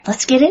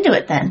Let's get into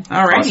it then.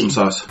 All right. Awesome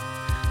sauce.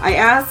 I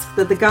ask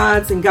that the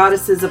gods and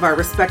goddesses of our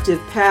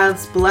respective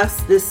paths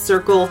bless this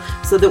circle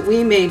so that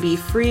we may be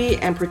free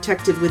and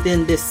protected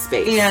within this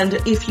space. And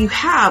if you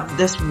have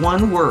this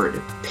one word,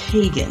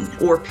 pagan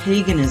or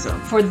paganism.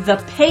 For the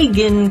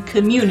pagan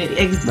community.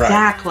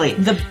 Exactly.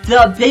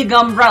 The big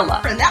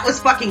umbrella. And that was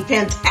fucking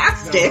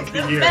fantastic.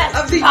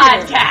 Best Of the year.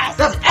 podcast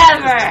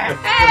ever.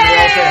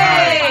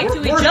 Hey!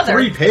 To each We're other.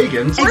 three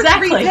pagans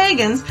Exactly. We're three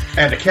pagans.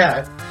 and a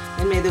cat.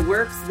 And may the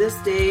works this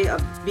day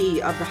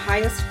be of the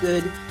highest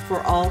good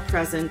for all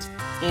present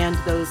and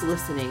those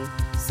listening.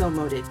 So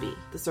mote it be.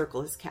 The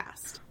circle is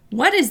cast.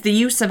 What is the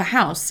use of a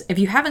house if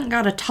you haven't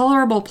got a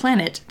tolerable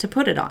planet to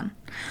put it on?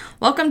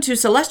 Welcome to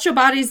Celestial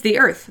Bodies, the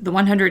Earth, the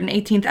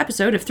 118th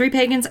episode of Three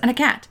Pagans and a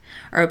Cat.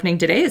 Our opening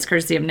today is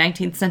courtesy of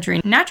 19th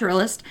century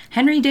naturalist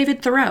Henry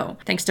David Thoreau.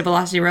 Thanks to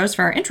Velocity Rose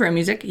for our intro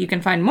music. You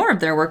can find more of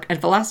their work at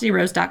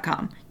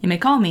velocityrose.com. You may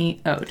call me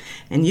Ode.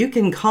 And you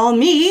can call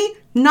me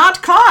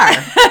not Carr.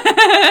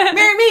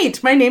 Merry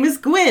meet. My name is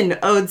Gwyn,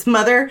 Ode's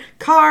mother.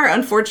 Carr,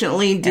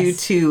 unfortunately, due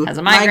to has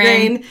a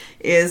migraine,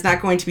 is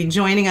not going to be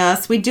joining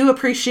us. We do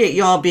appreciate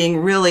y'all being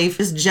really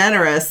just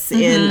generous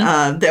in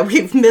that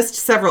we've missed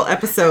several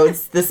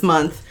episodes this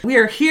month. We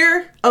are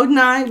here, Ode and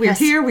I. We're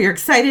here. We are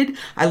excited.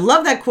 I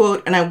love that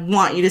quote, and I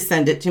want you to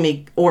send it to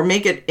me or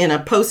make it in a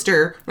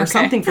poster or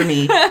something for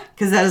me,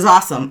 because that is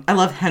awesome. I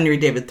love Henry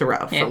David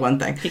Thoreau, for one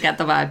thing. He got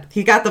the vibe.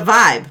 He got the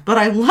vibe, but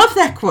I love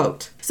that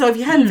quote. So if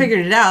you hadn't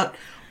figured it out,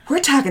 we're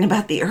talking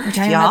about the Earth, We're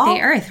talking y'all. about the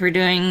Earth. We're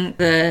doing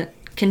the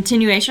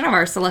continuation of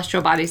our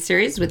Celestial Bodies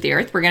series with the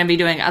Earth. We're going to be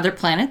doing other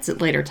planets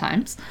at later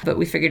times, but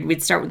we figured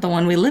we'd start with the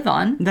one we live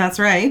on. That's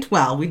right.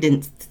 Well, we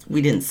didn't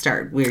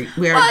start. We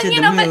already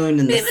did the moon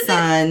and the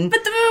sun. But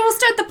we'll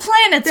start the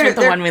planets with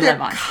the one we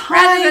live on. kind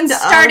Rather than of-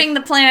 starting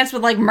the planets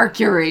with, like,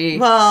 Mercury.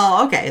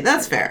 Well, okay,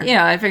 that's fair. You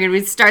know, I figured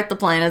we'd start the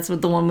planets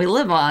with the one we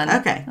live on.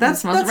 Okay,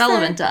 That's most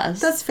relevant fair. to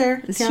us. That's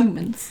fair. As Yeah.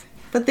 humans.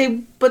 But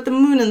the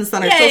moon and the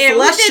sun are Yeah, so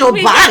celestial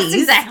yes, bodies.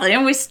 exactly.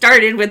 And we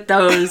started with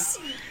those,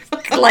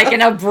 like,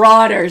 in a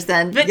broader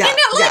sense. But, Yeah, you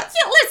know, yeah.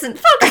 listen,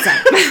 focus on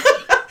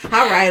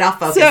All right, I'll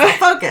focus. I'll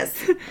focus.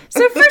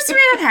 So first we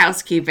had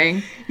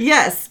housekeeping.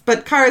 Yes,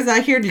 but Carr's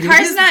not here to do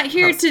Carr's his not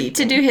here to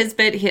housekeeping. do his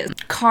bit. His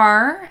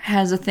Carr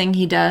has a thing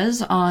he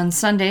does on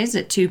Sundays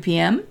at 2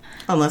 p.m.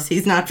 Unless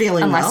he's not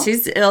feeling well. Unless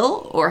he's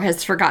ill or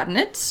has forgotten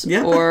it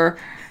Yeah. or,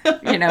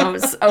 you know,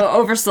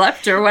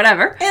 overslept or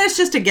whatever. And it's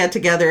just a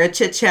get-together, a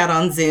chit-chat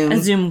on Zoom. A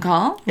Zoom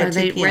call At where 2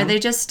 they p.m.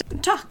 just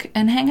talk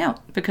and hang out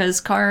because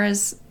Carr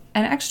is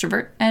an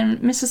extrovert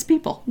and misses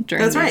people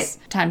during That's these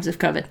times of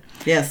COVID.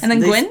 Yes, And then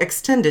these Gwyn?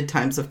 extended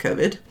times of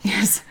COVID.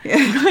 Yes.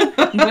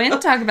 Gwyn,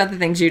 talk about the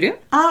things you do.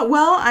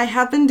 Well, I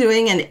have been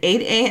doing an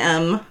 8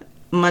 a.m.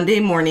 Monday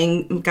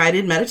morning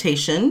guided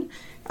meditation.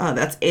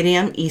 That's 8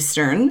 a.m.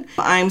 Eastern.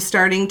 I'm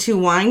starting to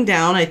wind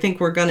down. I think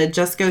we're going to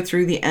just go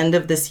through the end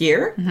of this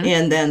year.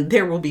 And then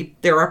there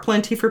are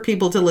plenty for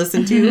people to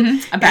listen to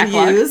A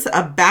backlog. and use.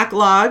 A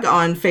backlog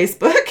on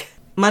Facebook.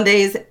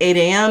 Mondays, 8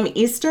 a.m.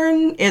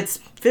 Eastern. It's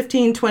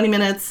 15, 20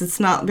 minutes. It's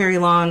not very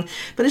long,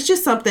 but it's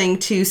just something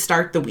to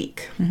start the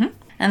week.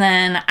 And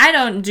then I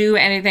don't do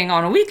anything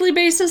on a weekly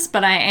basis,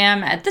 but I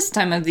am at this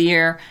time of the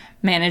year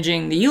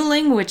managing the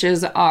Yuling, which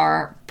is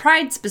our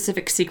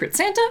Pride-specific Secret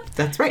Santa.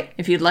 That's right.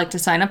 If you'd like to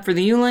sign up for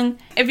the Yuling.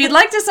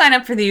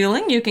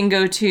 You can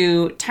go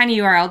to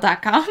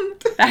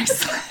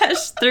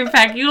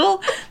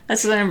tinyurl.com/3packyule.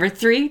 That's the number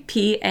 3,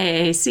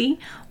 PAACYULE.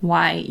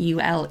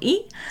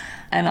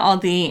 And all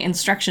the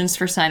instructions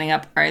for signing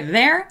up are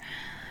there.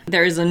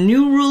 There is a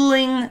new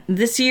ruling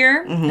this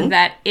year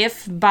that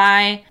if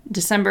by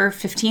December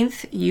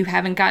 15th you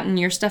haven't gotten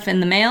your stuff in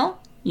the mail,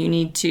 you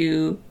need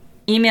to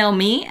email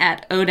me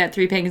at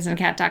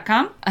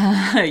ode@threepagansandacat.com.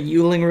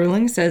 Yuling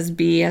ruling says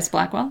B.S.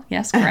 Blackwell.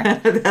 Yes,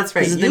 correct. That's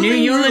right. This is the new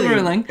Yuling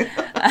ruling.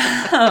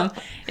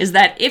 Is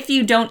that if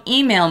you don't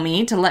email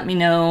me to let me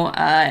know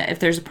if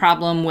there's a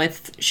problem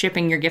with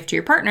shipping your gift to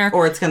your partner,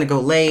 Or it's going to go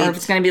late. or if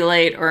it's going to be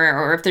late,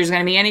 or if there's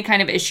going to be any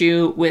kind of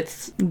issue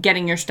with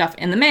getting your stuff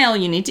in the mail,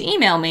 you need to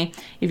email me.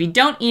 If you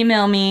don't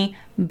email me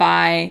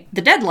by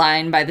the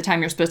deadline, by the time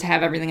you're supposed to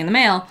have everything in the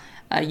mail,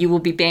 you will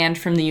be banned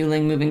from the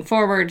Yuling moving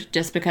forward,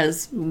 just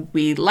because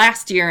we,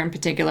 last year in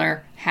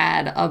particular,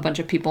 had a bunch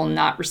of people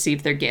not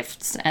receive their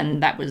gifts,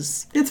 and that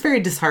was, It's very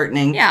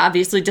disheartening. yeah,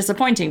 obviously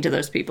disappointing to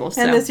those people.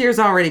 So. And this year's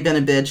already been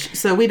a bitch,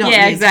 so we don't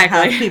Yeah, need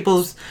exactly. to have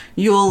people's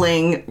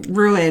Yuling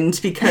ruined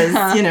because,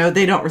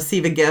 they don't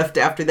receive a gift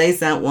after they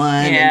sent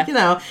one. Yeah.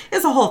 And,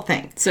 it's a whole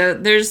thing. So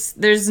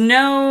there's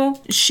no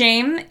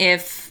shame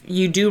if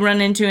you do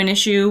run into an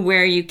issue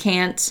where you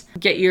can't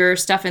get your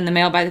stuff in the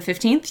mail by the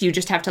 15th. You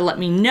just have to let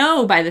me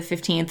know by the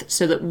 15th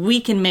so that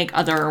we can make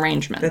other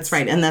arrangements. That's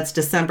right, and that's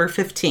December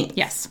 15th.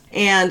 Yes.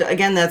 And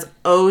again, that's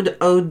ode,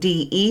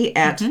 O-D-E,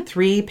 at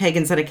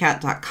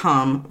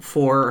 3pagansandacat.com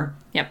for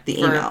Yep. the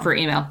email. For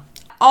email.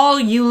 all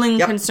Yuling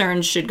Yep.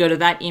 concerns should go to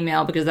that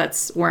email because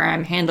that's where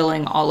I'm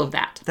handling all of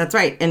that. That's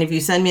right. And if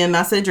you send me a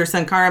message or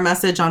send Cara a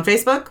message on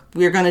Facebook,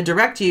 we're going to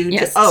direct you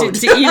Yes, to Ode.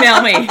 to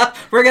email me.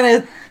 We're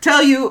going to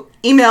tell you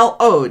email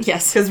Ode.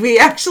 Yes. Because we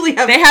actually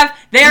have...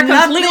 They are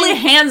nothing- completely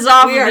hands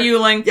off of we are-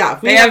 Yuling. Yeah,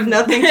 we have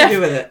nothing to do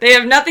with it. They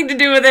have nothing to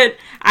do with it.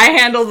 I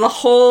handle the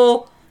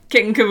whole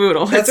kit and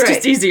caboodle. That's it's right.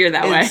 just easier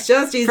that way. It's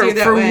just easier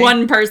that for way.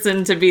 one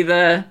person to be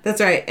the... That's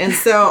right. And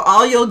so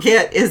all you'll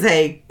get is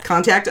a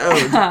contact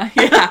Ode.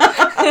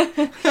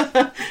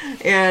 yeah.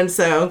 And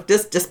so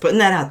just putting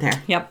that out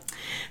there. Yep.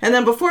 And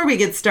then before we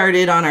get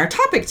started on our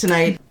topic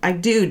tonight, I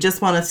do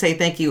just want to say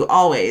thank you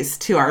always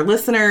to our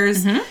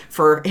listeners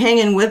for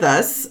hanging with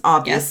us,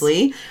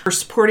 obviously, for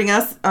supporting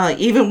us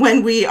even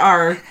when we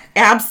are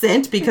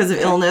absent because of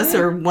illness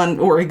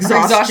or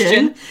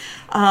exhaustion.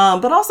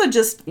 But also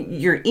just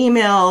your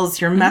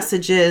emails, your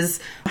messages,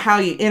 how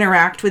you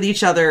interact with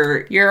each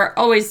other. You're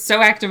always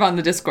so active on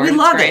the Discord. We It's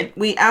love great. it.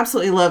 We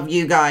absolutely love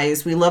you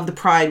guys. We love the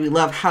pride. We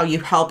love how you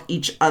help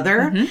each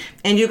other.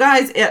 And you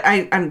guys,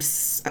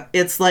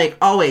 it's like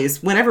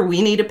always, whenever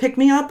we need to pick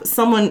me up,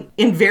 someone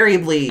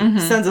invariably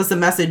sends us a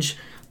message,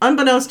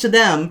 unbeknownst to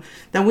them,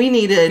 that we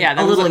needed Yeah,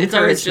 a little encouragement. it's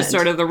always just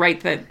sort of the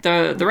right thing at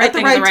the right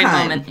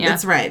time. moment. Yeah.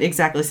 That's right,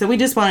 exactly. So we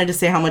just wanted to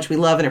say how much we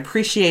love and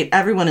appreciate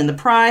everyone in the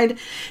Pride.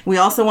 We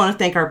also want to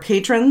thank our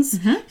patrons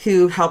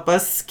who help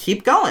us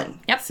keep going.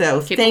 Yep.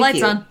 So Keep the thank lights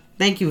you. on.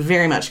 Thank you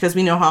very much because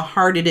we know how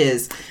hard it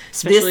is,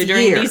 Especially this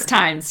during year, these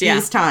times, yeah.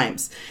 These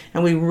times,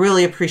 and we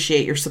really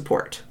appreciate your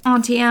support.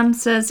 Auntie M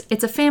says,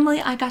 it's a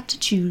family I got to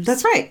choose.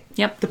 That's right.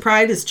 Yep. The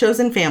Pride is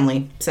chosen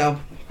family. So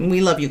we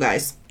love you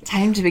guys.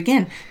 Time to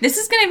begin. This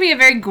is going to be a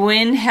very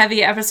Gwyn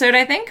heavy episode,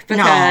 I think,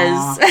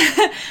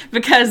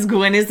 because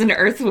Gwyn is an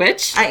Earth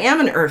Witch. I am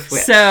an Earth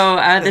Witch. So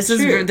this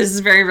true. is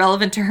very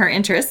relevant to her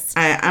interests.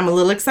 I'm a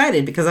little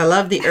excited because I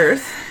love the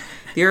Earth.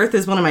 The Earth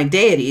is one of my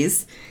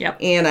deities. Yep.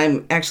 And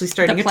I'm actually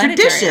starting The a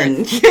planetary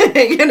tradition,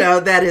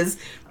 that is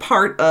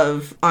part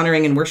of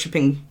honoring and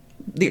worshiping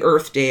the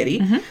Earth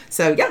deity.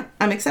 So, yeah,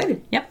 I'm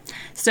excited. Yep.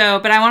 So,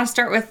 but I want to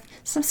start with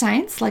some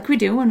science, like we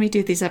do when we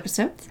do these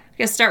episodes.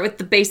 We're going to start with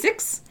the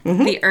basics.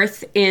 The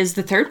Earth is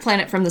the third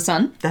planet from the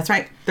sun. That's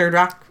right. Third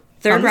rock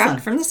Third from the rock sun.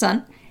 from the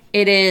sun.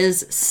 It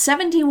is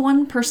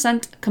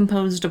 71%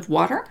 composed of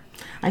water.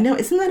 I know.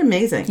 Isn't that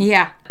amazing?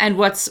 Yeah. And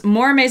what's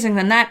more amazing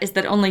than that is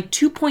that only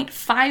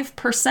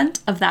 2.5%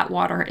 of that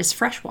water is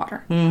fresh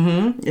water.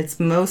 It's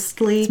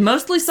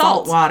mostly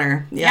salt.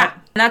 water. Yeah.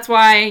 And that's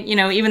why,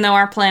 even though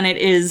our planet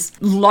is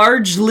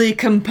largely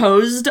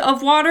composed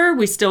of water,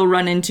 we still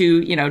run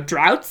into,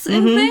 droughts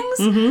and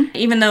things.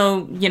 Even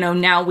though,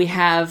 now we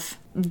have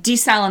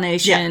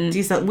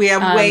desalination. We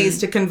have ways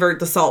to convert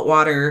the salt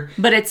water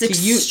But it's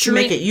to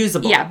make it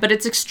usable. Yeah, but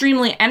it's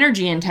extremely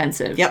energy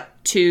intensive. Yep.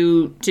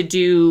 To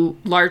do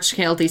large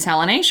scale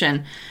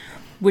desalination,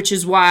 which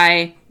is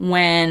why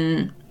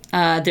when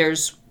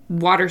there's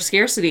water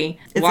scarcity,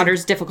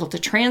 water's difficult to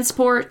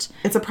transport.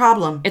 It's a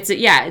problem.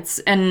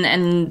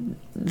 And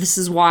this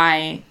is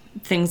why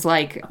things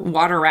like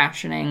water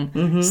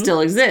rationing still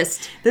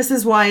exist. This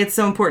is why it's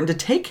so important to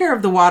take care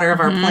of the water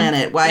of our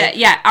planet. Why?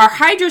 Our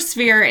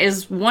hydrosphere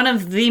is one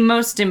of the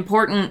most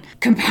important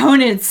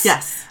components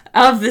Yes.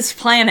 of this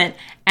planet,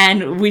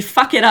 and we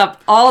fuck it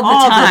up all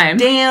the time.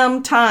 The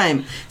damn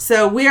time.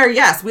 So we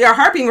are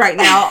harping right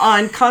now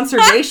on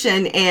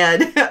conservation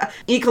and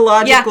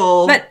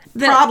ecological but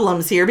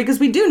problems here because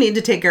we do need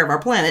to take care of our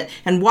planet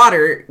and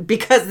water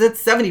because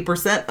that's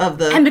 70% of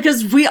the... And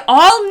because we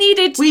all need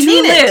it to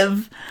need it.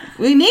 live.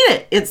 We need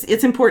it.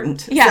 It's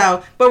important. Yeah.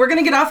 So, but we're going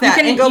to get off that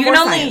and go more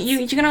science.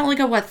 You can only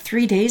go,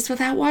 3 days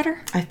without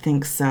water? I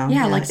think so.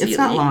 Yeah, it's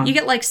not long. You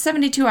get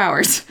 72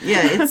 hours.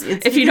 Yeah, it's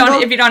if you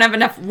don't have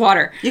enough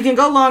water. You can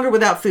go longer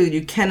without food.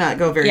 You cannot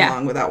go very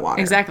long without water.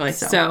 Exactly.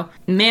 So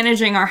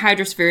managing our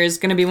hydrosphere is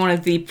going to be one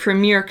of the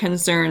premier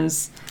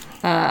concerns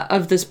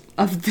of this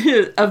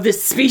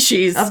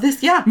species.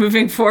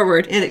 Moving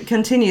forward. It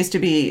continues to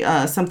be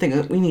something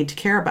that we need to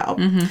care about.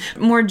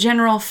 More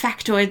general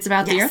factoids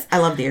about the Earth. I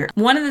love the Earth.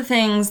 One of the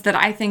things that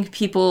I think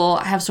people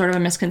have sort of a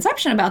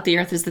misconception about the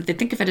Earth is that they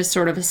think of it as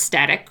sort of a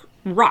static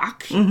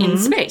rock in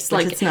space.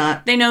 Which it's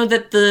not. They know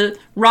that the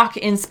rock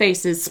in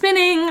space is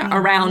spinning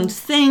around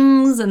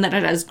things and that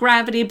it has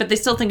gravity, but they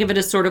still think of it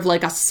as sort of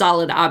like a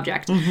solid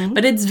object.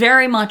 But it's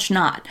very much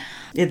not.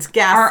 It's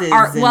gases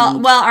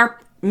our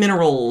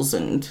minerals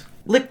and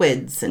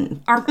liquids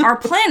and our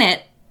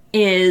planet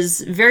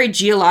is very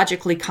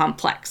geologically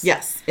complex.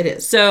 Yes, it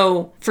is.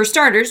 So, for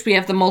starters, we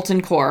have the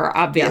molten core,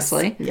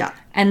 obviously. Yes. Yeah.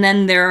 And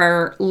then there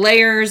are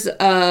layers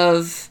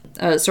of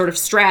sort of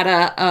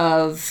strata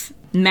of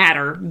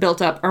matter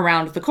built up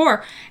around the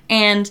core.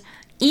 And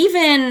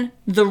even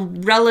the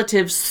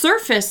relative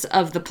surface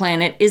of the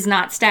planet is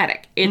not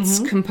static. It's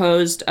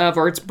composed of,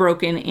 or it's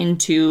broken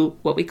into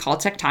what we call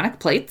tectonic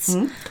plates.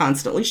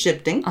 Constantly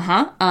shifting.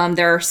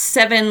 There are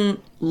 7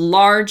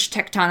 large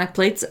tectonic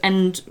plates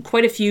and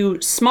quite a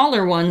few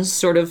smaller ones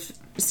sort of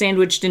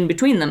sandwiched in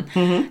between them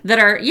that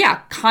are,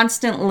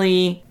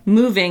 constantly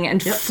moving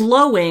and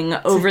flowing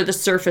over the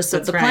surface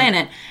of the right.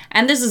 planet.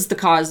 And this is the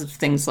cause of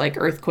things like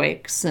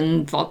earthquakes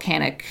and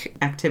volcanic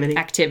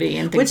activity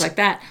and things like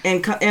that.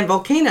 And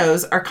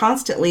volcanoes are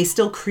constantly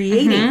still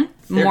creating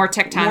more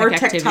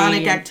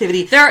tectonic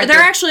activity. There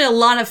are actually a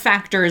lot of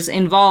factors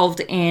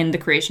involved in the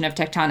creation of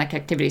tectonic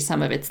activity.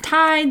 Some of it's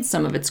tides,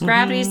 some of it's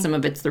gravity, some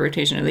of it's the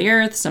rotation of the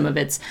Earth, some of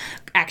it's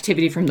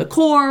activity from the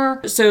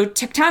core. So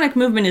tectonic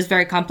movement is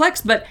very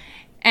complex, but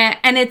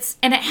and it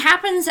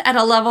happens at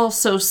a level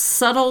so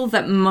subtle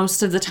that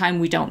most of the time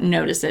we don't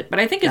notice it. But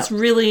I think it's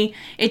really,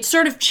 it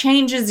sort of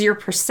changes your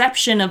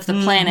perception of the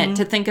planet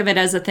to think of it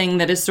as a thing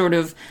that is sort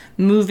of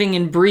moving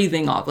and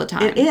breathing all the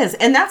time. It is.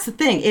 And that's the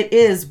thing. It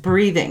is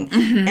breathing.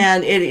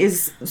 And it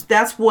is,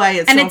 that's why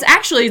it's... And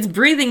it's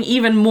breathing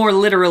even more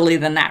literally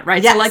than that,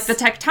 right? Yes. So like the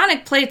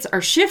tectonic plates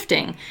are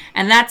shifting,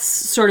 and that's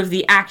sort of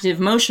the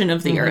active motion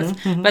of the Earth.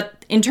 But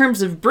in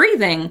terms of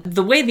breathing,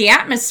 the way the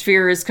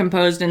atmosphere is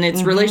composed and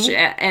its relation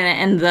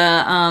and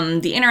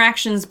the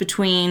interactions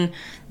between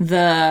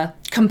the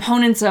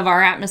components of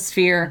our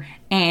atmosphere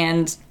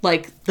and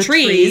like the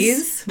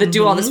trees that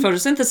do all this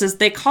photosynthesis,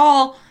 they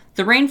call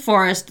the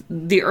rainforest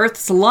the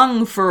Earth's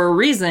lung for a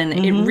reason.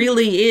 It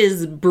really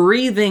is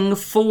breathing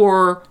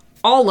for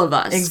all of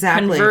us,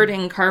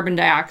 converting carbon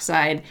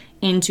dioxide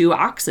into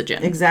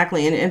oxygen.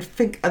 Exactly. And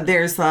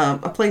there's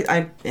a place,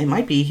 it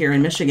might be here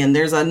in Michigan,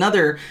 there's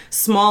another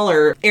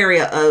smaller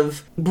area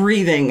of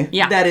breathing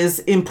that is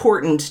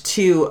important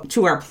to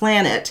our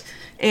planet.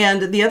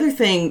 And the other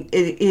thing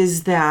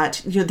is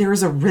that there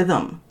is a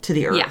rhythm to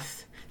the Earth. Yeah.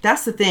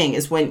 That's the thing,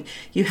 is when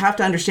you have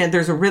to understand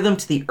there's a rhythm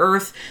to the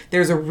Earth,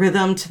 there's a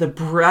rhythm to the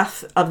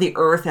breath of the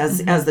Earth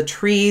as the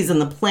trees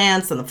and the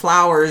plants and the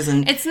flowers.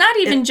 And it's not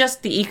even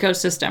just the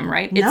ecosystem,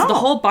 right? It's the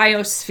whole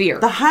biosphere.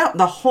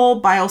 The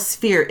whole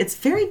biosphere. It's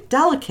very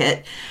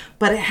delicate,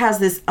 but it has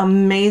this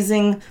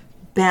amazing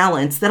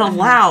balance that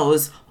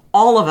allows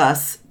all of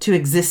us to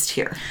exist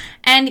here.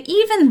 And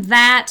even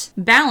that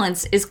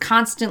balance is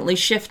constantly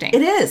shifting.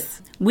 It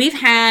is. We've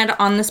had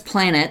on this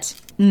planet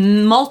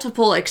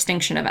multiple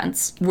extinction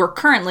events. We're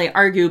currently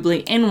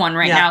arguably in one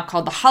right now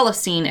called the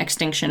Holocene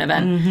extinction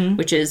event,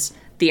 which is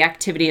the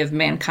activity of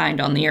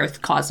mankind on the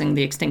Earth causing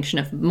the extinction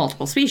of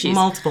multiple species.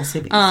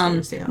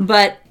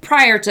 But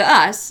prior to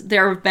us,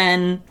 there have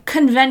been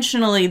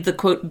conventionally the,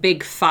 quote,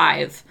 big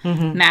five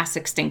mass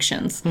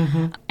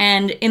extinctions.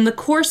 And in the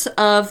course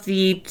of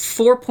the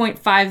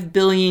 4.5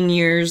 billion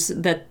years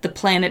that the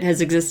planet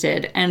has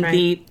existed, and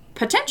the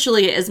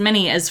potentially as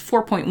many as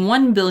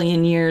 4.1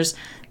 billion years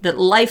that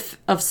life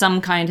of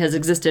some kind has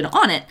existed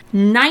on it,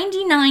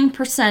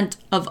 99%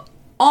 of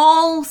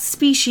all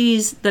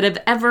species that have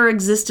ever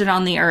existed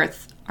on the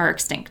Earth are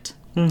extinct.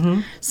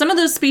 Some of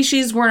those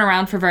species weren't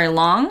around for very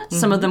long.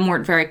 Some of them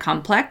weren't very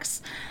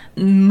complex.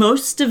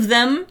 Most of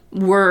them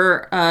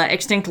were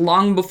extinct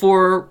long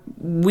before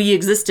we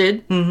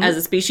existed as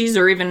a species,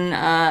 or even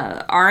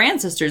our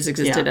ancestors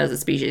existed as a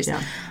species.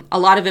 A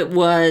lot of it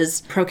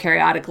was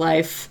prokaryotic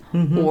life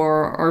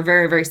or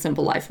very, very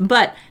simple life.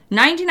 But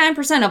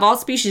 99% of all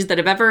species that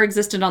have ever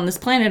existed on this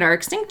planet are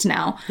extinct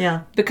now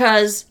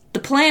because the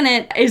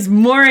planet is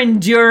more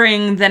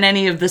enduring than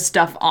any of the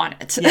stuff on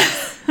it.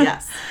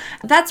 Yes.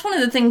 That's one of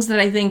the things that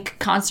I think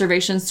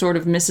conservation sort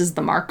of misses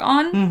the mark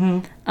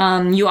on.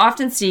 You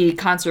often see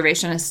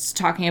conservationists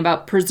talking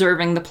about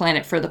preserving the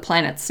planet for the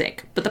planet's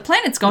sake. But the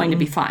planet's going to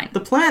be fine. The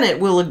planet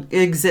will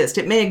exist.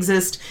 It may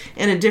exist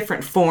in a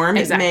different form.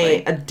 Exactly.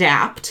 It may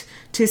adapt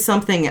to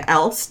something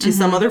else, to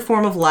some other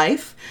form of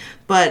life.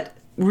 But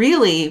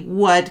really,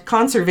 what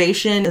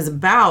conservation is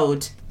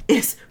about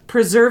is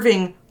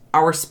preserving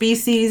our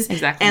species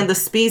and the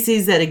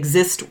species that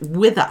exist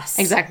with us.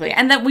 Exactly.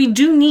 And that we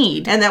do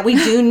need.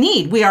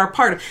 We are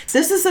part of. So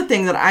this is the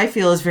thing that I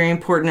feel is very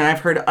important, and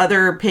I've heard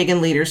other pagan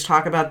leaders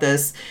talk about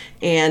this,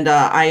 and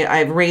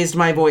I've raised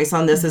my voice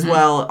on this as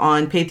well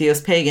on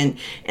Patheos Pagan,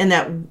 and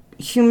that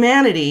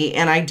humanity,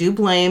 and I do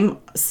blame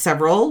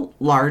several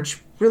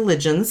large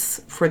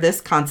religions for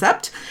this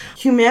concept,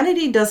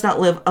 humanity does not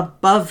live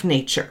above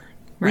nature.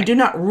 We do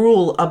not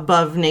rule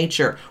above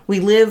nature.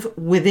 We live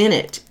within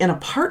it in a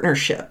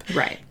partnership.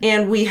 Right.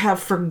 And we have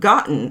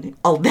forgotten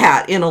all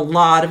that in a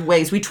lot of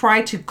ways. We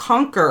try to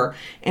conquer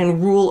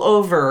and rule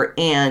over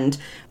and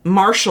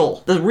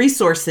marshal the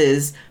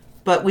resources,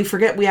 but we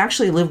forget we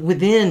actually live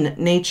within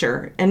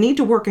nature and need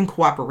to work in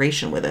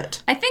cooperation with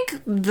it. I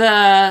think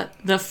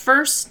the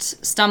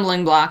first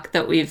stumbling block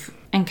that we've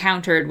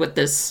encountered with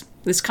this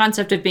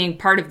concept of being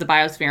part of the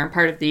biosphere and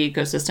part of the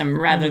ecosystem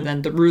rather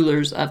than the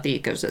rulers of the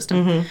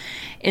ecosystem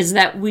is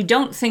that we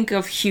don't think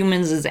of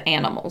humans as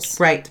animals.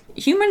 Right.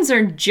 Humans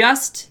are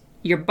just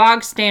your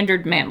bog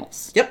standard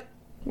mammals. Yep.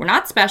 We're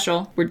not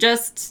special. We're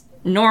just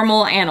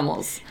normal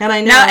animals. And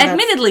I know now,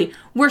 admittedly,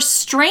 we're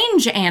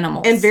strange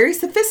animals. And very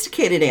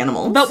sophisticated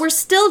animals. But we're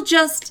still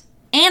just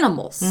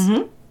animals.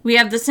 We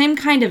have the same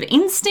kind of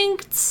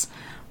instincts.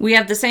 We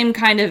have the same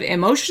kind of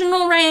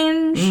emotional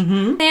range.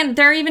 And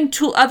they're even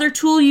other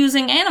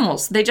tool-using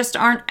animals. They just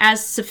aren't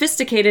as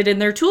sophisticated in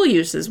their tool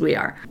use as we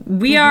are.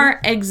 We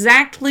are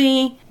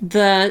exactly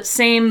the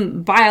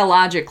same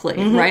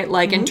biologically, right?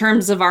 Like in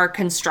terms of our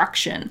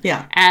construction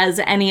as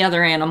any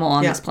other animal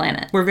on this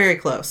planet. We're very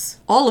close.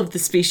 All of the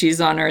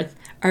species on Earth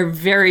are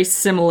very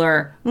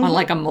similar on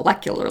like a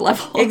molecular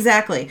level.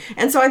 Exactly.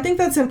 And so I think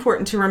that's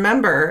important to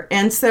remember.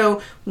 And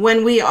so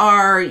when we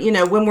are,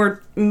 when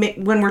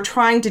we're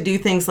trying to do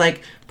things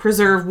like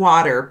preserve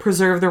water,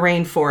 preserve the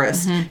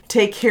rainforest,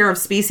 take care of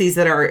species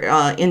that are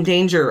in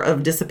danger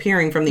of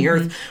disappearing from the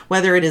earth,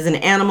 whether it is an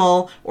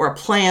animal or a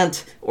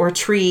plant or a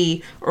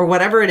tree or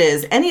whatever it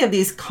is, any of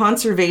these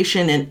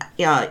conservation and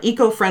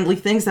eco-friendly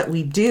things that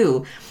we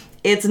do,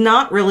 it's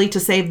not really to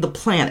save the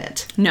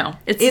planet. No,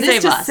 it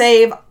is to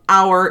save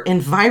our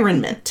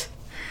environment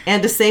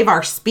and to save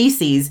our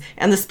species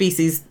and the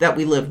species that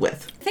we live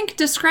with. I think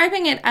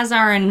describing it as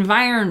our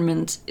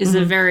environment is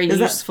a very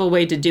useful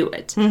way to do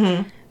it.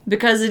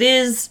 Because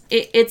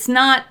it's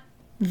not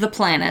the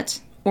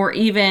planet or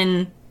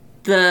even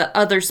the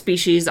other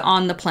species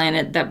on the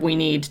planet that we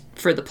need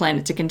for the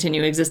planet to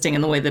continue existing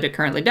in the way that it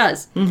currently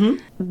does.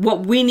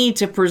 What we need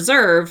to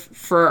preserve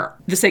for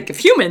the sake of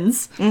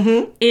humans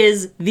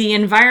is the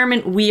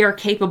environment we are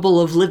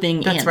capable of living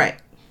in. That's right.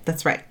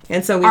 That's right.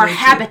 And so our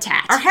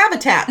habitat. Our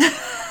habitat.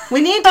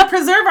 We need to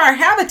preserve our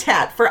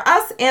habitat for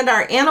us and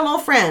our animal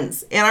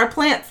friends and our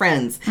plant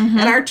friends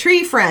and our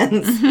tree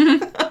friends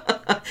and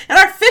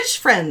our fish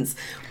friends.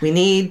 We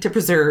need to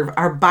preserve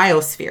our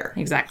biosphere.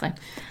 Exactly.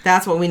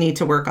 That's what we need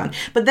to work on.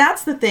 But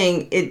that's the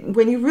thing,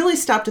 when you really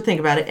stop to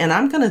think about it, and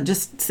I'm going to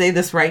just say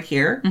this right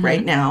here,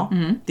 right now,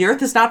 the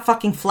earth is not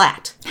fucking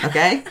flat,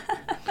 okay?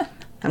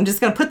 I'm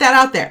just going to put that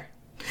out there.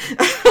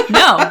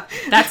 No,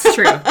 that's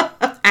true.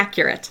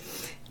 Accurate.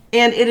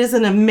 And it is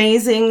an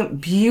amazing,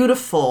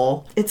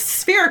 beautiful, it's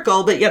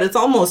spherical, but yet it's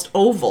almost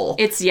oval.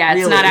 It's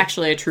not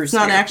actually a true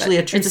sphere. It's not actually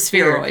a true It's a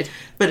spheroid.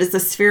 But it's a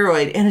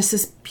spheroid. And it's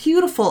this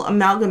beautiful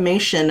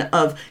amalgamation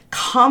of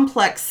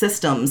complex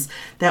systems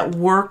that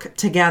work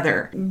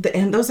together.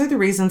 And those are the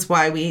reasons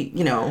why we,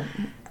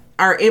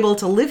 are able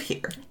to live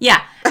here.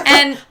 Yeah.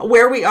 And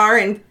where we are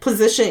in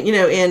position, in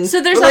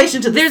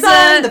relation to the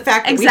sun, the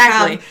fact that we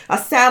have a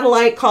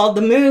satellite called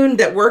the moon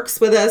that works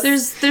with us.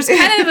 There's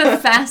kind of a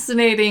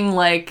fascinating,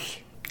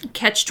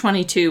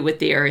 catch-22 with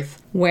the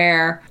Earth,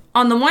 where,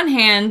 on the one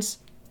hand,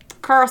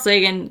 Carl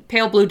Sagan,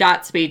 pale blue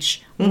dot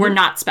speech, we're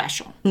not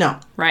special. No.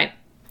 Right?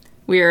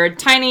 We're a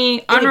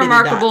tiny,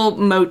 unremarkable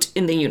mote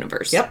in the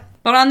universe. Yep.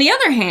 But on the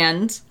other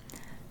hand,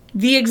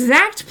 the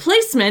exact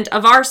placement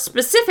of our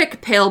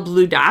specific pale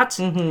blue dot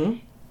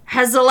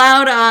has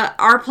allowed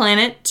our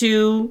planet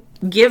to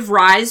give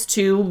rise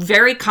to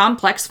very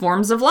complex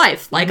forms of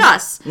life, like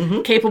us,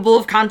 capable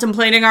of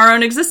contemplating our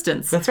own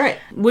existence. That's right.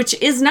 Which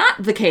is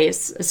not the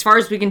case, as far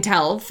as we can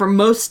tell, for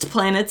most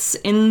planets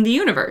in the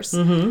universe.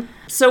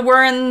 So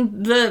we're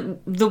in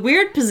the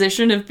weird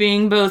position of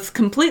being both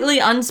completely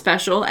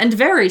unspecial and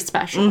very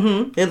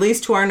special. At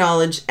least to our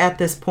knowledge at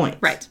this point.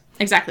 Right.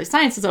 Exactly.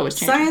 Science is always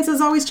changing. Science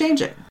is always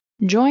changing.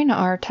 Join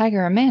our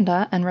Tiger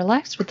Amanda and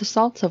relax with the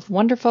salts of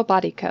Wonderful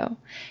Body Co.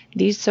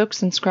 These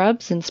soaks and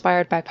scrubs,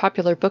 inspired by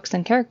popular books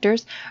and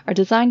characters, are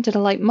designed to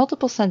delight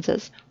multiple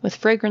senses with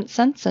fragrant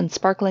scents and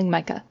sparkling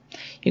mica.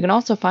 You can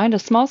also find a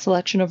small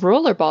selection of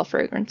rollerball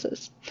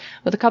fragrances.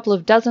 With a couple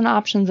of dozen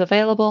options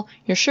available,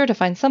 you're sure to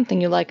find something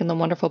you like in the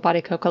Wonderful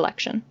Body Co.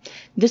 collection.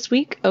 This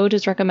week, Ode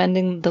is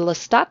recommending the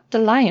Lestat de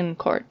Lion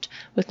Court,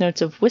 with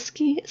notes of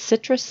whiskey,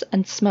 citrus,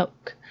 and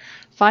smoke.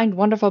 Find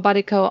Wonderful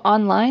Body Co.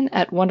 online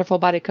at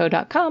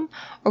wonderfulbodyco.com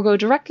or go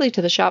directly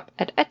to the shop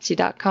at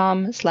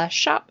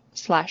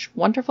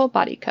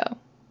etsy.com/shop/wonderfulbodyco.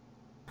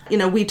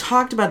 We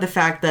talked about the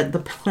fact that the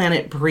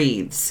planet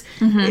breathes.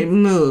 It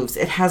moves.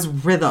 It has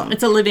rhythm.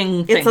 It's a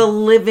living thing. It's a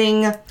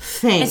living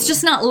thing. It's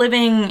just not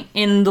living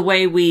in the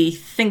way we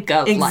think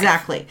of life.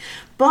 Exactly.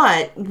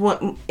 But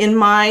in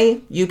my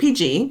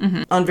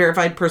UPG,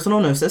 Unverified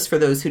Personal Gnosis, for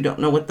those who don't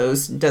know what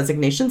those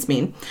designations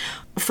mean,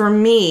 for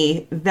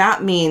me,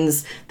 that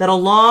means that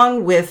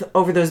along with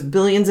over those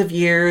billions of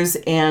years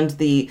and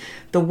the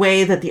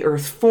way that the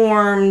Earth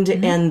formed,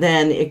 and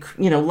then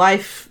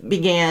life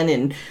began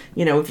in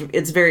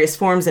its various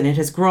forms, and it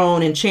has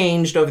grown and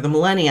changed over the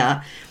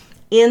millennia.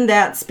 In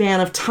that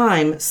span of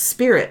time, the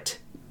spirit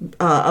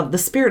of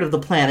the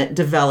planet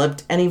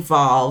developed and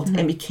evolved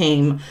and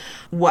became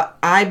what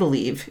I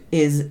believe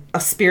is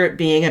a spirit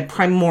being, a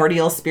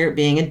primordial spirit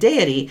being, a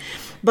deity.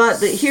 But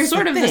here's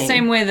sort of the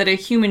same way that a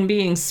human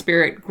being's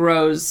spirit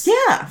grows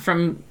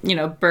from,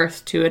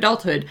 birth to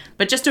adulthood,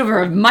 but just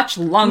over a much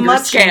longer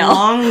scale. Much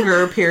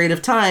longer period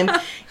of time.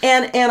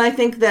 And I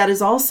think that is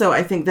how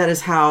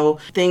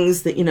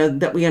things that,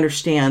 that we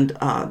understand,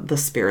 the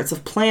spirits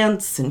of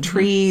plants and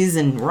trees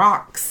and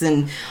rocks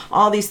and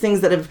all these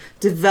things that have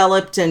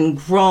developed and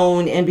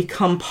grown and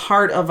become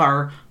part of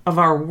our of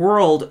our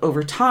world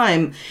over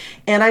time.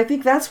 And I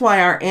think that's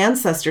why our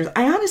ancestors,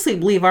 I honestly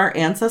believe our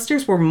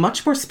ancestors were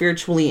much more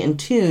spiritually in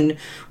tune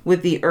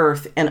with the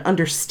earth and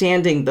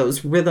understanding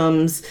those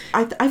rhythms.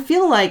 I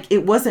feel like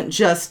it wasn't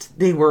just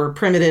they were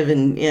primitive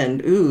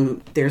and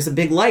ooh, there's a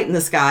big light in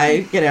the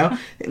sky,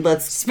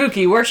 let's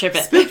Spooky, worship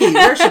it. spooky,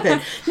 worship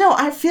it. No,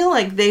 I feel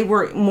like they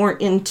were more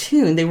in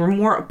tune. They were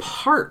more a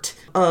part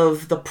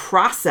of the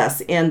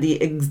process and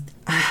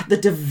the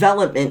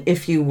development,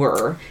 if you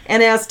were.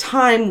 And as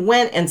time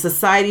went and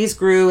societies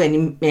grew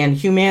and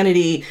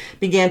humanity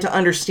began to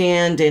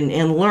understand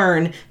and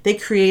learn, they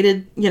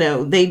created,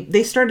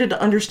 they started to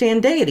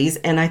understand deities.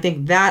 And I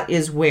think that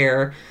is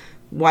why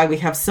we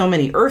have so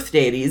many earth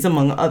deities,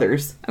 among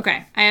others.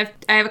 Okay, I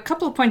have a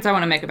couple of points I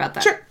want to make about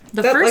that. Sure.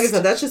 Like I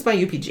said, that's just my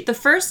UPG. The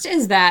first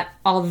is that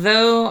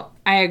although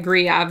I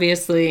agree,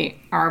 obviously,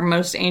 our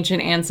most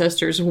ancient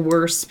ancestors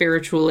were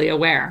spiritually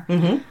aware,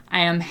 I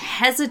am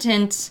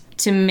hesitant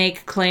to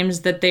make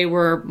claims that they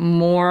were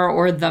more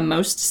or the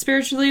most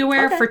spiritually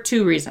aware for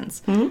two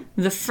reasons.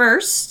 The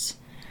first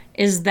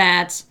is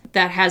that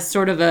has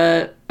sort of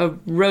a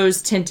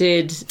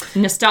rose-tinted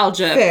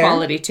nostalgia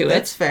quality to it.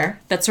 That's fair.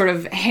 That's sort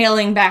of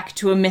hailing back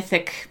to a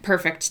mythic,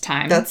 perfect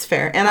time. That's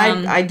fair. And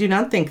I do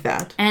not think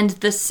that. And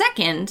the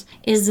second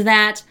is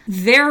that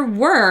there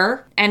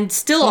were, and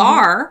still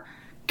are,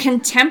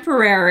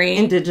 contemporary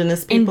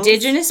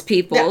Indigenous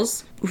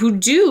peoples who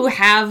do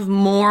have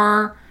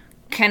more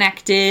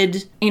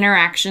connected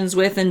interactions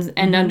with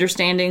and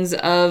understandings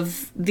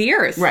of the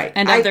earth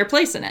and of their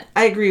place in it.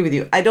 I agree with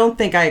you. I don't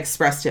think I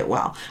expressed it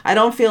well. I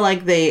don't feel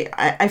like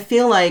I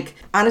feel like,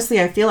 honestly,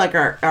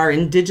 our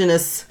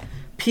indigenous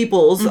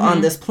peoples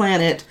on this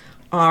planet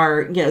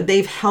are,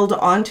 they've held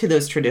on to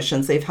those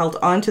traditions. They've held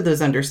on to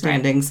those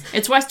understandings.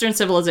 It's Western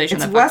civilization.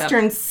 It's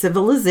Western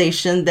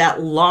civilization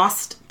that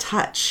lost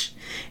touch.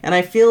 And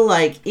I feel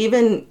like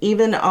even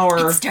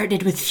our... It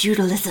started with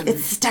feudalism.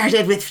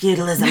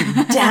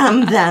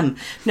 Damn them.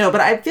 No,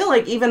 but I feel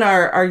like even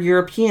our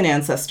European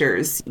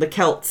ancestors, the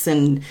Celts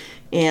and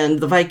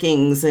the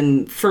Vikings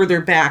and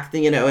further back,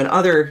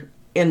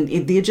 and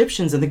the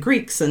Egyptians and the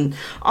Greeks and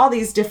all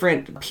these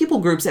different people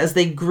groups, as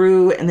they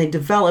grew and they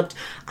developed,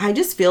 I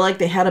just feel like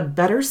they had a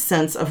better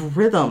sense of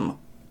rhythm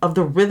of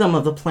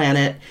the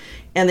planet,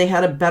 and they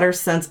had a better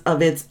sense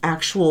of its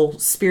actual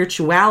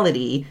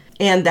spirituality.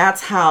 And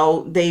that's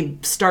how they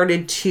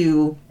started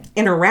to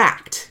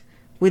interact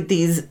with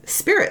these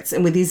spirits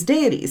and with these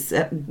deities,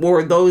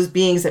 or those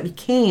beings that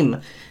became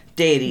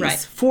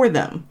deities for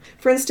them.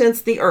 For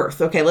instance, the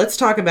earth. Okay, let's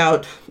talk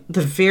about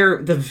the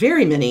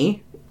very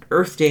many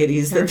earth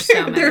deities. There's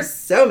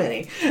so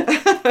many.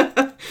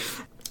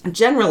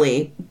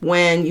 Generally,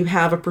 when you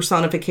have a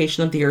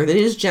personification of the earth, it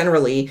is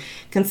generally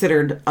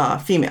considered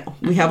female.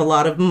 We have a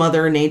lot of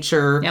Mother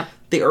Nature,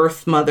 the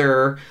Earth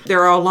Mother.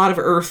 There are a lot of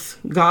earth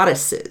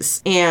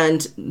goddesses.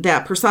 And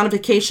that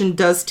personification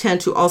does tend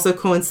to also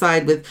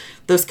coincide with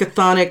those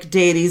chthonic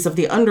deities of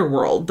the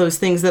underworld, those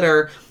things that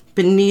are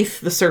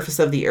beneath the surface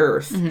of the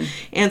earth.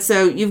 And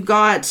so you've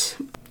got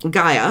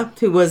Gaia,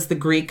 who was the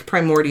Greek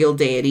primordial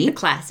deity.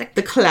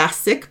 The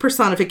classic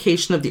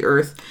personification of the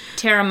earth.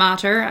 Terra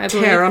Mater, I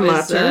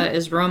believe,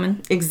 is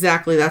Roman.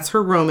 Exactly, that's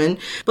her Roman.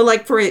 But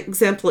like, for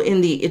example,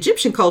 in the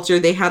Egyptian culture,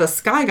 they had a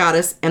sky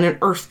goddess and an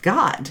earth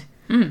god.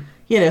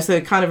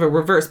 So kind of a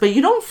reverse. But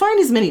you don't find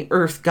as many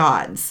earth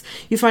gods.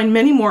 You find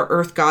many more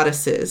earth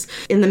goddesses.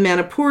 In the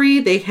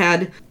Manipuri, they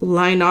had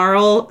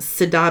Linaral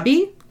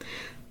Sidabi.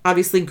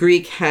 Obviously,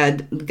 Greek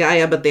had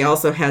Gaia, but they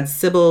also had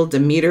Sibyl,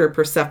 Demeter,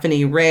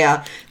 Persephone,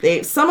 Rhea.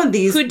 Some of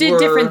these who did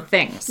different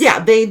things. Yeah,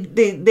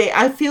 they.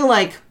 I feel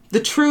like the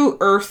true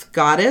Earth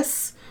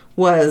goddess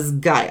was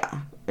Gaia.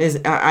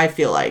 I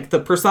feel like the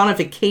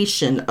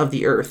personification of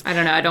the earth. I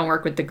don't know. I don't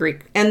work with the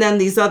Greek. And then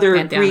these other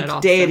Greek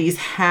deities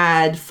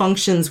had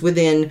functions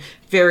within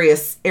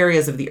various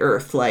areas of the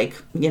earth, like,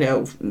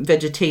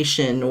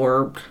 vegetation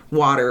or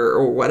water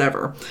or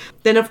whatever.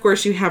 Then, of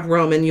course, you have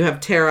Roman. You have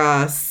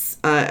Terra,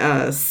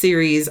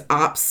 Ceres,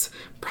 Ops,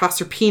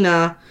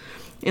 Proserpina.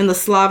 In the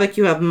Slavic,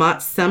 you have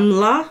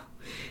Matsemla.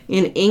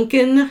 In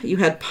Incan, you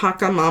had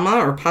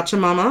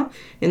Pachamama.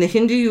 In the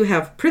Hindu, you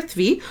have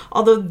Prithvi,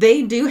 although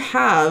they do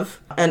have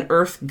an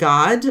earth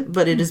god,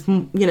 but it is,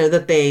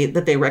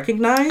 that they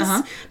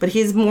recognize. But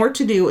he's more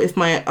to do, if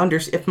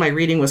my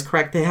reading was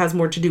correct, it has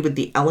more to do with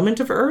the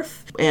element of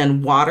earth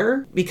and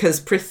water,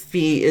 because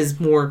Prithvi is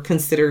more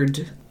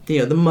considered,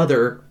 the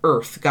mother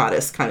earth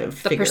goddess kind of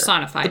figure.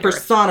 The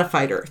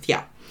personified earth,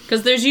 yeah.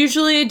 Because there's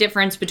usually a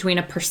difference between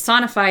a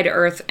personified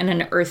earth and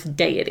an earth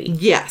deity.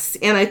 Yes,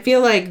 and I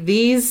feel like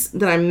these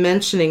that I'm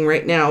mentioning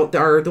right now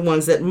are the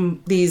ones that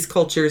these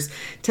cultures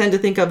tend to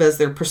think of as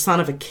their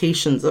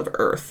personifications of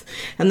earth.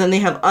 And then they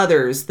have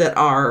others that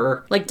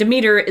are... Like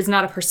Demeter is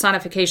not a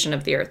personification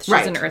of the earth.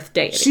 She's an earth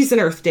deity. She's an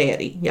earth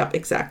deity. Yep,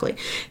 exactly.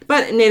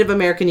 But in Native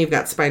American, you've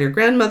got Spider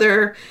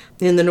Grandmother.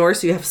 In the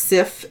Norse, you have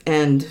Sif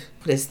and...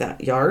 What is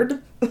that?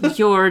 Yard?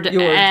 Yord.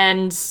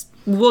 And...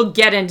 We'll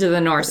get into the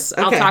Norse.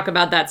 I'll Okay. talk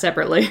about that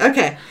separately.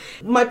 Okay.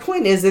 My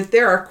point is that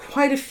there are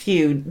quite a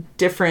few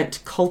different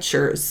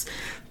cultures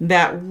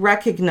that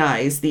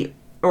recognize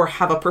or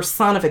have a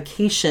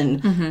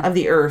personification of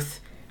the earth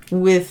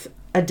with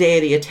a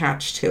deity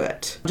attached to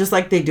it. Just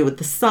like they do with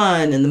the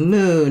sun and the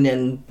moon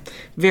and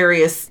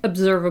various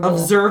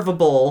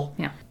observable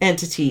Yeah.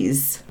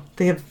 entities.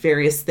 They have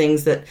various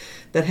things that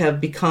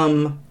have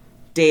become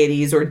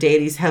deities, or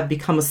deities have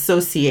become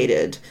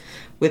associated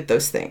with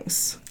those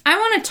things. I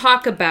want to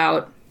talk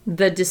about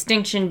the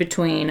distinction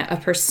between a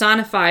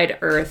personified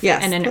earth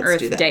Yes, and an let's earth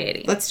do that.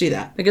 deity. Let's do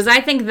that. Because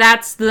I think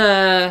that's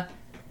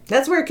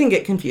That's where it can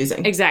get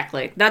confusing.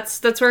 exactly.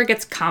 That's where it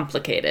gets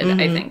complicated,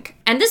 I think.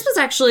 And this was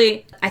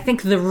actually, I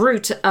think, the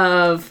root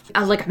of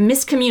like a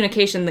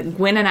miscommunication that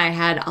Gwen and I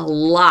had a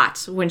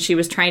lot when she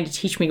was trying to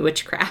teach me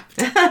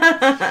witchcraft.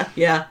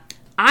 Yeah.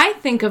 I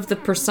think of the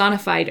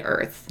personified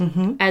earth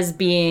as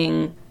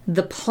being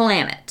the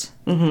planet,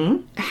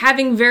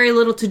 having very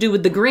little to do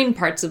with the green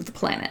parts of the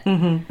planet,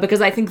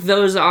 because I think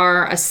those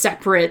are a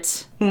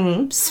separate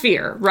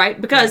sphere, right?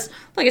 Because,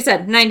 like I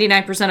said,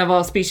 99% of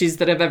all species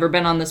that have ever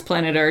been on this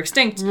planet are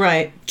extinct.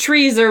 Right.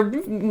 Trees are,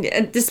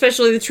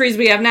 especially the trees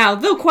we have now,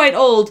 though quite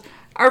old,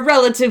 are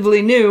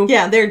relatively new.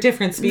 Yeah, they're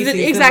different species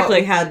Exactly. than what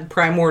we had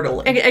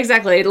primordially.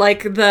 Exactly.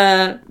 Like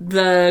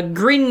the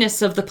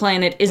greenness of the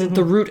planet isn't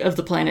the root of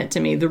the planet to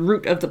me. The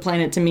root of the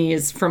planet to me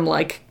is from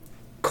like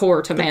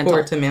core to mantle.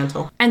 Core to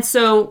mantle. And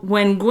so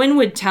when Gwen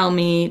would tell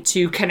me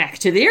to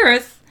connect to the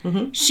earth,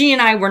 she and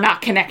I were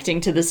not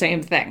connecting to the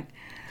same thing.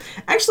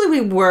 Actually,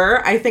 we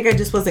were. I think I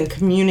just wasn't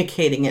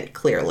communicating it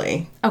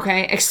clearly.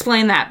 Okay,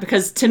 explain that,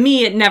 because to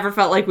me it never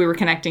felt like we were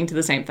connecting to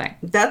the same thing.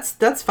 That's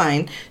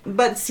fine.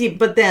 But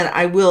then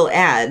I will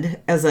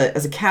add, as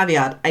a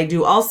caveat, I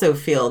do also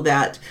feel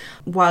that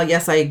while,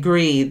 yes, I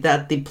agree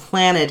that the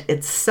planet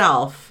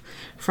itself,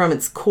 from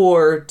its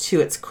core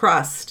to its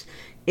crust,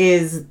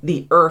 is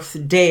the earth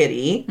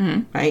deity,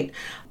 right?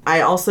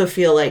 I also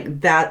feel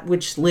like that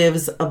which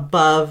lives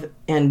above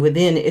and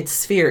within its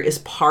sphere is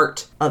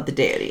part of the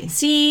deity.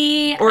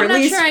 See, Or I'm at not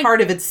least sure part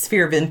of its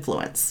sphere of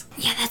influence.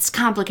 Yeah, that's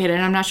complicated.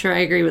 I'm not sure I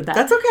agree with that.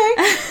 That's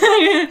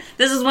okay.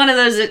 This is one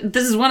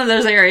of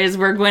those areas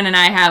where Gwen and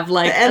I have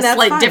like And a that's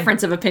slight fine.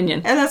 difference of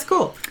opinion. And that's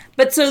cool.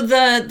 But so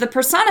the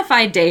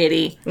personified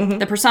deity,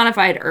 the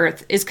personified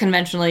earth, is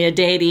conventionally a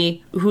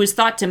deity who is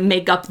thought to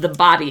make up the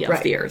body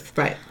of the earth.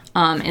 Right.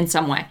 In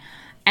some way.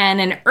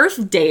 And an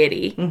earth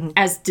deity,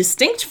 as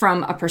distinct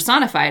from a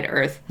personified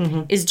earth,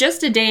 is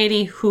just a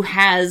deity who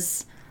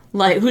has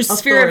whose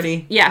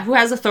authority. who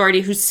has authority,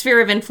 whose sphere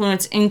of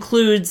influence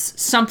includes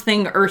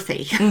something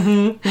earthy.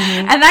 And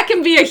that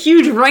can be a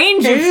huge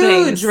range of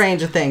things. Huge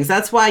range of things.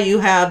 That's why you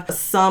have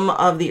some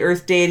of the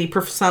earth deity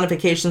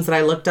personifications that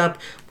I looked up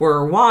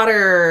were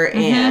water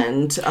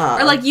and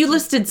Or like you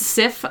listed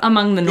Sif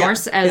among the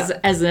Norse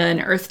as an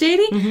earth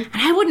deity, and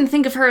I wouldn't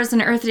think of her as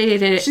an earth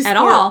deity she's at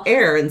more all.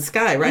 air and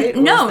sky, right? Or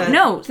is No, that-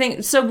 no.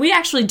 So we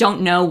actually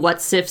don't know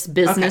what Sif's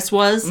business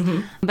was,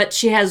 but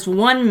she has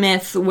one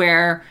myth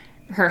where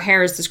her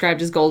hair is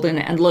described as golden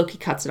and Loki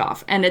cuts it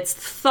off. And it's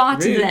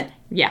thought Rude.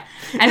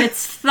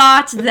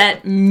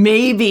 that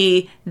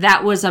maybe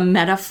that was a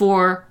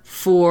metaphor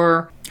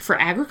for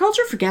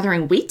agriculture, for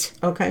gathering wheat.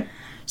 Okay.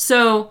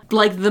 So,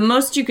 like, the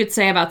most you could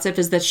say about Sif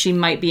is that she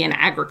might be an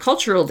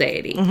agricultural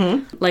deity,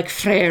 like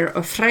Freyr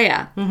or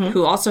Freya,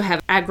 who also have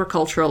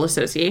agricultural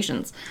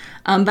associations.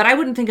 But I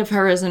wouldn't think of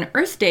her as an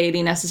earth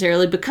deity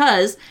necessarily,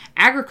 because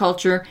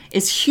agriculture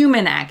is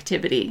human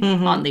activity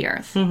on the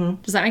earth.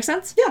 Does that make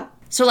sense? Yeah.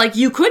 So, like,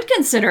 you could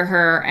consider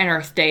her an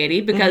earth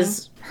deity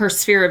because her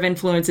sphere of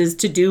influence is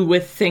to do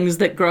with things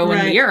that grow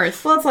in the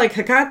earth. Well, it's like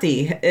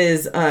Hecate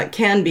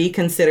can be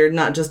considered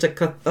not just a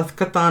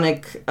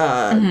chthonic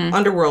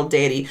underworld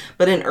deity,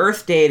 but an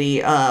earth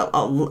deity.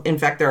 In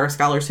fact, there are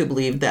scholars who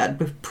believe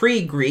that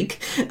pre-Greek,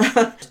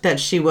 that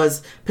she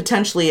was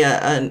potentially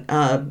an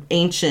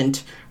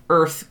ancient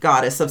earth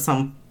goddess of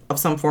some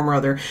form or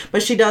other.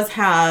 But she does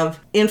have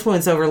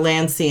influence over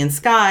land, sea, and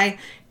sky.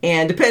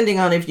 And depending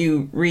on if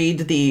you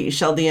read the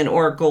Chaldean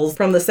oracles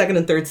from the 2nd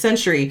and 3rd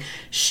century,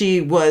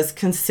 she was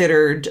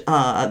considered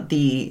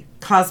the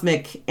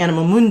cosmic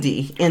anima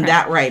mundi in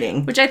that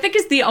writing. Which I think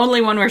is the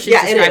only one where she's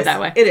described that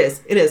way. It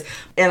is.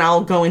 And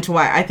I'll go into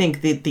why I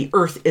think the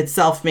earth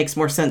itself makes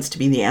more sense to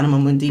be the anima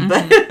mundi,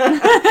 but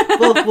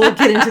we'll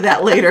get into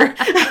that later.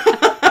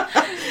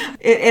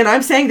 And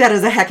I'm saying that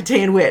as a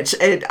Hecatean witch.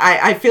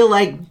 I feel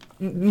like,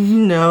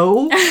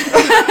 no.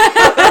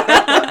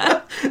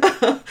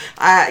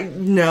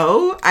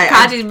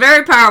 Hecate's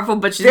very powerful,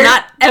 but she's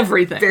not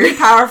everything. Very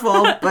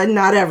powerful, but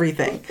not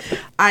everything.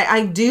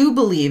 I do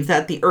believe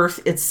that the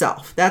earth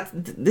itself,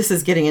 this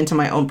is getting into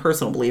my own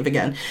personal belief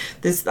again.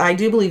 I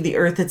do believe the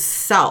earth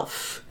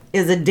itself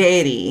is a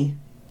deity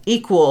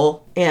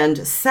equal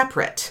and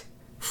separate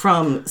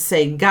from,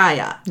 say,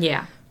 Gaia.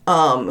 Yeah.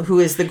 Who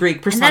is the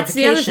Greek personification.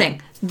 And that's the other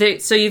thing.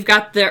 So you've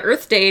got the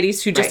earth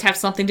deities who just have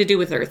something to do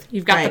with earth.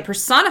 You've got the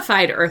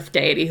personified earth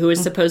deity who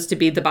is supposed to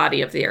be the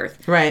body of the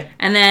earth. Right.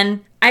 And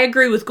then I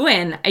agree with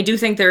Gwen. I do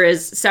think there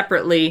is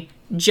separately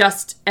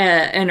just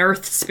an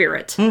earth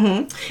spirit.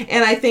 And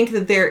I think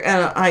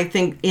that I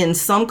think in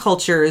some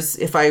cultures,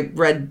 if I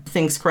read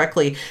things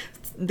correctly,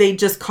 they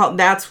just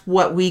that's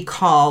what we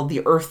call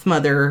the Earth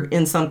Mother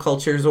in some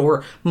cultures,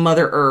 or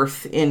Mother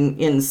Earth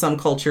in some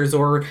cultures,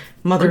 or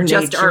Mother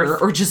Nature,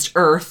 or just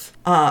Earth.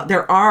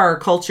 There are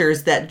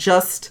cultures that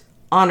just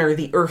honor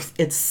the Earth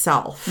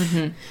itself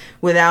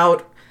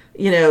without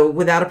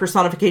a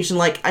personification.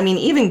 Like, I mean,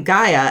 even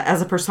Gaia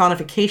as a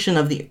personification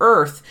of the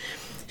Earth,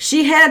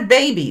 she had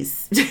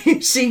babies.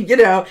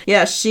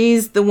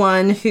 She's the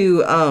one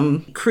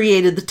who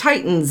created the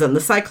Titans and the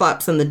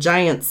Cyclops and the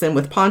giants, and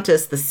with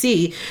Pontus, the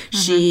sea,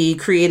 she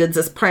created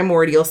this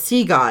primordial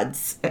sea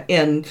gods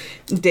and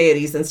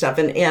deities and stuff.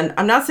 And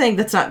I'm not saying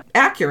that's not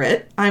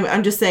accurate.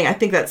 I'm just saying I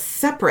think that's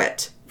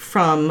separate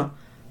from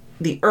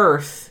the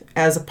Earth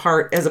as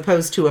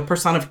opposed to a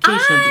personification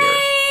of the Earth.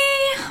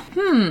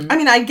 I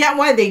mean, I get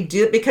why they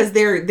do it, because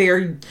they're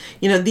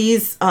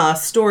these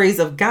stories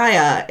of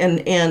Gaia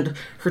and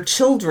her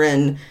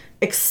children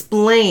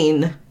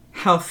explain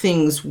how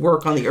things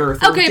work on the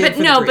Earth. Okay,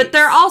 but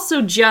they're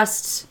also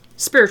just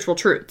spiritual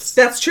truths.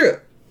 That's true.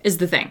 Is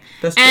the thing.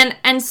 That's true.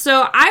 And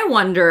so I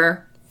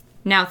wonder,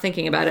 now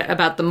thinking about it,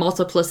 about the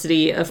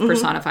multiplicity of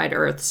personified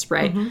Earths,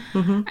 right?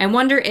 I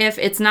wonder if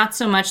it's not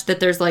so much that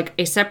there's like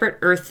a separate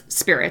Earth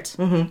spirit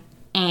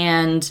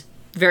and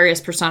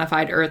various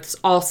personified Earths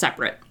all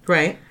separate.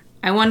 Right.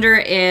 I wonder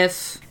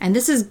if, and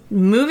this is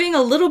moving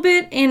a little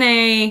bit in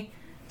a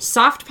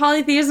soft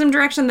polytheism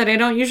direction that I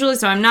don't usually,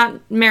 so I'm not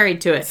married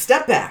to it.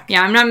 Step back.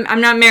 Yeah,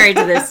 I'm not married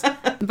to this.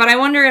 But I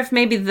wonder if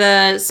maybe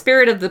the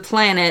spirit of the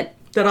planet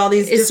that all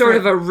these is sort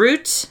of a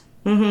root,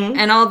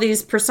 and all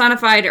these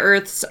personified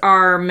Earths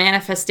are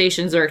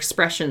manifestations or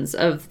expressions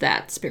of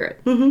that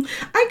spirit.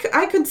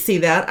 I could see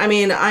that. I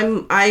mean,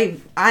 I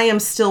am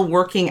still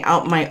working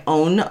out my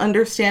own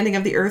understanding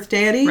of the Earth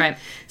deity. Right.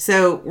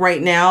 So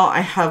right now I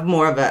have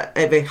more of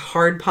a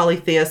hard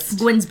polytheist.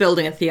 Gwen's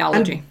building a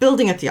theology. I'm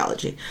building a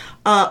theology.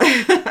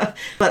 But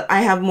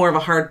I have more of a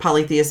hard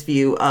polytheist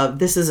view of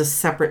this is a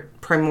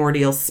separate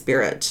primordial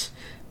spirit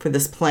for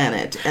this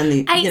planet, and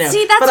the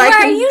see that's where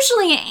I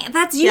usually am.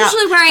 But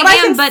I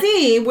can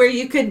see where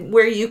you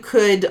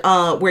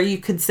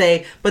could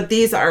say, but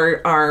these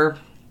are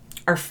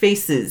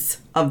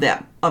faces of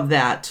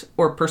that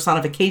or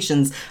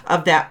personifications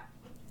of that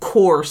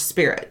core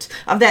spirit,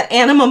 of that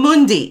anima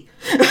mundi.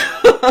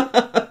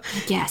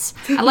 Yes,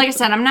 like I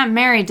said, I'm not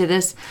married to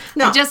this.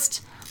 No. I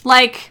just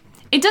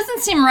it doesn't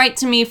seem right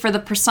to me for the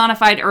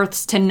personified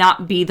Earths to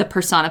not be the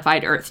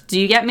personified Earth. Do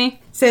you get me?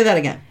 Say that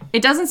again.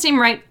 It doesn't seem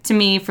right to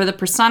me for the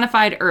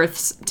personified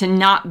Earths to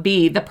not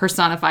be the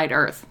personified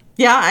Earth.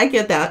 Yeah, I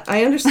get that.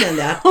 I understand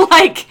that.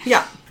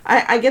 Yeah,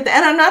 I get that.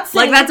 And I'm not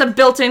saying... that's a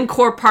built-in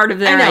core part of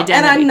their identity.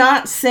 And I'm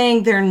not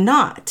saying they're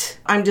not.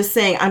 I'm just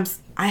saying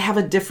I have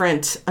a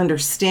different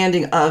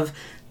understanding of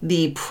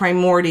the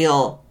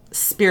primordial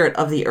spirit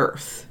of the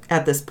Earth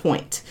at this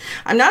point.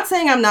 I'm not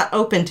saying I'm not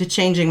open to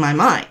changing my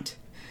mind.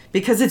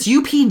 Because it's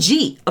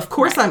UPG. Of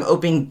course I'm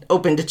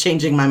open to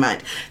changing my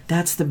mind.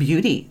 That's the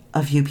beauty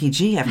of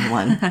UPG,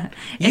 everyone.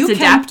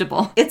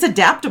 Adaptable. It's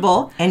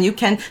adaptable, and you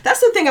can... That's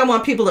the thing I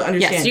want people to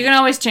understand. Yes, you can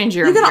always change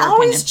your opinion. You can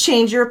always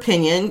change your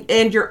opinion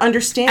and your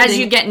understanding. As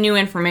you get new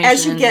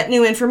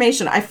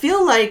information. I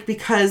feel like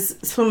because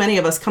so many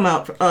of us come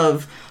out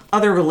of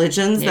other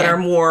religions that are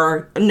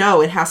more, no,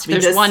 it has to be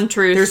There's one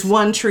truth. There's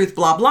one truth,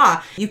 blah,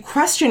 blah. You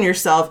question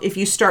yourself if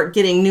you start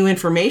getting new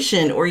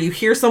information or you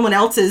hear someone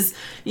else's,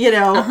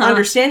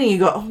 understanding. You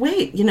go, oh,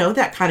 wait,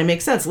 that kind of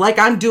makes sense. Like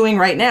I'm doing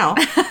right now.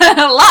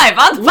 Live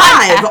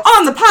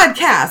on the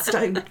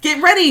podcast.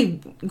 Get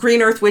ready,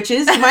 Green Earth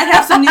Witches. You might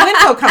have some new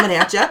info coming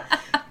at you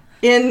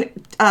in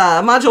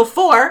Module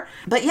 4.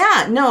 But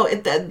yeah, no,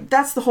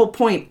 that's the whole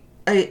point.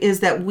 Is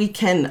that we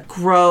can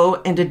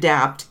grow and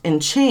adapt and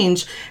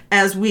change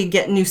as we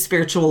get new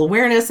spiritual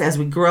awareness, as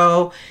we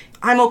grow.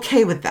 I'm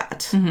okay with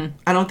that.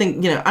 I don't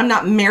think, I'm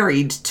not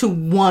married to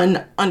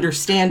one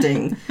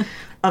understanding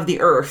of the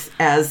Earth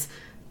as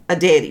a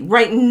deity.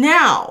 Right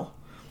now,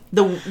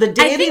 the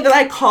deity that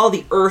I call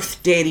the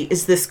Earth deity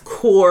is this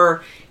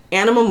core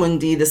anima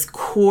mundi, this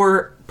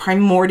core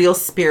primordial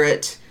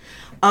spirit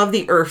of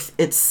the Earth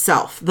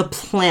itself, the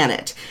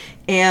planet.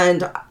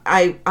 And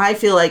I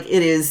feel like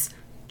it is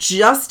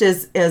just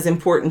as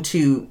important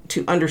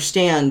to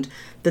understand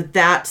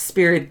that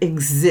spirit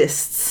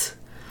exists,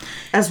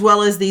 as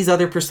well as these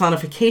other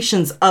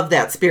personifications of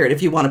that spirit,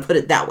 if you want to put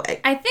it that way.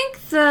 I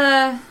think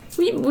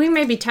we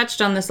maybe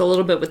touched on this a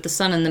little bit with the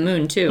sun and the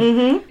moon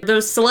too.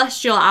 Those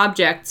celestial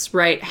objects,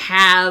 right,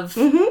 have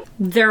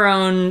their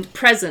own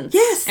presence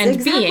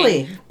and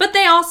being, but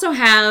they also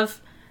have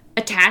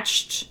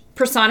attached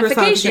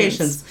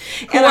personifications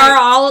who are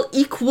all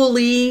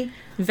equally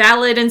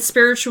valid and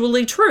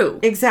spiritually true.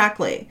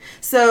 Exactly.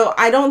 So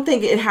I don't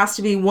think it has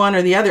to be one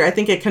or the other. I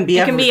think it can be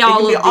It can be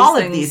all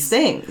of these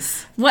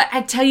things. What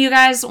I tell you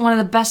guys, one of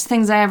the best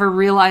things I ever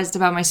realized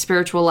about my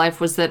spiritual life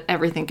was that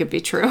everything could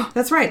be true.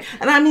 That's right.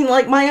 And I mean,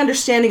 like, my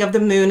understanding of the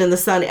moon and the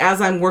sun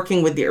as I'm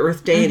working with the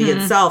earth deity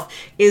itself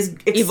is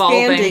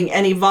expanding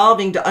and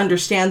evolving to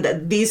understand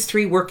that these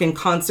three work in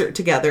concert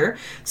together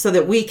so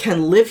that we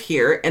can live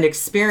here and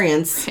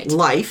experience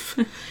life.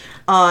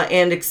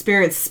 And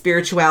experience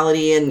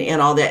spirituality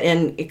and all that,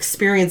 and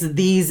experience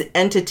these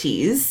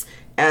entities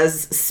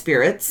as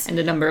spirits. And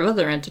a number of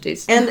other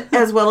entities. And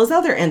as well as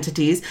other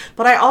entities.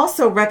 But I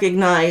also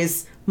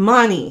recognize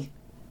Mani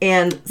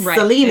and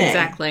Selene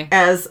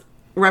as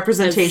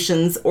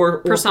representations or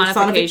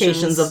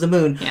personifications of the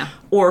moon. Yeah.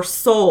 Or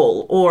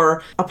Sol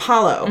or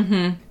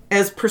Apollo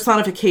as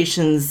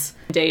personifications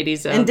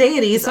deities of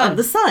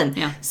the sun.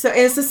 Yeah. So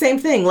and it's the same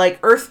thing, like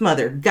Earth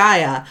Mother,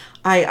 Gaia.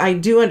 I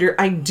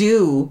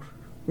do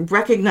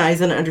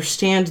recognize and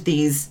understand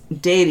these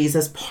deities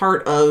as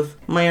part of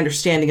my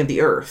understanding of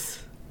the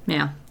earth.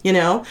 Yeah. You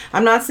know?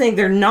 I'm not saying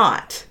they're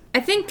not.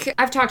 I think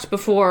I've talked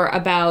before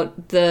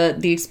about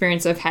the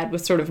experience I've had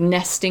with sort of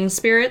nesting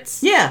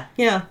spirits. Yeah,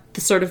 yeah.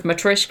 The sort of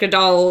Matryoshka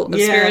doll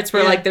spirits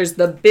where like there's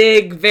the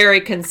big, very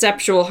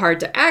conceptual, hard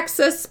to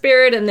access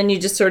spirit, and then you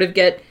just sort of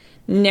get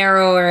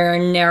narrower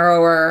and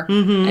narrower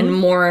and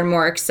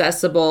more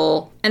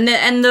accessible.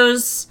 And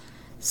those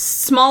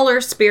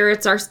smaller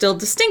spirits are still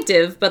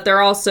distinctive, but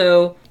they're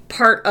also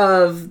part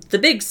of the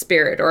big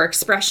spirit or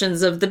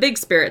expressions of the big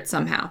spirit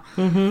somehow.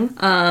 And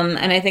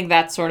I think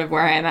that's sort of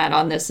where I'm at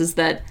on this, is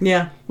that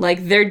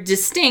like they're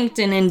distinct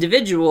and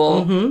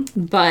individual,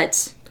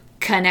 but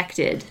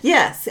connected.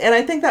 Yes, and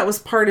I think that was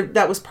part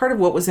of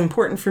what was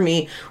important for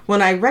me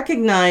when I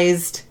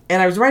recognized,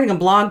 and I was writing a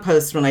blog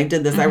post when I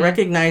did this, I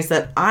recognized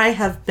that I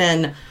have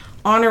been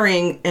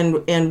honoring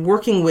and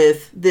working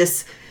with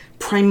this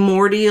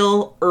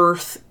primordial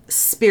earth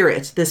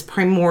spirit, this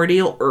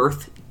primordial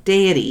earth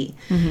deity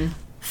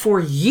for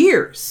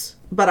years,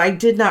 but I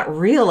did not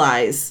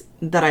realize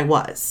that I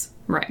was.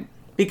 Right.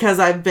 Because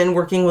I've been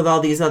working with all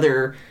these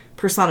other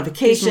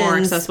personifications. More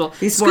accessible.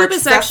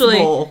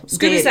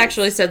 Scubus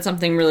actually said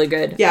something really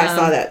good. Yeah, I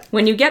saw that.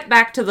 When you get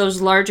back to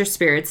those larger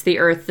spirits, the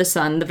earth, the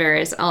sun, the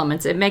various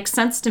elements, it makes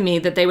sense to me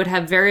that they would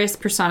have various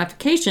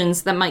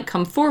personifications that might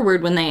come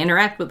forward when they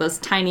interact with us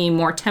tiny,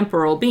 more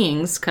temporal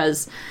beings,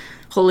 because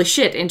holy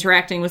shit,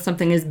 interacting with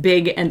something as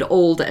big and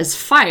old as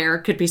fire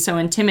could be so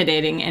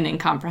intimidating and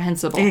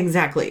incomprehensible.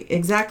 Exactly.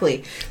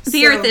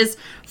 The Earth is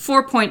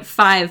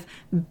 4.5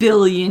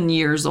 billion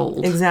years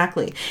old.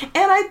 Exactly.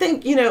 And I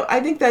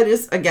think that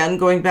is, again,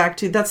 going back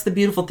to, that's the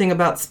beautiful thing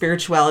about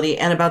spirituality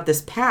and about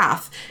this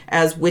path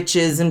as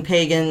witches and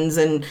pagans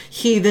and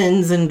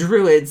heathens and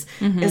druids,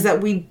 is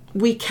that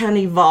we can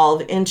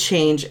evolve and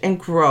change and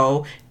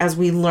grow as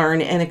we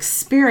learn and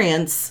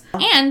experience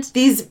and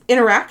these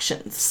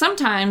interactions.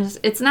 Sometimes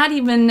it's not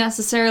even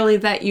necessarily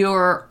that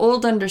your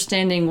old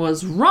understanding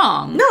was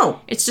wrong. No.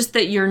 It's just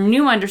that your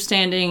new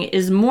understanding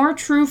is more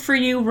true for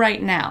you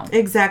right now.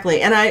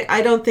 Exactly. And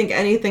I don't think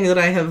anything that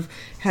I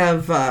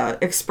have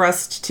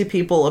expressed to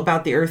people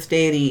about the Earth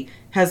deity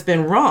has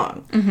been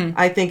wrong.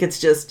 I think it's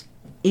just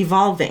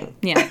evolving.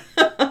 Yeah.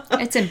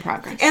 It's in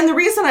progress. And the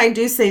reason I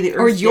do say the Earth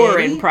or you're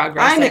deity, in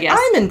progress, I guess.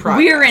 I'm in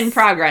progress. We're in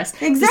progress.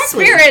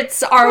 Exactly. The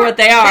spirits are what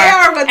they are. They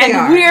are what they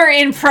are. And we're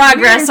in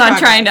progress on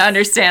trying to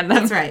understand them.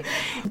 That's right.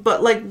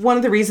 But like one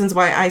of the reasons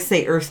why I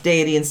say Earth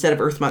deity instead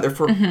of Earth Mother,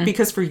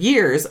 because for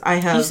years I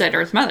have... You said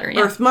Earth Mother,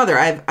 yeah. Earth Mother.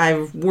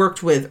 I've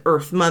worked with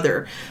Earth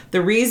Mother.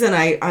 The reason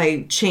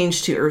I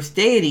changed to Earth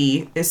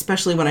deity,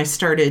 especially when I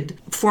started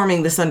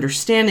forming this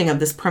understanding of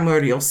this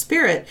primordial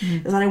spirit,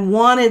 is that I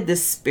wanted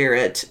this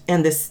spirit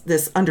and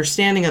this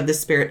understanding of this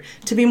spirit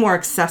to be more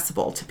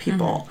accessible to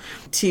people,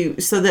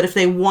 so that if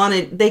they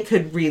wanted, they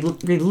could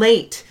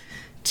relate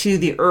to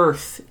the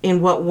earth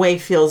in what way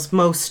feels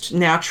most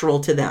natural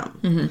to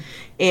them.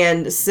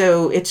 And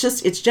so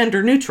it's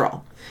gender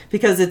neutral,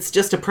 because it's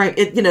just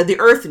the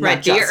earth, right,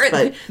 not just,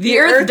 but the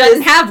earth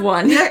doesn't have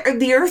one.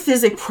 The earth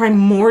is a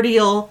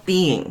primordial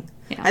being.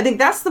 Yeah. I think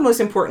that's the most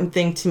important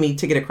thing to me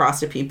to get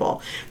across to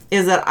people,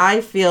 is that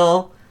I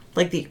feel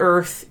like the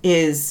earth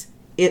is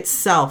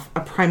itself a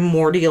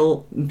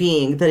primordial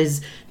being that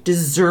is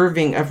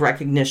deserving of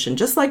recognition,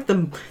 just like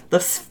the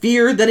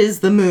sphere that is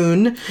the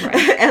moon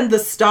and the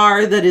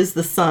star that is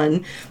the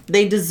sun.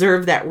 They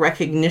deserve that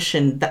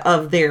recognition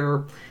of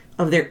their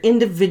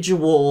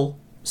individual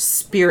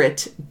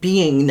spirit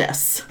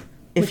beingness,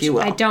 if you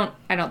will. I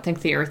don't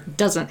think the earth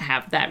doesn't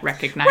have that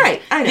recognized.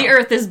 Right, I know. The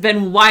earth has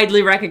been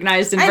widely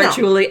recognized in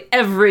virtually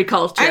every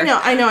culture. I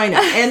know.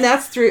 And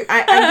that's through, I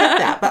get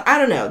that, but I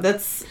don't know.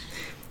 That's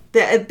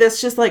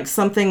just like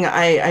something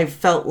I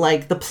felt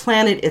like the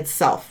planet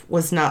itself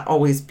was not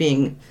always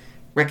being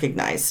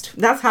recognized.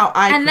 That's how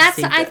I and that's,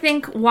 perceived I it.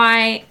 think,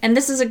 why, and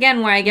this is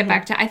again where I get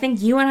back to, I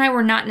think you and I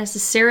were not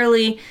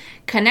necessarily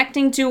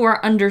connecting to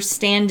or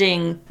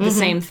understanding the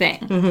same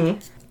thing.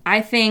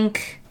 I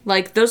think,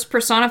 like, those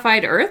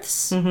personified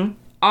Earths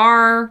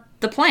are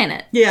the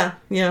planet. Yeah.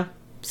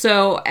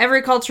 So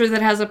every culture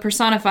that has a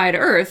personified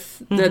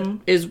earth that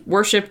is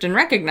worshipped and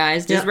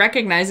recognized is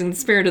recognizing the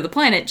spirit of the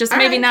planet, just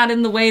maybe not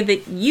in the way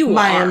that you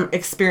I are. am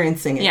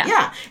experiencing it.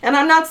 Yeah. And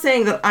I'm not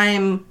saying that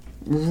I'm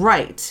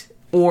right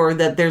or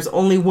that there's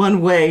only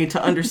one way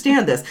to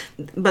understand this,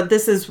 but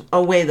this is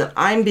a way that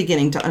I'm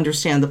beginning to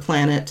understand the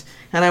planet,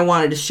 and I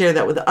wanted to share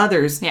that with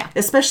others,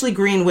 especially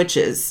green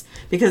witches,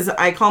 because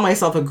I call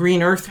myself a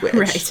green earth witch.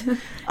 Right.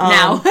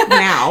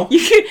 Now.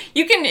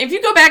 You can if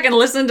you go back and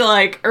listen to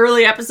like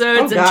early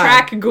episodes and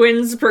track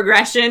Gwyn's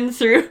progression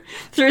through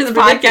the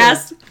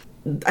podcast.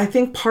 I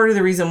think part of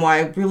the reason why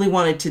I really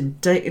wanted to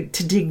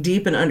dig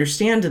deep and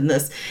understand in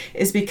this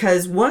is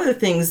because one of the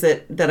things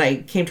that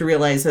I came to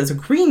realize as a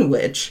green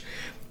witch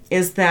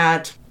is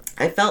that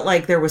I felt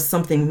like there was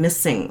something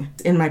missing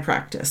in my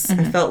practice.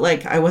 I felt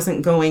like I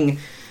wasn't going...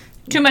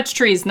 Too much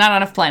trees, not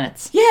enough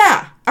planets.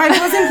 Yeah. I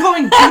wasn't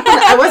going deep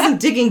I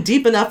wasn't digging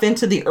deep enough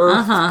into the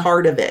earth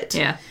part of it.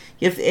 Yeah.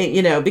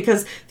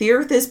 Because the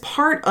earth is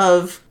part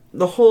of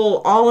the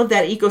whole, all of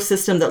that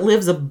ecosystem that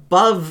lives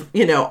above,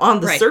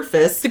 on the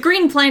surface. The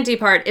green planty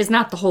part is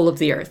not the whole of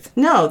the earth.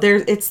 No,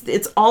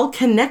 it's all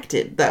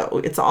connected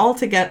though. It's all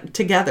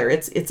together.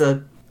 It's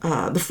the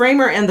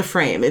framer and the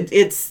frame.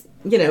 It's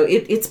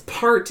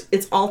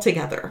all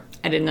together.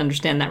 I didn't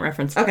understand that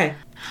reference. Okay.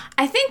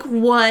 I think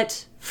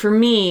what, for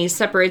me,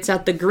 separates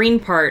out the green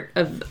part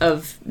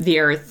of the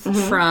earth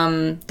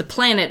from the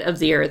planet of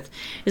the earth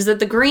is that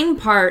the green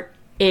part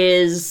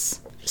is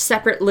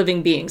separate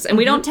living beings. And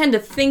we don't tend to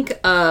think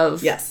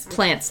of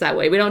plants that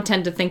way. We don't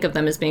tend to think of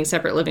them as being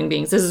separate living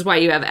beings. This is why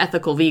you have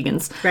ethical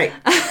vegans. Right.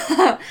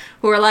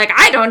 Who are like,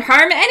 I don't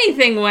harm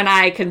anything when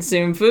I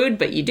consume food,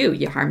 but you do.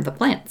 You harm the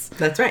plants.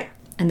 That's right.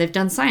 And they've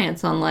done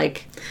science on,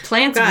 like,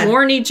 plants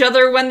warn each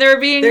other when they're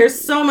being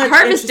so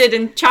harvested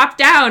and chopped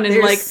down. And,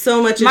 like,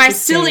 so much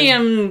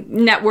mycelium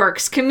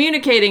networks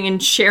communicating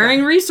and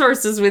sharing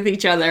resources with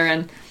each other.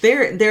 And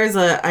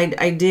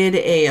I did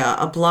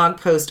a blog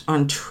post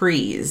on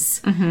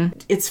trees.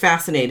 It's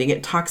fascinating.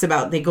 It talks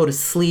about they go to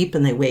sleep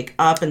and they wake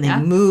up and they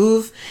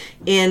move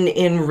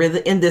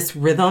in this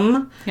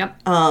rhythm. Yep.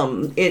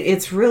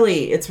 It's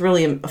really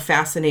a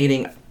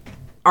fascinating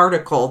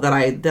article that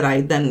I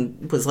then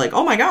was like,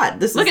 oh my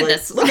God, look at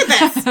this.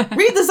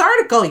 Read this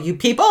article, you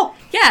people.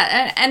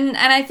 Yeah, and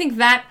I think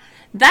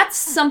that's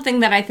something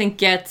that I think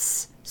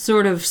gets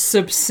sort of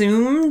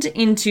subsumed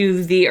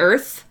into the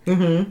earth.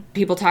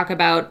 People talk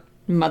about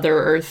Mother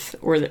Earth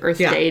or the earth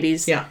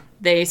deities. Yeah.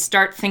 They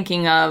start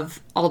thinking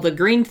of all the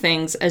green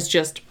things as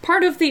just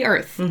part of the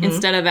earth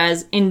instead of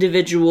as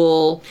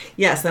individual.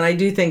 Yes, and I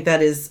do think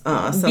that is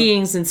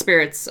beings and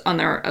spirits on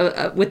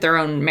their with their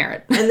own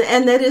merit.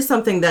 And that is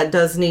something that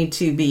does need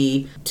to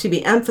be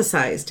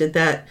emphasized.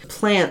 That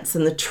plants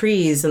and the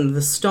trees and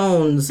the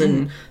stones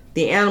and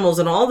the animals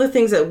and all the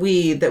things that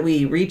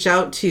we reach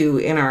out to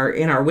in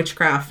our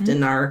witchcraft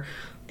and our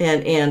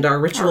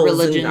rituals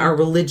and our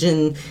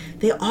religion,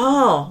 they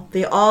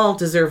all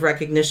deserve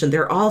recognition.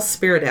 They're all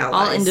spirit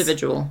allies. All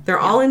individual. They're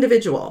all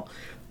individual.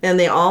 And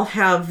they all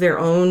have their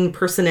own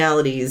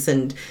personalities,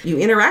 and you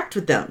interact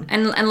with them.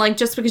 And like,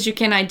 just because you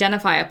can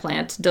identify a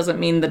plant doesn't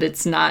mean that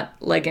it's not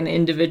like an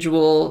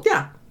individual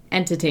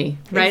entity,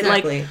 right?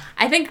 Exactly. Like,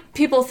 I think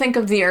people think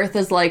of the earth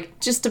as like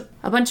just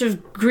a bunch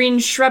of green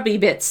shrubby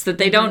bits that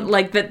they don't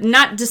like, that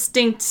not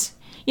distinct.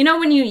 You know,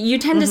 when you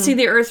tend to see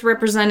the earth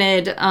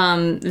represented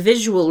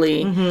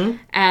visually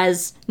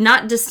as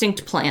not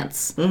distinct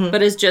plants,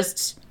 but as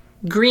just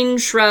green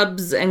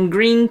shrubs and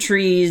green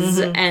trees,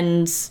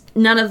 and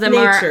none of them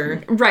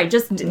are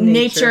just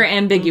nature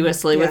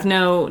ambiguously with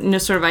no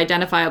sort of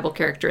identifiable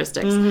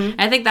characteristics.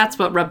 I think that's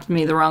what rubbed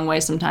me the wrong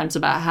way sometimes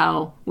about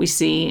how we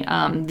see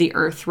the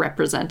earth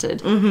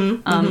represented,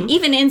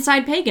 even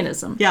inside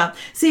paganism. Yeah.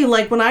 See,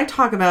 like when I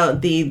talk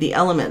about the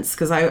elements,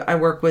 because I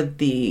work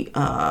with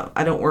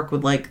I don't work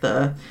with like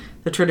the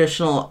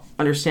traditional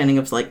understanding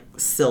of like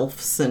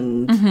sylphs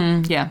and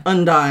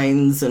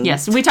undines and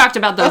yes, we talked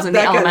about those in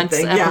the elements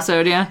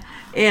episode.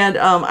 And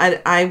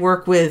I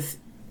work with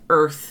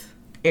earth,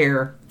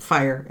 air,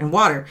 fire, and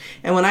water.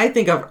 And when I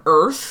think of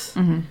earth,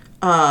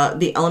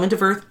 the element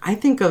of earth, I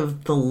think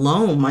of the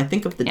loam. I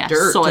think of the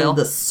dirt and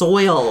the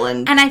soil.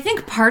 And I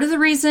think part of the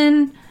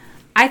reason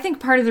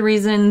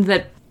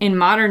that in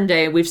modern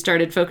day we've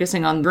started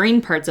focusing on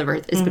green parts of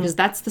earth is because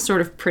that's the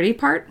sort of pretty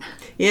part.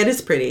 Yeah, it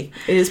is pretty.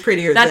 It is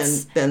prettier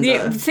than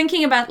the...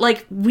 Thinking about,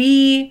 like,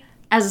 we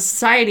as a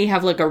society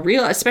have like a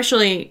real,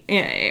 especially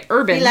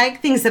urban. We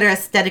like things that are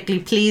aesthetically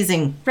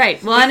pleasing.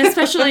 Right. Well, and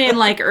especially in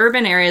like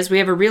urban areas, we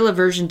have a real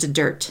aversion to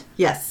dirt.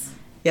 Yes.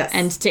 Yes.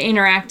 And to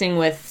interacting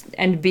with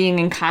and being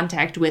in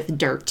contact with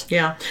dirt.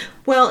 Yeah.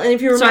 Well, and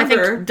if you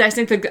remember, so I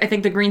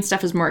think the green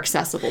stuff is more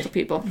accessible to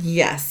people.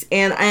 Yes,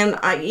 and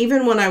I,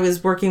 even when I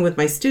was working with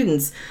my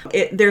students,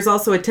 there's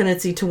also a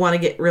tendency to want to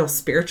get real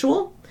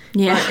spiritual.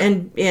 Yeah.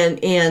 And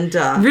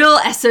real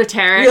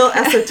esoteric. Real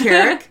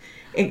esoteric.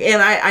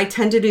 And I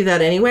tend to do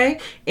that anyway.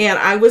 And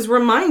I was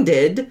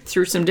reminded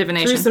Through some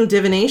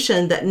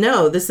divination. that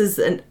no, this is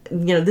an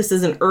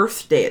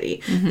earth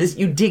deity.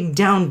 You dig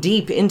down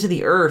deep into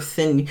the earth,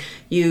 and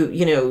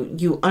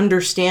you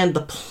understand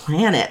the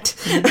planet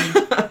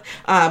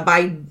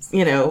by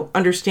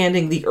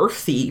understanding the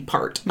earthy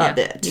part of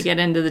it. You get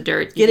into the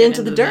dirt. Get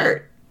into the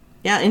dirt.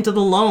 Yeah, into the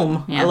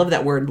loam. Yeah. I love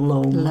that word,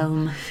 loam.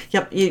 Loam.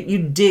 Yep, you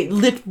dig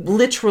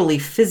literally,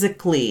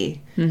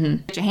 physically.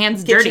 Get your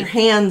hands Get dirty. your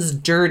hands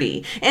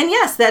dirty. And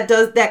yes,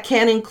 that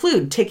can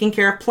include taking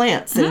care of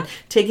plants and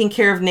taking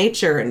care of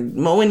nature and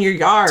mowing your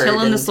yard.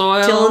 Tilling the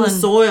soil. Tilling the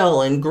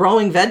soil and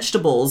growing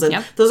vegetables.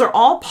 And those are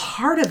all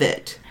part of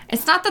it.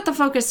 It's not that the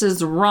focus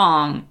is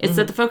wrong. It's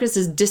that the focus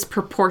is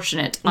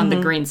disproportionate on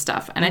the green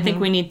stuff. And I think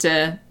we need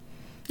to...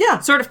 Yeah.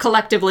 Sort of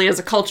collectively as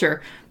a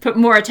culture, put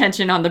more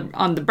attention on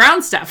the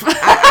brown stuff.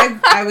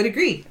 I would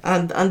agree.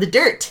 On the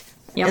dirt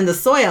and the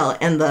soil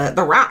and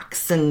the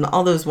rocks and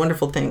all those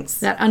wonderful things.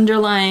 That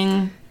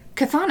underlying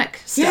chthonic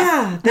stuff.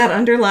 Yeah, that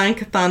underlying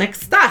chthonic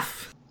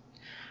stuff.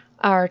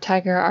 Our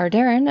Tiger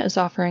Arderin is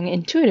offering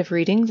intuitive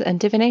readings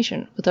and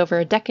divination with over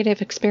a decade of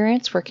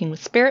experience working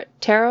with spirit,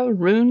 tarot,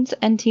 runes,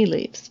 and tea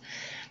leaves.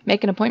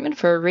 Make an appointment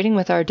for a reading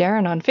with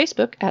Arderin on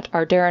Facebook at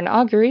Arderin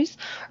Auguries,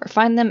 or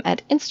find them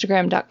at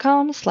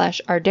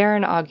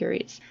Instagram.com/Arderin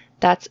Auguries.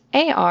 That's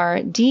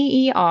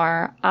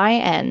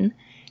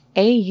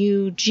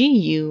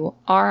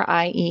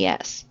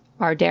ARDERINAUGURIES.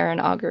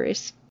 Arderin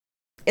Auguries.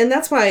 And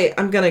that's why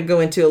I'm going to go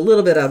into a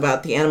little bit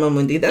about the Anima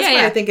Mundi. That's why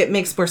yeah. I think it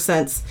makes more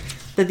sense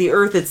that the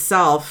Earth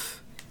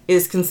itself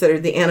is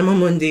considered the Anima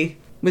Mundi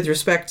with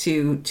respect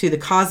to the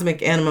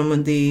cosmic Anima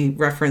Mundi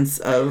reference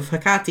of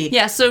Hecate.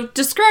 Yeah, so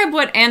describe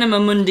what Anima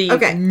Mundi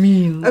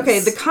means. Okay,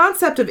 the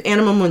concept of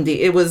Anima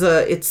Mundi,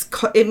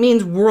 it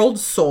means world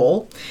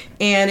soul,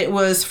 and it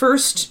was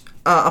first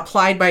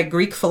applied by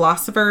Greek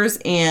philosophers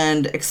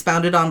and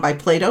expounded on by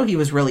Plato. He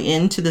was really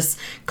into this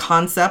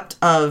concept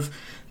of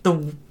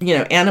the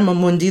Anima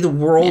Mundi, the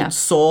world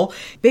soul.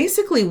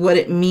 Basically what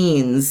it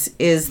means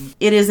is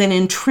it is an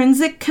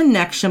intrinsic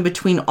connection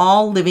between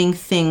all living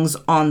things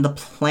on the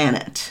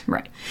planet.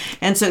 Right.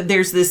 And so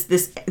there's this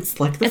it's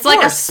like the It's force.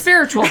 like a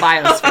spiritual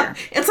biosphere.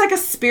 It's like a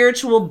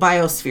spiritual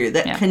biosphere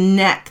that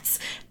connects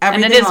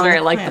everything. And it is on very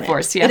the like the planet.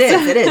 Force, yes.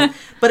 It is,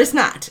 but it's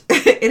not.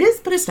 It is,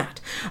 but it's not.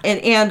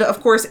 And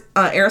of course,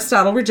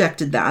 Aristotle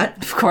rejected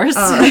that. Of course.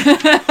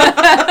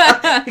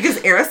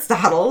 Because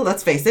Aristotle,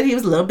 let's face it, he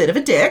was a little bit of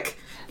a dick.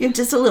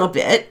 Just a little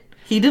bit.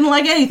 He didn't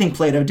like anything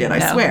Plato did,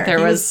 I swear.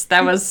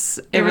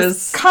 It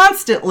was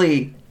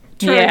constantly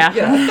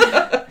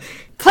Yeah.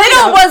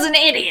 Plato was an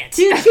idiot.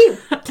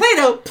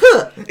 Plato,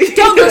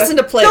 Don't listen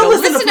to Plato. Don't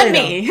listen to Plato.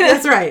 me.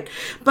 That's right.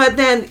 But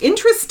then,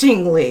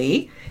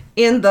 interestingly,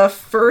 in the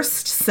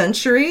 1st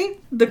century,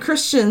 the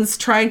Christians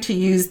tried to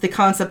use the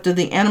concept of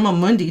the Anima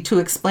Mundi to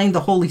explain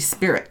the Holy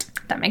Spirit.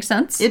 That makes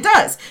sense. It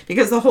does,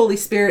 because the Holy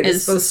Spirit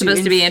is supposed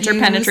to be infuse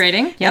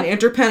interpenetrating. and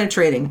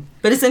interpenetrating.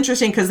 But it's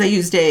interesting because they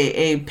used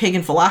a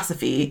pagan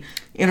philosophy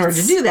in order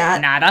to do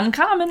that. Not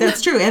uncommon.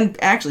 That's true.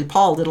 And actually,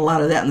 Paul did a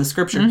lot of that in the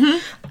scripture.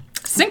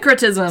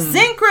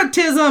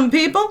 Syncretism,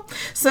 people.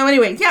 So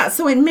anyway,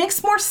 so it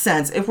makes more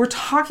sense if we're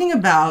talking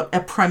about a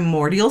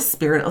primordial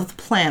spirit of the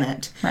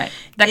planet. Right.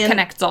 That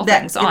connects all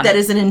things on That it.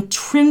 is an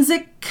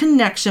intrinsic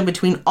connection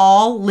between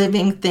all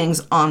living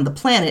things on the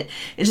planet.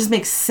 It just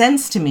makes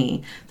sense to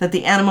me that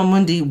the Anima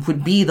Mundi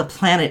would be the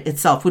planet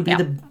itself, would be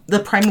the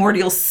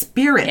primordial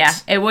spirit. Yeah,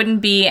 it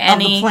wouldn't be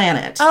any... of the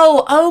planet.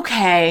 Oh,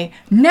 okay.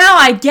 Now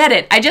I get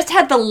it. I just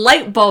had the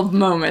light bulb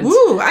moment.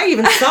 Ooh, I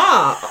even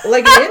saw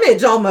like an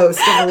image almost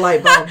of a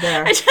light bulb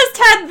there. I just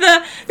had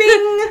the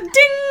ding.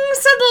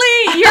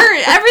 Suddenly,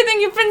 everything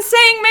you've been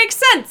saying makes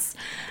sense.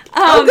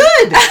 Oh,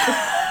 good.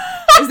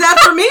 Is that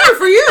for me or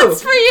for you?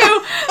 It's for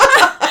you.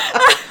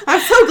 I'm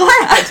so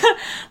glad.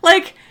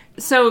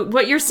 So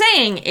what you're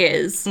saying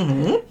is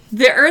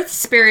the Earth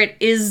Spirit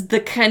is the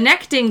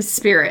connecting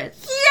spirit.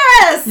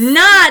 Yes!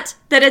 Not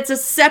that it's a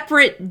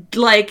separate,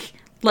 like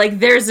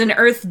there's an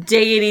Earth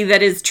deity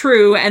that is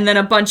true and then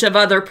a bunch of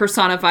other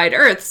personified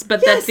Earths,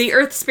 but that the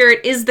Earth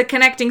Spirit is the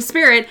connecting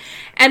spirit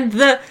and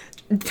the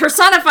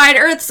personified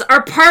Earths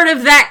are part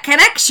of that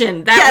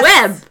connection, that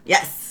web.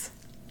 Yes.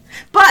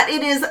 But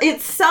it is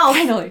itself...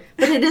 Finally.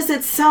 But it is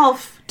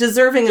itself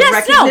deserving of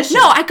Yes, recognition.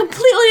 no, I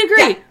completely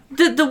agree. Yeah.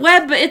 The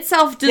web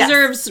itself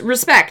deserves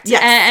respect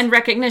and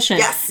recognition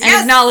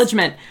and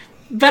acknowledgement.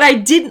 But I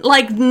didn't,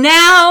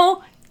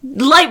 now,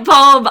 light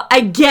bulb,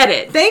 I get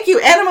it. Thank you,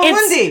 Anima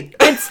Mundi.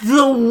 It's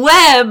the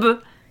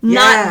web,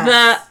 not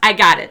the, I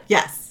got it.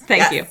 Yes.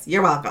 Thank you.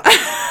 You're welcome.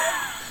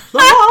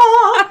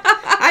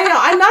 I know,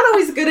 I'm not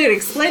always good at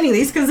explaining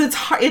these because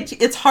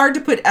it's hard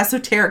to put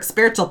esoteric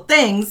spiritual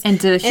things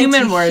into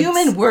human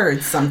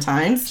words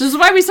sometimes. This is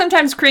why we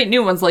sometimes create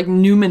new ones like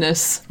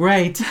numinous.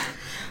 Right.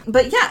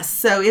 But yes,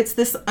 so it's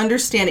this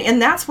understanding. And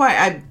that's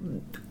why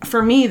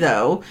for me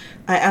though,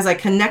 as I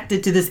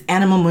connected to this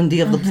Anima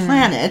Mundi of the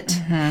planet,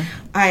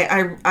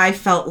 I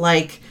felt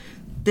like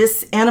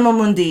this Anima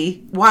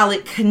Mundi, while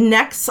it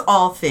connects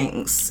all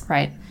things,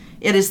 right,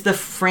 It is the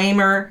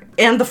framer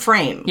and the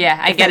frame. Yeah,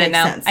 I if get that it makes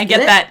now. sense. I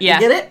get it? that. Yeah.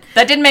 You get it?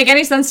 That didn't make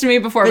any sense to me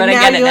before, but I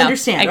now get it you now.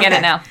 understand. I get Okay.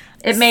 it now.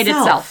 It made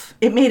itself.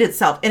 It made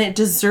itself, and it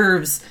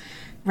deserves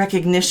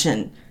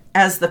recognition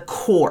as the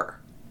core,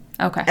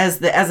 Okay.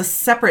 as a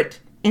separate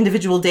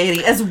individual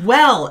deity, as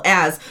well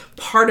as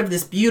part of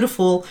this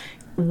beautiful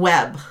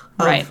web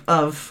of, Right.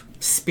 of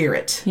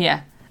spirit.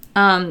 Yeah.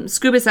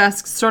 Scubus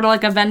asks, sort of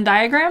like a Venn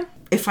diagram?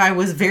 If I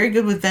was very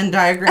good with Venn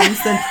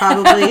diagrams, then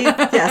probably,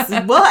 yes.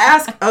 We'll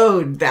ask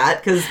Ode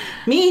that, because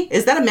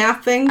is that a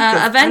math thing?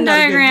 'Cause A Venn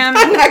diagram.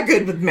 I'm not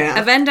good with math.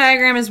 A Venn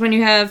diagram is when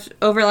you have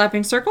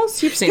overlapping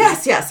circles. You've seen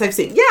Yes, I've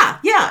seen.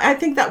 Yeah, I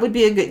think that would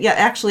be a good,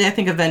 actually, I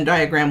think a Venn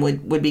diagram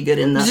would be good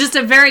in the, It's just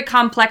a very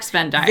complex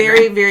Venn diagram.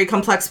 very, very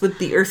complex with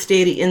the Earth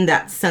deity in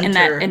that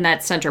center. in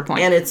that center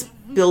point. And it's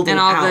building and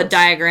all out. the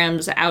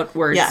diagrams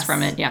outwards Yes.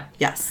 from it. Yeah.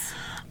 Yes.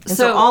 And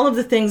so all of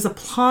the things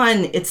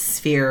upon its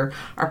sphere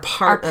are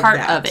part Are part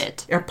of that. of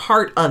it. Are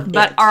part of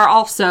But it. are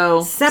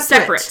also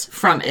separate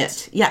from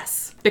it.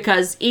 Yes.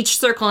 Because each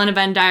circle in a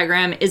Venn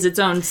diagram is its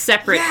own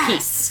separate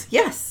piece.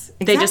 Yes.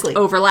 They Exactly. just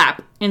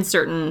overlap in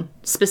certain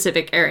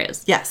specific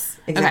areas. Yes.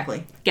 Exactly.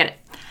 Okay. Get it.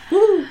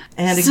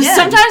 And So again,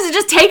 sometimes it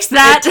just takes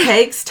that. it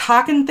takes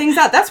talking things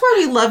out. That's why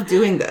we love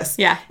doing this.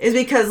 Yeah. Is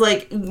because,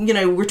 like,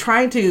 I'm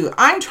trying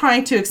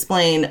to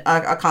explain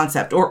a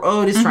concept, or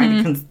Ode is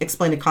trying to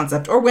explain a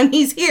concept, or when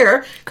he's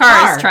here,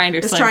 Carr is trying to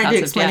explain a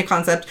concept, explain yeah. a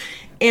concept.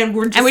 And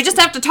we just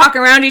have to talk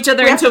around each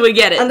other until we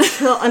get it.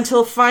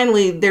 Until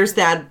finally there's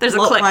a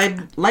click.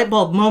 light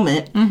bulb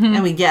moment,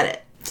 and we get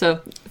it.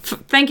 So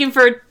thank you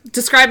for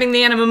describing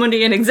the Anima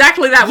Mundi in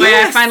exactly that way. I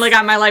Yes. finally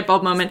got my light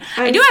bulb moment.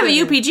 I do have a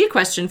so good. UPG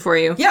question for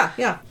you.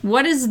 Yeah.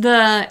 What is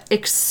the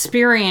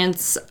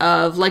experience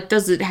of, like,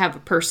 does it have a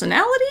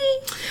personality?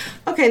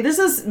 Okay, this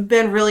has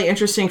been really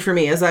interesting for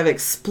me as I've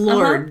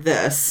explored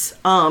this.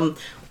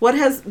 What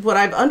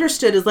I've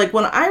understood is, like,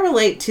 when I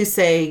relate to,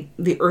 say,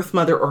 the Earth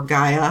Mother or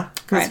Gaia,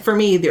 because Right. for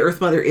me the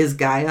Earth Mother is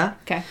Gaia.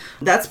 Okay.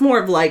 That's more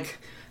of like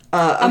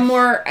A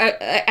more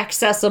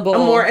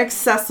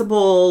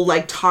accessible.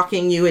 like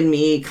talking you and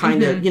me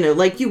kind of,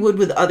 like you would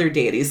with other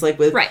deities, like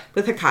with Right.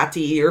 with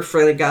Hecate or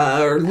Frigga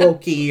or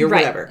Loki or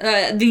right. whatever.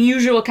 The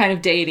usual kind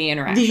of deity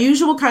interaction. The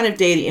usual kind of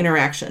deity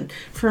interaction.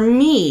 For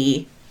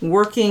me,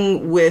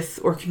 working with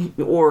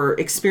or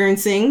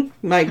experiencing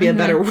might be a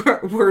better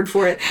word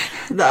for it.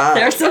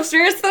 There are some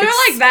spirits that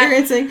are like that.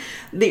 Experiencing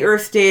the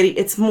Earth deity,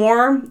 it's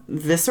more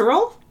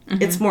visceral.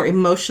 It's more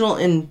emotional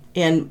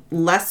and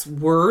less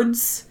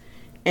words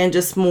and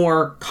just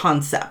more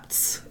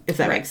concepts, if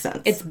that makes sense.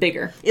 It's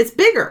bigger. It's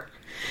bigger.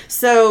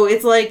 So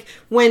it's like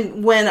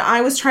when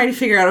I was trying to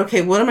figure out,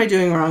 okay, what am I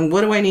doing wrong?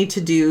 What do I need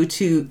to do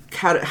to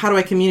how do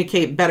I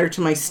communicate better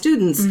to my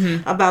students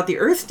about the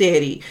Earth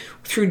deity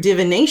through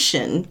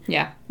divination?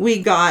 Yeah.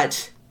 We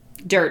got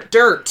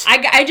Dirt.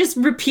 I just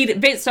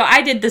repeated. So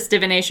I did this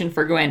divination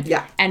for Gwen.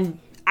 Yeah. And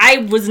I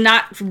was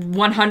not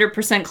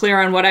 100% clear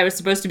on what I was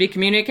supposed to be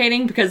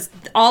communicating, because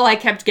all I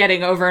kept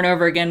getting over and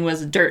over again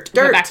was dirt.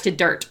 Go back to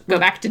dirt. Go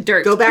back to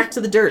dirt. Go back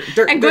to the dirt.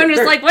 And Gwen was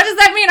like, what does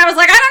that mean? I was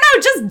like, I don't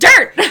know, just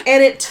dirt.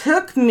 And it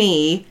took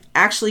me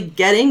actually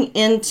getting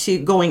into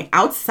going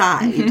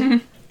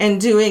outside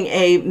and doing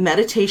a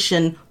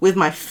meditation with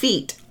my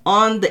feet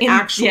on the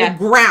actual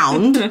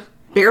ground,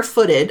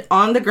 barefooted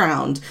on the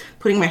ground,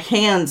 putting my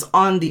hands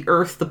on the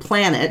earth, the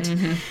planet,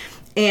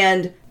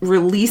 and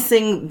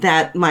releasing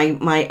that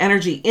my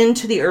energy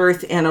into the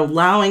earth and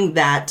allowing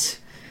that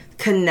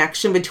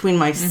connection between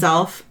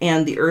myself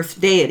and the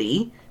earth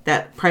deity,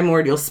 that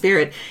primordial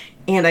spirit.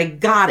 And I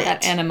got it.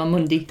 That Anima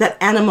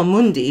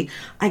Mundi.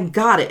 I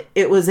got it.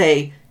 It was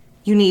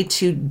you need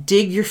to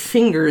dig your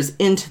fingers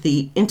into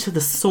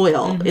the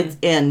soil.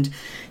 And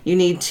you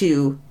need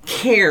to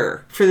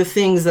care for the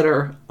things that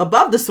are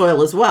above the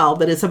soil as well,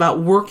 but it's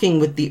about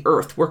working with the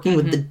earth, working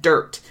with the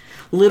dirt.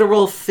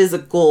 Literal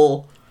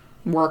physical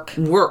Work.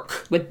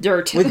 with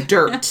dirt.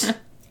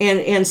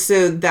 And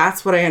so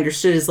that's what I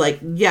understood is, like,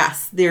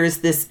 yes, there's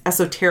this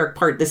esoteric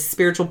part, this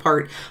spiritual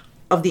part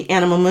of the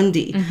Anima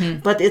Mundi,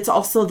 but it's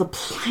also the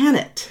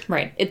planet.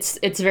 Right. It's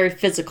very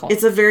physical.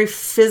 It's a very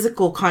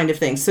physical kind of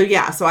thing. So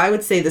so I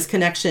would say this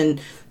connection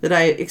that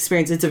I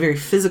experienced, it's a very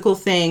physical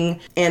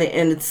thing, and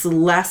it's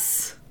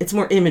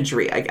more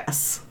imagery, I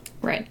guess.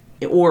 Right.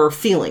 Or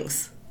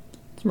feelings.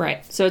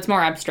 Right. So it's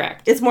more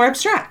abstract. It's more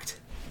abstract.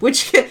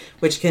 Which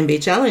can be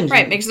challenging.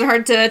 Right, makes it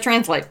hard to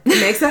translate.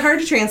 It makes it hard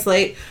to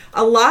translate.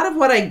 A lot of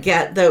what I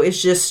get, though, is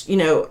just,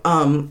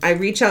 I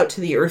reach out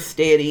to the Earth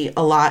deity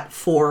a lot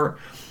for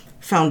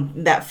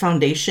that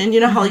foundation.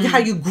 You know how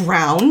you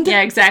ground? Yeah,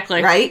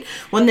 exactly. Right?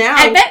 Well, now...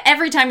 I bet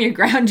every time you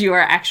ground, you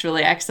are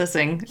actually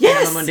accessing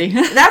Anima Mundi.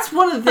 That's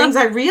one of the things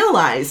I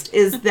realized,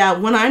 is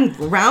that when I'm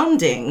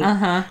grounding,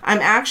 I'm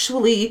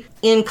actually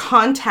in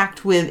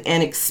contact with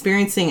and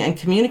experiencing and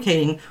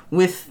communicating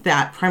with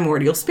that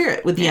primordial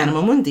spirit, with the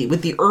Anima Mundi,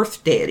 with the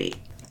Earth deity.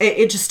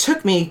 It just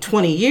took me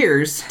 20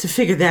 years to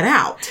figure that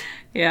out.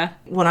 Yeah.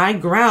 When I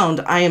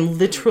ground, I am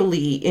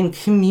literally in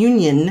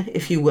communion,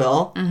 if you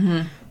will,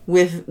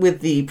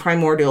 with the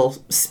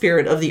primordial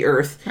spirit of the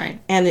earth. Right.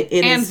 And it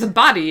And is the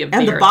body of the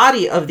and earth. the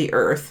body of the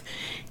earth.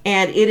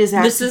 And it is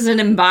actually, This is an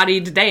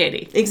embodied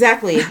deity.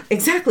 exactly.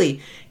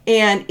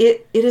 And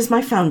it is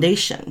my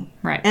foundation.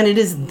 Right. And it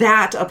is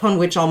that upon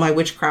which all my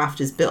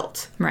witchcraft is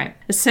built. Right.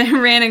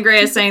 Rhiannon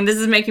Gray is saying, this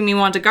is making me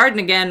want to garden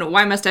again.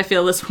 Why must I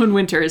feel this when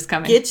winter is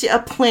coming? Get you a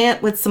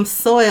plant with some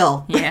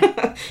soil.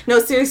 Yeah. No,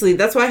 seriously,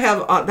 that's why I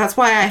have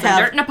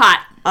Dirt in a pot.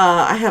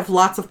 I have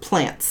lots of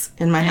plants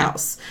in my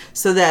house,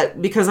 so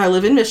that because I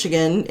live in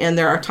Michigan and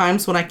there are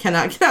times when I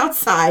cannot get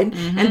outside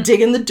and dig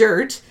in the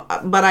dirt,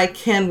 but I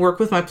can work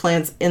with my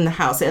plants in the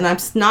house. And I'm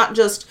not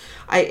just,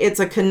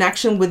 it's a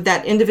connection with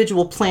that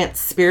individual plant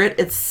spirit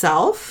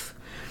itself,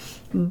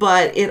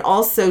 but it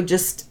also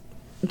just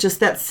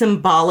that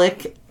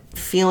symbolic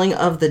feeling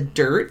of the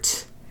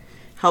dirt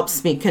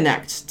helps me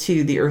connect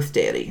to the earth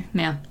deity.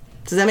 Yeah.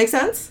 Does that make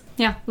sense?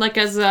 Yeah. Like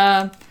as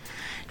a...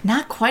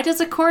 Not quite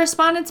as a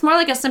correspondence, more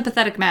like a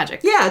sympathetic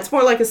magic. Yeah, it's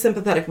more like a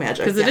sympathetic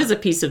magic. Because it is a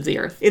piece of the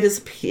earth. It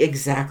is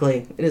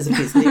exactly. It is a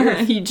piece of the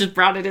earth. You just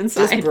brought it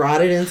inside. Just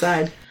brought it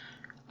inside.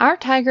 Our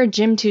tiger,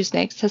 Jim Two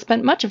Snakes, has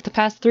spent much of the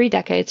past 3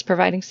 decades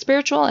providing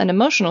spiritual and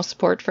emotional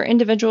support for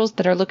individuals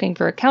that are looking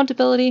for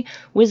accountability,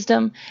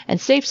 wisdom,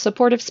 and safe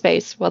supportive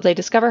space while they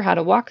discover how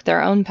to walk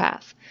their own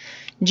path.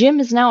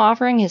 Jim is now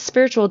offering his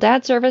spiritual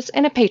dad service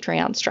in a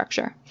Patreon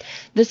structure.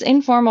 This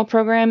informal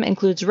program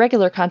includes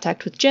regular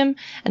contact with Jim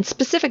and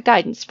specific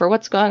guidance for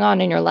what's going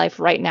on in your life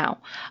right now,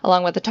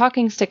 along with a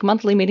talking stick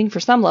monthly meeting for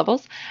some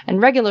levels,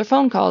 and regular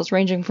phone calls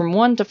ranging from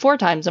 1 to 4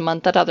 times a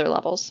month at other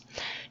levels.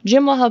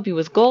 Jim will help you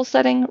with goal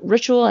setting,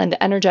 ritual and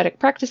energetic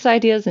practice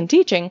ideas and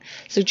teaching,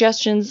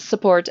 suggestions,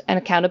 support, and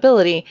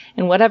accountability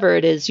in whatever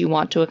it is you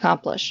want to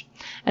accomplish.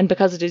 And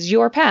because it is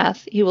your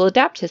path, he will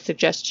adapt his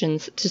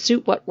suggestions to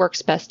suit what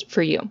works best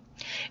for you.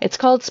 It's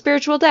called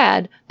Spiritual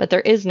Dad, but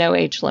there is no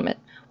age limit.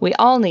 We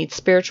all need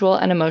spiritual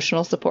and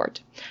emotional support.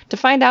 To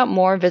find out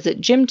more, visit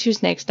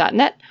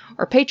jim2snakes.net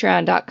or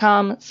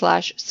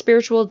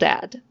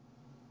patreon.com/spiritualdad.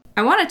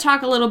 I want to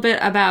talk a little bit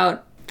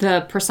about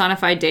the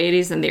personified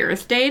deities and the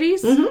earth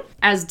deities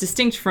as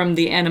distinct from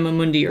the Anima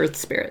Mundi earth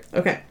spirit.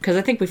 Okay. Because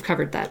I think we've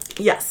covered that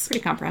Yes.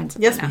 pretty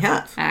comprehensively. Yes, now. we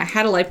have. I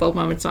had a light bulb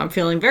moment, so I'm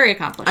feeling very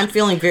accomplished. I'm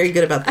feeling very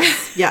good about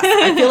this. Yes.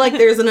 I feel like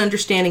there's an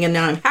understanding, and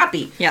now I'm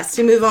happy Yes.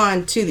 to move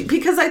on to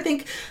because I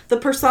think the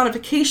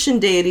personification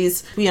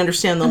deities, we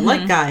understand them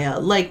like Gaia,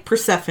 like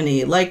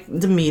Persephone, like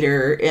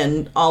Demeter,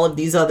 and all of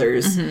these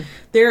others.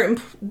 They're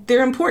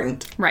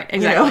important. Right,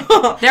 exactly.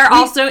 You know? They're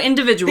also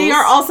individuals. They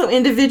are also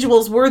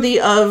individuals worthy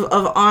of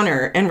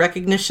honor and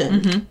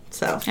recognition.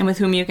 So and with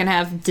whom you can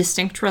have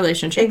distinct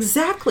relationships.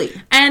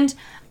 exactly. And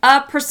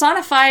a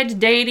personified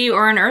deity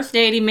or an earth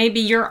deity may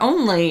be your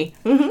only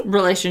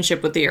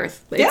relationship with the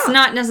earth. It's Yeah.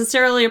 not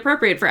necessarily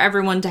appropriate for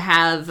everyone to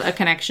have a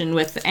connection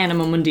with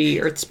Anima Mundi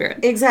earth spirit.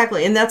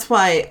 Exactly. And that's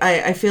why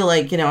I feel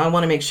like, I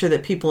want to make sure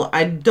that people,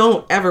 I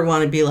don't ever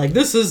want to be like,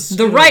 this is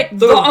The right,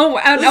 the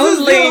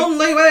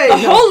only way. the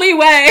holy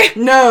way.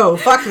 No,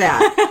 fuck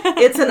that.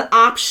 It's an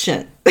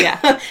option.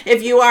 Yeah.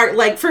 If you are,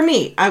 like, for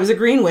me, I was a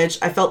green witch.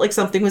 I felt like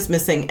something was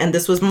missing, and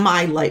this was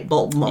my light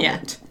bulb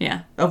moment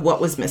Yeah. of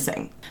what was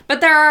missing.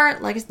 But there are,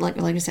 like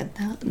I said,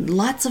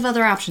 lots of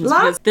other options.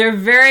 Lots. Because they're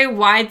very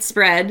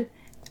widespread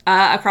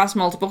across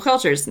multiple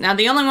cultures. Now,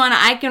 the only one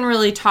I can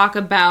really talk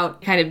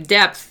about kind of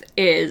depth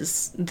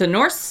is the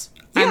Norse.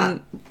 Yeah.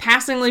 I'm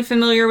passingly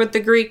familiar with the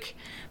Greek,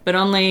 but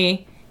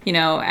only,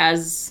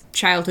 as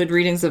childhood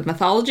readings of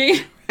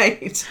mythology.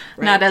 Right.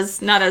 Not as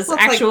Well, it's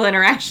actual like-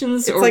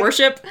 interactions or like-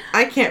 worship.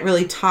 I can't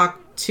really talk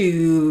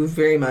to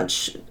very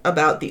much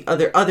about the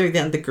other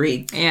than the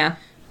Greek. Yeah.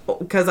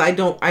 Because I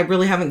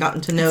really haven't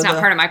gotten to know It's not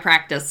part of my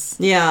practice.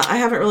 Yeah, I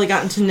haven't really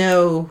gotten to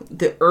know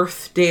the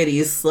earth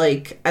deities.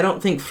 Like, I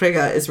don't think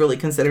Frigga is really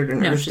considered an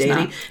No, earth she's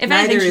deity. not. If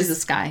anything, she's a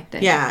sky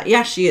deity.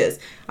 Yeah, she is.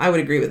 I would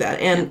agree with that.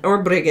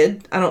 Or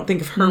Brigid. I don't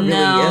think of her really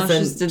No,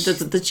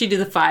 as she do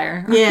the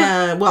fire.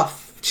 Yeah, well,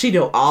 she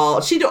do all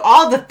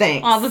the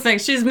things. All the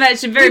things. She's very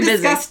We busy.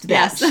 discussed that.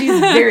 Yes. She's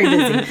very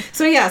busy.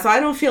 So I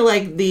don't feel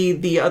like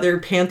the other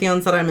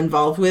pantheons that I'm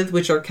involved with,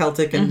 which are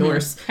Celtic and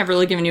Norse, have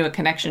really given you a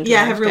connection to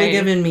have Earth really deity.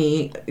 given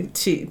me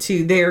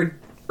to their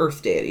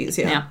earth deities.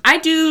 Yeah. Yeah. I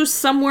do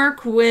some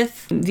work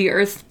with the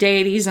earth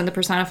deities and the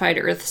personified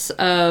earths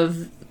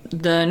of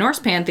the Norse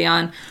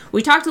pantheon.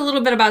 We talked a little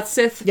bit about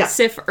Sif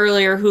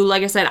earlier, who,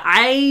 like I said,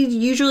 I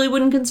usually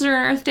wouldn't consider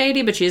an earth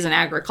deity, but she's an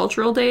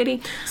agricultural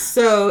deity.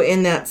 So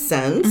in that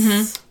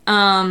sense,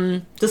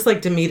 just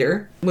like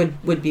Demeter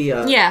would be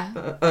an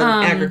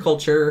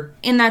agriculture.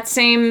 In that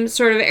same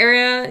sort of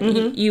area,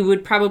 you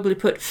would probably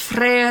put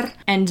Freyr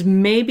and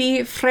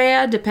maybe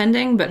Freya,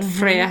 depending, but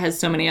Freya has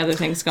so many other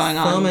things going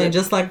on. So many, that-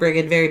 just like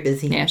Brigid, very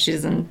busy. yeah, she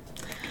doesn't.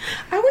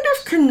 I wonder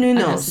if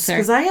Cernunnos, Unnecessary.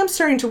 because I am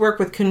starting to work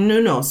with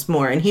Cernunnos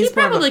more, and he's He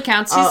more of probably a-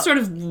 counts. He's sort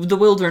of the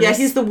wilderness. Yeah,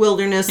 he's the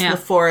wilderness, Yeah. the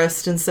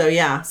forest, and so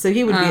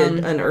he would be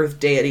an earth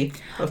deity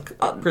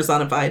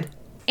personified.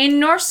 In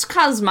Norse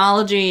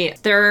cosmology,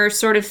 there are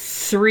sort of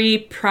 3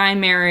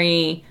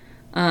 primary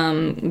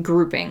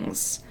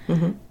groupings.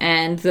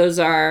 And those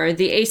are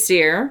the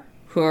Aesir,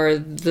 who are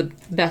the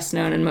best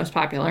known and most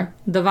popular,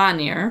 the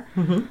Vanir,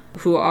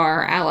 who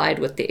are allied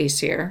with the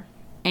Aesir,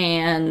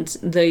 and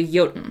the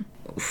Jotun,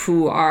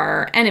 who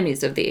are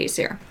enemies of the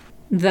Aesir.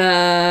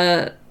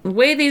 The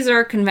way these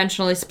are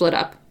conventionally split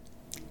up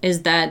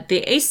is that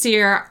the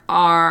Aesir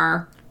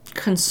are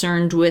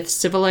concerned with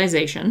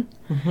civilization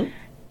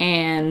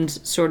and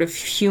sort of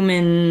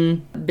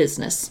human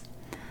business.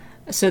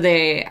 So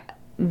they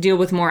deal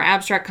with more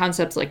abstract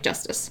concepts like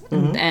justice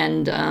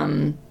and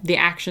the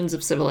actions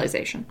of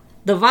civilization.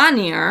 The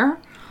Vanir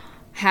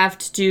have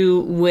to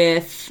do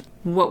with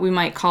what we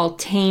might call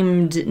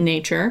tamed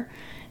nature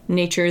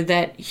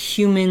that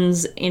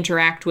humans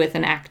interact with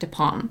and act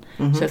upon.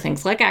 So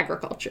things like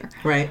agriculture.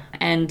 Right.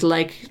 And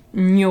like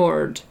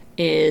Njord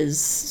is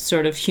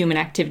sort of human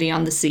activity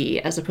on the sea,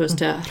 as opposed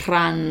to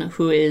Hran,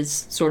 who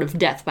is sort of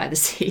death by the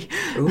sea,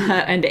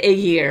 and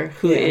Aegir,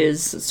 who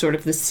is sort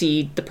of the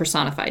sea, the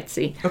personified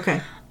sea. Okay.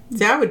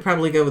 See, I would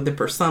probably go with the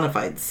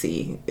personified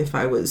sea if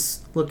I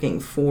was looking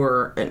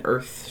for an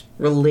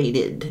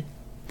earth-related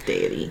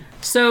deity.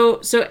 So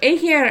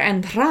Aegir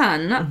and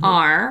Hran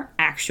are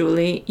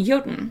actually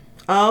Jotun.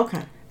 Oh,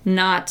 okay.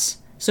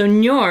 So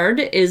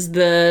Njord is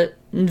the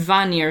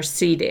Vanir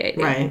sea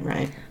deity.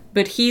 Right.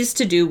 But he's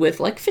to do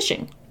with, like,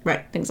 fishing.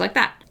 Right. Things like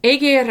that.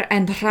 Aegir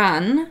and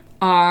Hran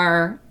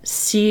are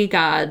sea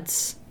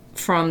gods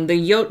from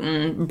the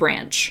Jotun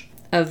branch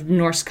of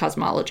Norse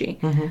cosmology.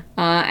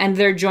 And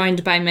they're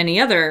joined by many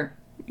other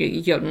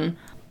Jotun.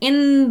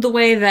 In the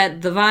way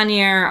that the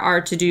Vanir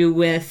are to do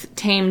with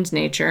tamed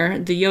nature,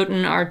 the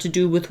Jotun are to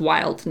do with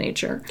wild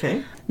nature.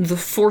 Okay. The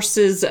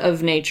forces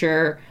of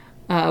nature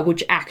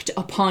which act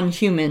upon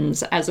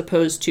humans as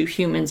opposed to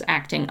humans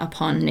acting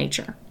upon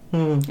nature.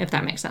 If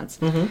that makes sense.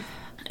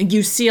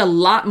 You see a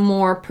lot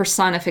more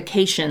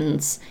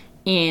personifications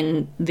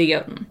in the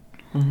Jotun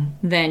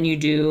than you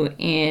do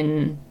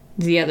in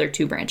the other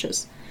two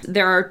branches.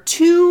 There are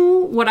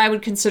two, what I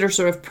would consider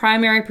sort of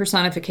primary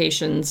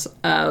personifications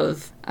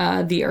of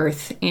the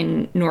earth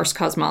in Norse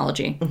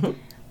cosmology.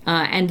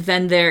 And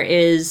then there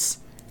is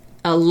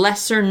a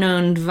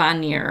lesser-known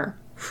Vanir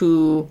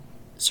who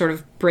sort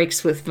of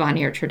breaks with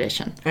Vanir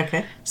tradition.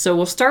 Okay. So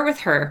we'll start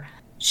with her.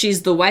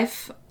 She's the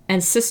wife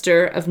and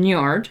sister of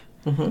Njord,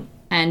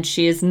 and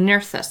she is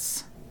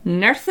Nerthus.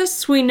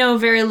 Nerthus we know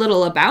very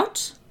little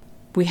about.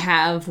 We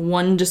have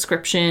one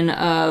description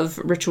of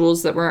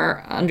rituals that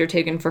were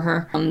undertaken for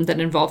her that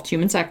involved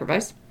human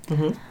sacrifice.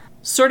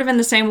 Sort of in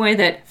the same way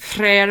that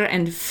Freyr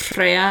and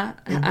Freya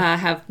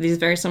have these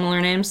very similar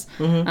names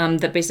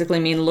that basically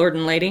mean Lord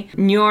and Lady.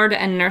 Njord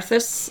and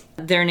Nerthus,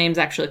 their names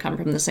actually come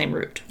from the same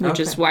root, which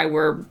is why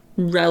we're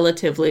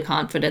relatively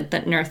confident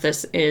that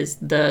Nerthus is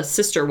the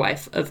sister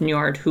wife of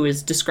Njord, who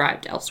is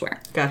described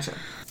elsewhere. Gotcha.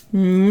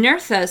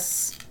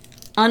 Nerthus,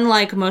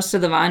 unlike most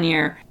of the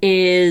Vanir,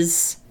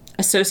 is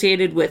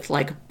associated with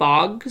like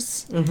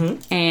bogs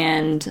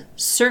and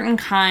certain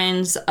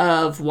kinds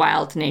of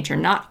wild nature.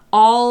 Not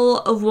all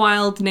of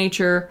wild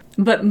nature,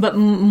 but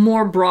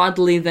more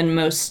broadly than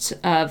most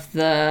of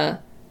the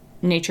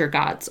nature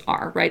gods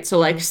are, right? So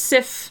like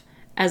Sif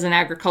as an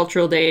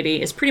agricultural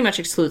deity is pretty much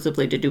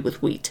exclusively to do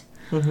with wheat.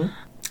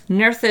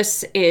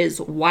 Nerthus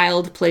is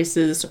wild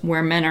places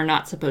where men are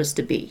not supposed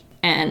to be.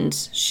 And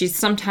she's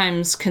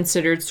sometimes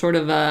considered sort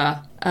of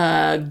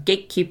a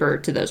gatekeeper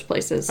to those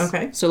places.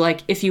 Okay. So,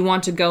 like, if you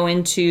want to go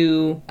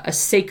into a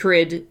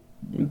sacred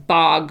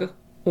bog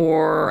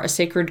or a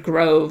sacred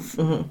grove,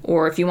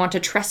 or if you want to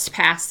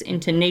trespass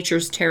into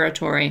nature's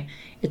territory,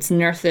 it's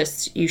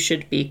Nerthus you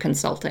should be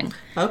consulting.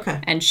 Okay.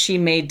 And she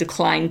may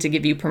decline to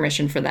give you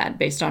permission for that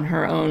based on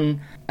her own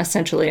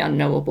essentially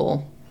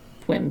unknowable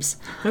whims.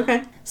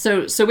 Okay.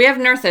 So we have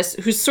Nerthus,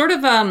 who's sort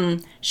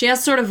of she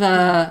has sort of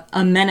a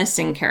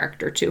menacing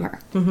character to her.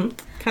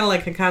 Kind of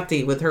like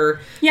Hecate with her.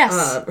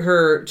 Yes.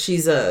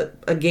 She's a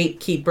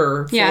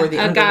gatekeeper for Yeah, the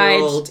a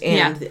underworld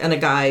guide. and a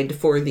guide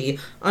for the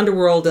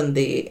underworld and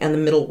the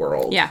middle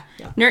world. Yeah.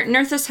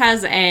 Nerthus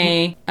has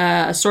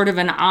a sort of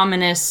an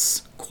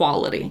ominous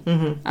quality,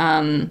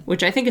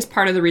 which I think is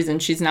part of the reason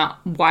she's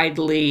not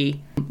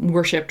widely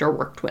worshipped or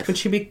worked with. Would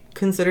she be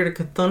considered a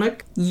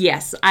chthonic?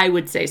 Yes, I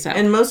would say so.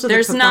 And most of the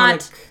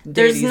chthonic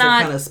deities are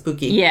kind of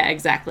spooky. Yeah,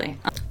 exactly.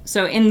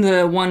 So in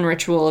the one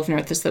ritual of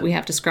Nerthus that we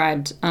have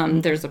described,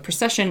 there's a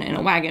procession in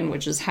a wagon,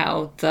 which is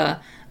how the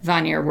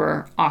Vanir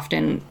were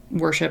often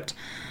worshipped.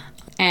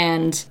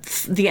 And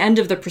the end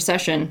of the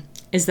procession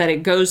is that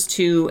it goes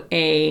to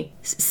a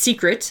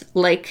secret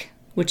lake,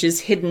 which is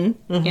hidden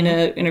in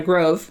a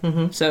grove.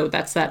 So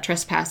that's that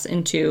trespass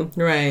into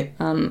Right.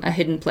 a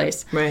hidden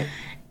place. Right.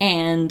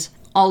 And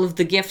all of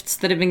the gifts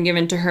that have been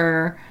given to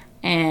her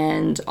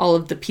and all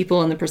of the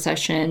people in the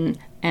procession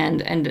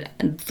and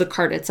the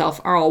cart itself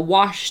are all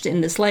washed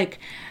in this lake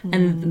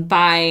and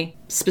by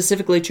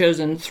specifically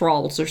chosen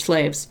thralls or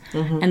slaves.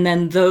 And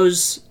then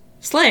those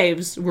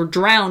slaves were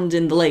drowned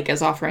in the lake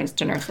as offerings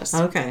to Nerthus.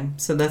 Okay.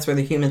 So that's where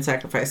the human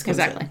sacrifice comes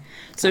Exactly.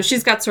 So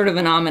she's got sort of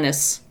an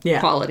ominous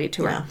quality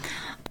to her. Yeah.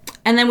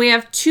 And then we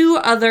have two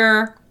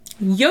other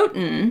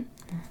Jotun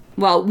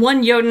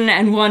one Jotun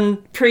and one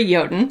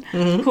pre-Jotun,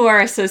 who are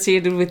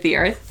associated with the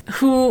Earth,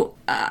 who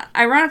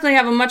ironically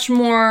have a much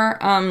more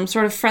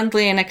sort of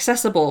friendly and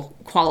accessible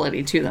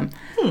quality to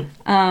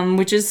them,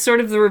 which is sort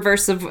of the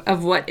reverse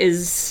of what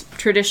is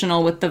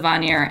traditional with the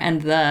Vanir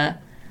and the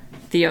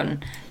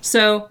Jotun.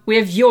 So we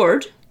have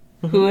Jord,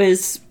 who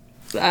is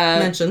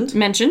mentioned.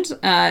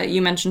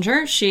 You mentioned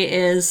her. She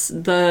is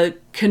the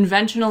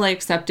conventionally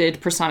accepted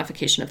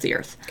personification of the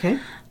Earth. Okay.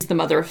 She's the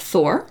mother of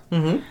Thor.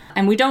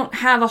 And we don't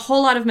have a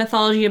whole lot of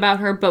mythology about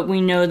her, but we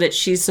know that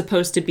she's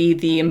supposed to be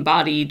the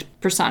embodied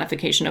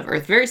personification of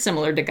Earth, very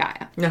similar to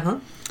Gaia.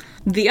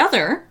 The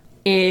other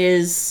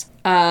is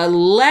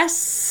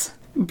less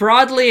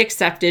broadly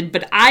accepted,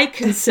 but I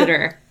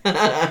consider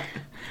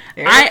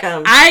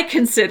I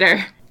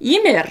consider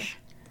Ymir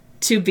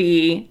to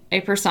be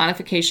a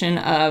personification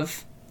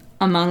of,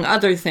 among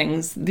other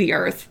things, the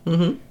Earth.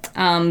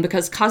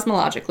 Because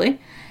cosmologically,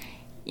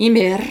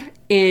 Ymir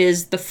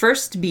is the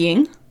first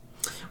being.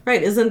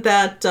 Right, isn't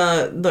that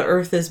the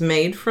Earth is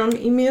made from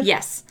Ymir?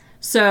 Yes.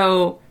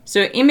 So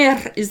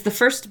Ymir is the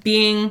first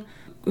being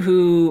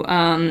who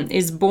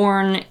is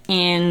born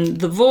in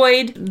the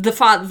void.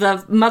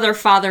 The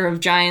mother-father of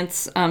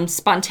giants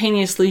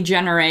spontaneously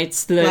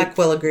generates the...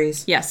 Blackwell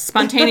agrees. Yes,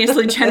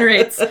 spontaneously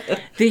generates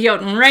the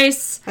Jotun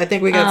race. I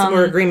think we got some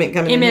more agreement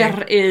coming in Ymir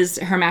here. is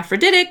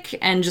hermaphroditic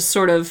and just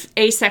sort of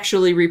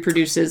asexually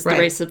reproduces the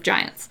race of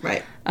giants.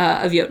 Right.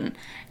 Of Jotun.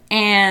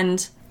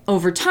 And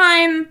over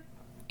time,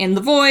 in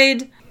the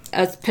void,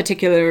 a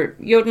particular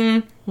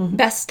Jotun,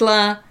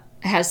 Bestla,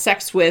 has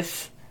sex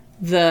with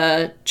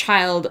the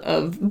child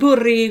of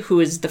Buri, who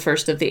is the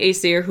first of the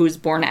Aesir, who is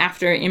born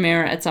after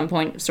Ymir at some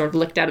point, sort of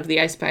licked out of the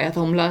ice by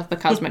Athomla, the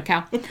cosmic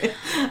cow.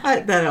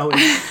 That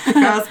always, the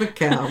cosmic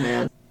cow,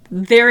 man.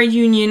 Their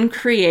union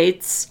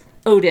creates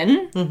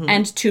Odin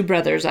and two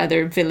brothers,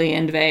 either Vili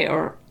and Ve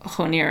or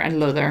Honir and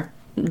Lothar,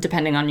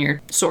 depending on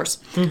your source.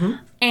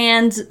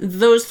 And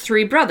those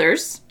three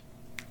brothers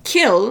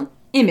kill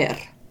Ymir.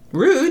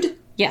 Rude.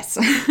 Yes.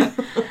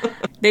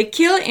 They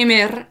kill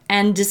Ymir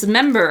and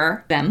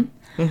dismember them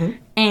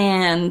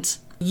and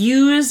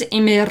use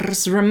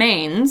Ymir's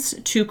remains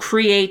to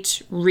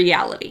create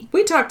reality.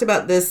 We talked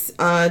about this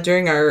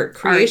during our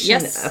creation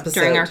episode.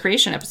 During our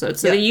creation episode.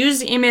 So they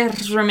use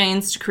Ymir's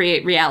remains to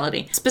create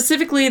reality.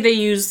 Specifically, they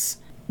use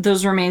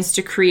those remains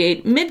to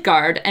create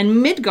Midgard,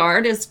 and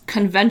Midgard is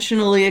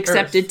conventionally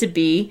accepted to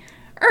be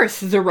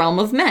Earth, the realm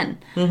of men.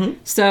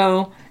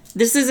 So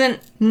this isn't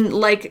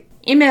like...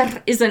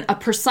 Ymir isn't a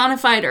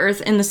personified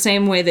Earth in the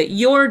same way that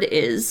Jord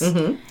is.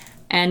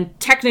 And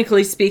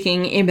technically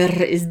speaking,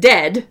 Ymir is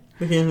dead.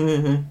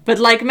 But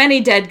like many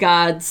dead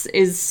gods,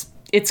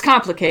 it's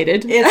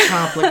complicated. It's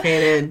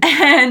complicated.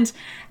 And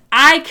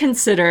I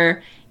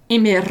consider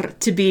Ymir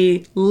to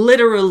be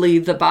literally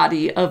the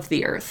body of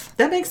the Earth.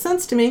 That makes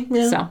sense to me.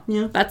 Yeah. So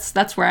yeah.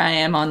 that's where I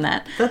am on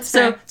that. That's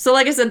so fair. so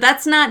like I said,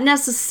 that's not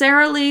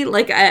necessarily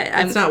like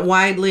It's not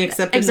widely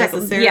accepted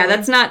necessarily. Yeah,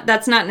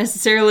 that's not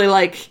necessarily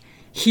like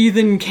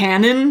heathen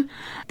canon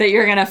that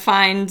you're gonna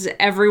find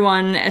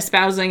everyone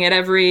espousing at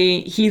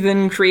every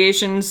heathen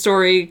creation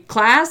story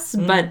class,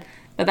 but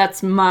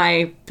that's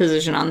my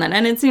position on that,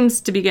 and it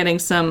seems to be getting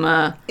some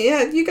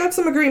yeah, you got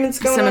some agreements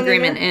going on. Some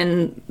agreement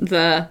in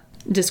the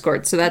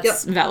Discord, so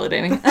that's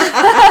validating.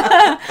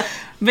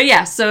 But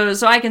yeah, so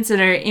I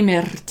consider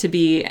Ymir to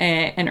be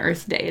an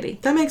Earth deity.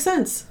 That makes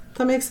sense.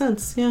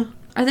 Yeah.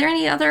 Are there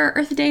any other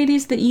Earth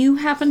deities that you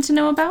happen to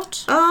know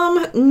about?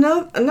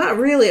 No, not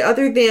really,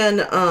 other than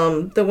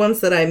the ones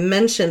that I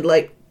mentioned.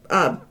 Like,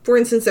 for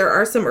instance, there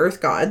are some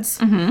Earth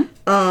gods.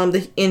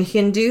 In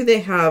Hindu,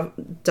 they have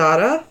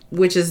Dada,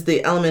 which is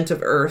the element of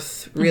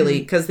Earth, really,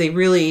 because it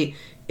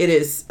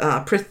is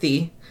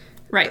Prithvi.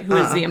 Right, who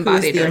is the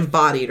embodied Earth.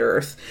 Embodied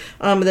Earth.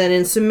 Then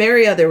in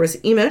Sumeria, there was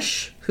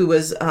Imish, who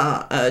was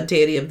a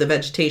deity of the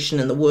vegetation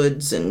and the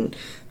woods and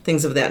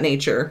things of that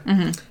nature.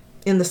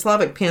 In the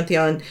Slavic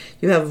pantheon,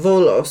 you have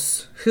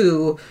Volos,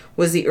 who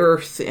was the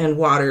earth and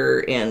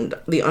water and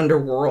the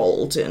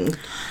underworld. And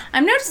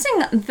I'm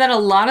noticing that a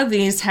lot of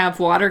these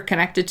have water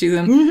connected to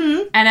them.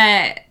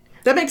 And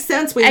that makes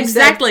sense. When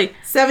exactly.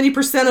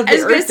 70% of the Earth. I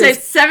was going to say is...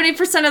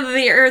 70% of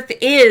the Earth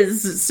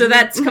is, so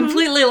that's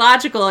completely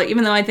logical.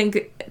 Even though I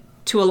think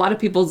to a lot of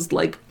people's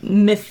like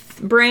myth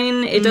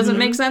brain, it doesn't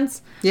make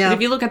sense. Yeah. But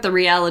if you look at the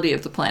reality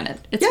of the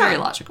planet, it's very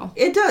logical.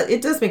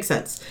 It does make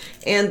sense.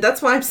 And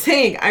that's why I'm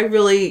saying I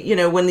really,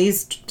 when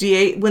these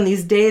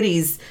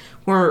deities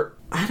were,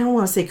 I don't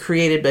want to say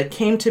created, but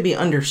came to be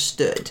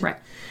understood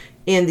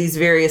in these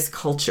various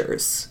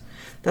cultures.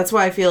 That's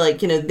why I feel like,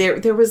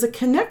 there was a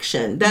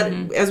connection that,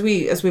 as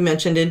we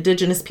mentioned,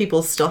 indigenous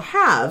peoples still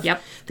have. Yep.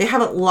 They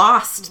haven't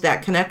lost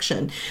that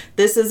connection.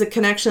 This is a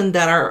connection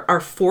that our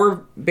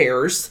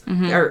forebears,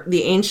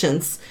 the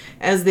ancients,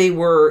 as they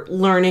were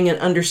learning and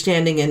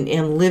understanding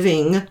and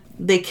living,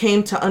 they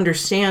came to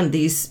understand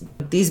these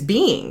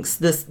beings,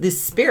 these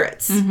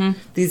spirits,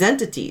 these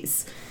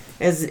entities,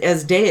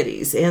 as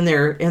deities, and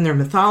their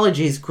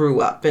mythologies grew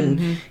up.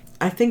 And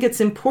I think it's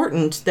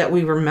important that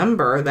we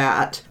remember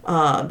that,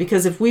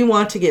 because if we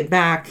want to get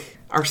back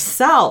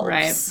ourselves.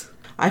 Right.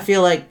 I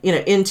feel like,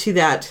 into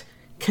that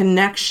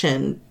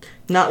connection,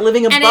 not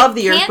living above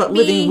the earth, but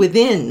living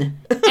within.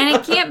 And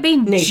it can't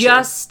be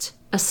just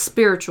a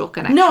spiritual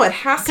connection. No, it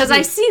has to be. Because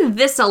I see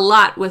this a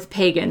lot with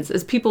pagans,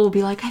 is people will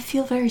be like, I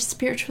feel very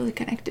spiritually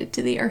connected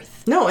to the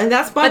earth. No, and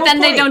that's Bible But then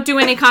point. they don't do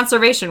any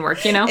conservation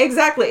work,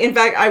 Exactly. In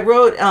fact, I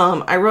wrote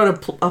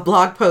a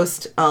blog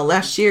post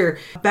last year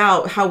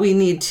about how we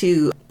need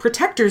to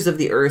protectors of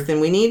the earth,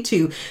 and we need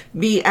to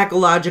be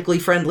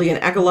ecologically friendly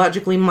and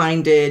ecologically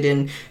minded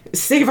and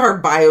save our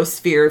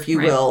biosphere, if you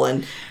will.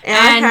 And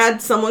I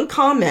had someone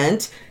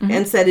comment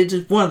and said it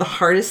is one of the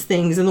hardest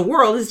things in the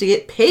world is to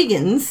get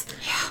pagans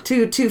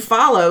to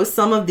follow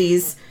some of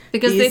these.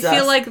 Because they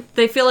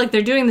feel like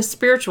they're doing the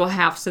spiritual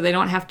half, so they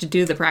don't have to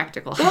do the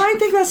practical half. Well,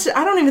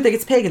 I don't even think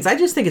it's pagans. I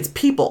just think it's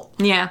people.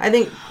 Yeah. I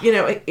think,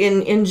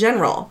 in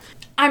general.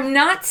 I'm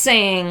not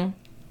saying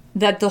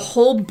that the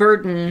whole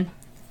burden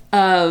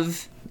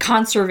of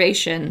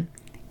conservation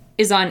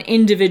is on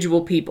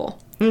individual people.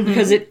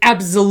 Because it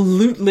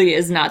absolutely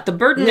is not. The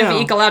burden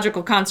of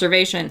ecological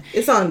conservation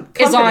is on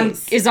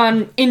companies. is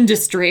on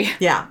industry.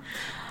 Yeah.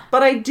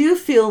 But I do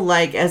feel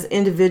like as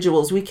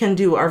individuals, we can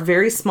do our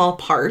very small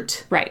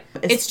part. Right.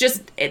 It's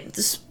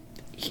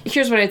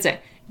here's what I'd say.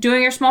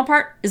 Doing your small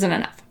part isn't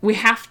enough. We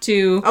have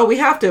to... Oh, we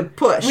have to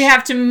push. We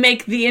have to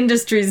make the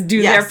industries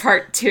do their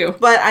part, too.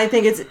 But I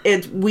think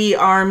we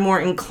are more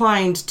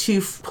inclined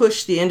to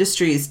push the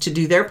industries to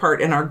do their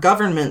part and our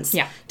governments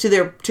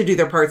to do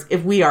their parts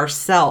if we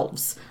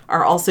ourselves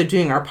are also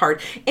doing our part.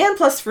 And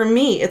plus, for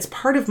me, it's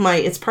part of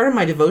my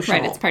devotional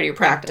Right, it's part of your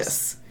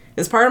practice.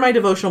 It's part of my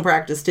devotional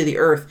practice to the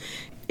earth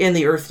and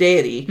the earth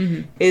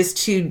deity is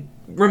to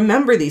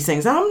remember these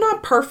things. I'm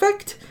not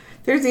perfect.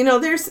 There's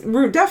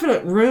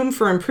definite room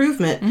for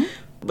improvement,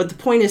 but the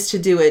point is to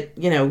do it,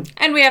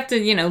 And we have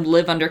to,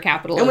 live under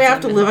capitalism. And we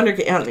have to live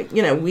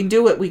under, we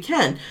do what we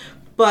can.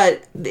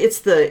 But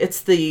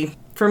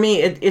for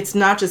me, it's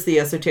not just the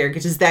esoteric,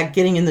 it's just that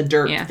getting in the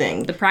dirt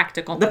thing. The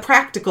practical. The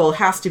practical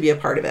has to be a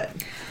part of it.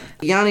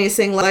 Yanni is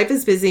saying, life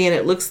is busy and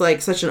it looks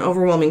like such an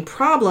overwhelming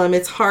problem.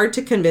 It's hard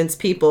to convince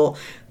people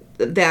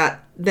that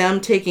them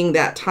taking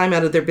that time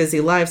out of their busy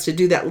lives to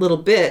do that little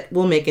bit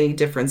will make any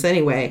difference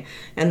anyway.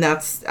 And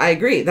I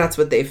agree. That's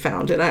what they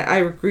found. And I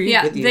agree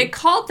with you. They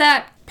called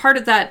that part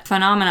of that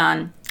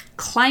phenomenon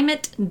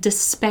climate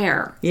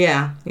despair.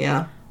 Yeah,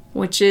 yeah.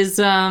 Which is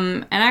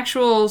an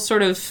actual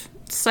sort of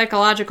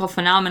psychological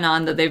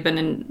phenomenon that they've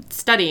been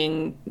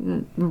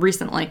studying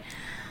recently.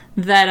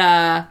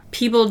 That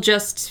people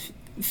just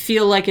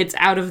feel like it's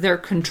out of their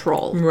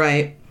control.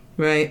 Right,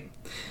 right.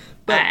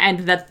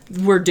 And that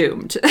we're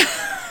doomed.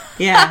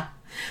 Yeah.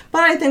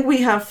 But I think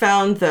we have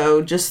found,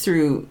 though, just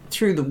through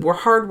the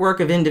hard work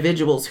of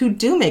individuals who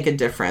do make a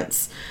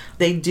difference,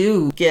 they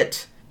do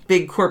get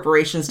big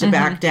corporations to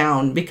back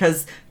down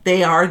because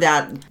they are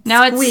that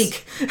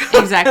squeak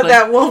exactly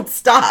that won't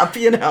stop,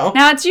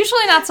 Now, it's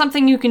usually not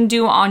something you can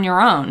do on your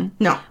own.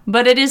 No.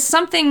 But it is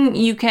something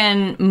you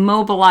can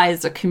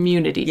mobilize a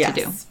community to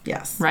do.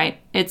 Yes. Right?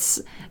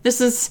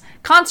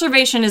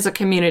 Conservation is a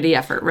community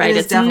effort, right?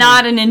 It's definitely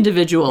not an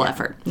individual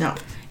effort. No.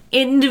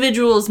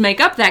 Individuals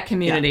make up that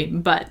community,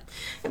 but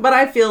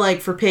I feel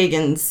like for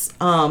pagans,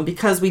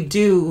 because we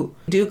do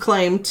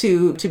claim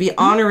to be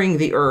honoring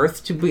the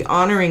earth, to be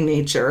honoring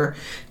nature,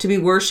 to be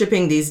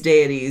worshiping these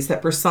deities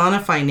that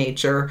personify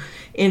nature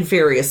in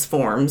various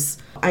forms,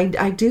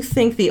 I do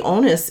think the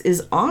onus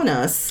is on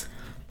us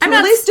to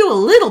at least do a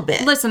little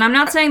bit. Listen, I'm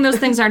not saying those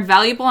things aren't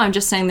valuable. I'm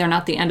just saying they're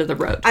not the end of the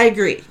road. I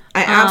agree.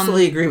 I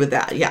absolutely agree with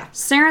that. Yeah.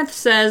 Saranth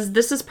says,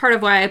 this is part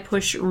of why I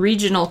push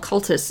regional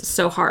cultists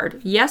so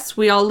hard. Yes,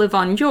 we all live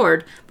on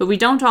Jord, but we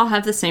don't all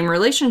have the same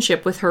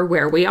relationship with her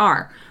where we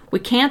are. We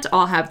can't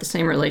all have the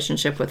same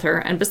relationship with her,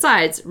 and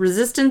besides,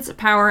 resistance,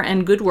 power,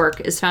 and good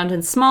work is found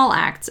in small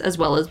acts as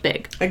well as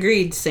big.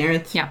 Agreed,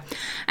 Saranth. Yeah.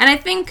 And I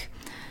think...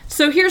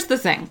 So here's the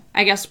thing,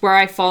 I guess, where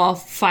I fall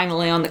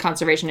finally on the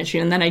conservation issue,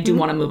 and then I do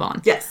want to move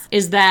on. Yes.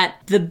 Is that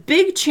the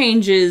big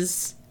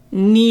changes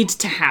need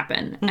to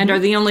happen and are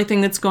the only thing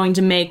that's going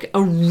to make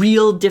a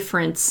real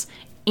difference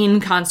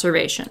in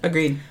conservation.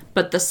 Agreed.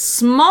 But the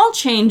small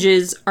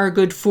changes are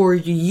good for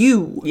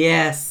you.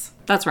 Yes.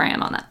 That's where I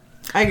am on that.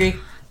 I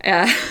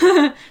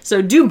agree.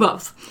 So do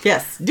both.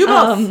 Yes, do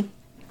both.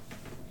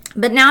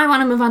 But now I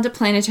want to move on to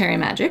planetary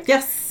magic.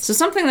 Yes. So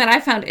something that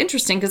I found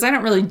interesting, because I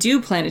don't really do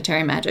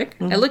planetary magic,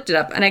 I looked it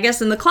up, and I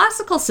guess in the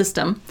classical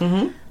system,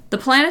 the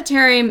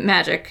planetary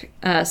magic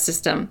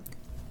system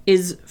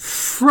is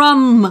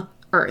from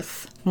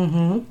Earth.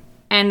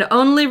 And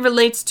only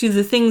relates to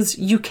the things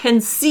you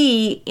can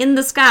see in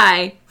the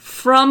sky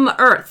from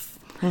Earth.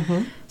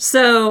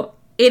 So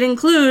it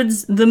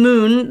includes the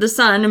moon, the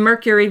sun,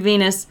 Mercury,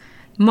 Venus,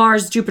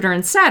 Mars, Jupiter,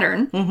 and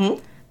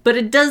Saturn. But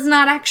it does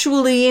not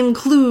actually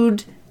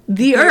include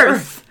the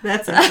Earth.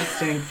 That's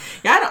interesting.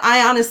 Yeah,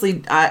 I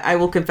honestly, I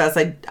will confess,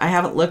 I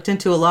haven't looked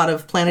into a lot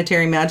of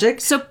planetary magic.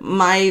 So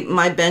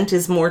my bent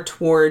is more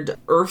toward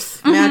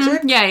Earth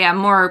magic. Yeah,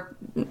 more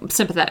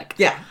sympathetic.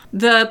 Yeah.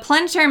 The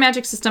planetary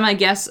magic system, I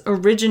guess,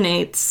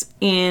 originates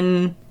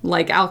in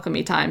like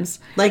alchemy times.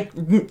 Like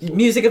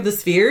music of the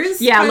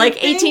spheres? Yeah, kind like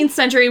of thing? 18th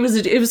century. It was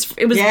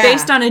Yeah.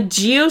 based on a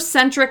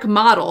geocentric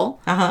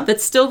model Uh-huh. that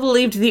still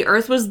believed the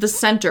Earth was the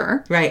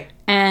center. Right.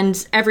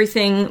 And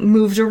everything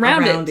moved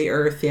around it. The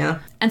Earth, yeah.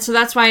 And so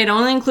that's why it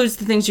only includes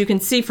the things you can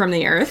see from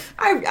the Earth.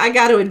 I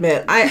got to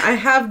admit, I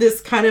have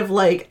this kind of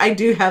like, I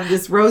do have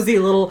this rosy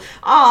little,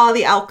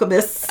 the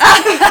alchemists.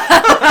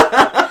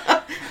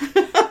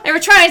 They were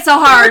trying so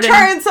hard. They're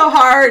trying so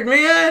hard,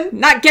 man.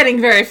 Not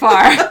getting very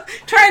far.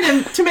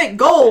 Trying to make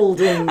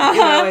gold and, you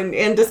know,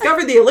 and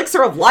discover the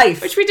elixir of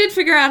life. Which we did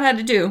figure out how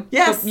to do.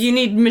 Yes. But you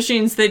need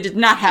machines they did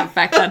not have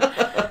back then.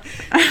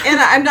 And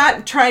I'm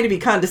not trying to be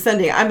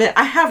condescending. I mean,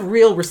 I have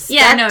real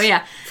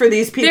respect for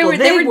these people.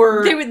 They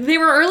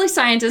were early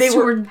scientists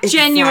who were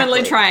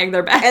genuinely trying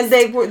their best. And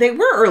they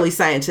were early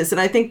scientists,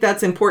 and I think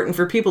that's important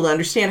for people to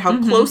understand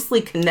how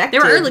closely connected.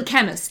 They were early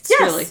chemists,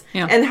 really.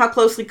 Yeah. And how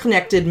closely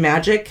connected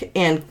magic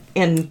and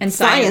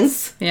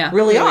science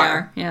really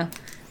are. Yeah.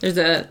 There's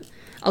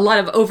a lot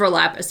of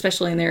overlap,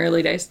 especially in the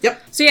early days.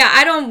 Yep. So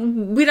yeah,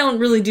 we don't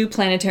really do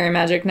planetary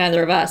magic,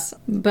 neither of us.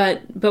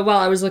 But while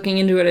I was looking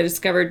into it, I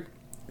discovered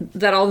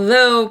that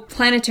although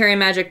planetary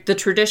magic, the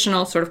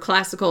traditional sort of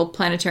classical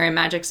planetary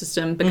magic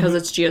system, because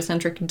it's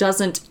geocentric,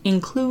 doesn't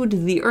include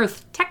the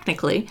Earth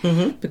technically,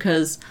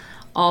 because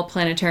all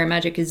planetary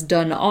magic is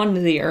done on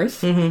the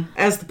Earth.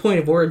 As the point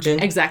of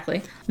origin.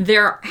 Exactly.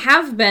 There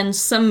have been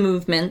some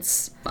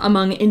movements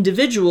among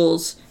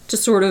individuals to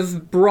sort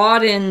of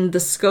broaden the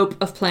scope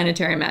of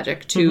planetary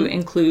magic to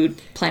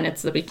include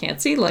planets that we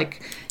can't see,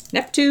 like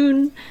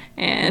Neptune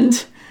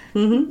and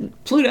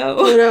Pluto.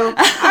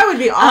 I would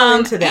be all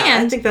into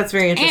that. I think that's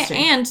very interesting.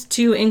 And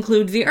to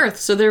include the Earth.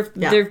 So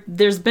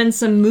there's been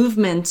some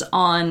movement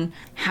on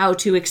how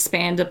to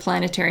expand a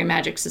planetary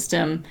magic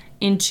system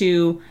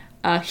into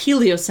a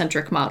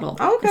heliocentric model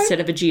instead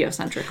of a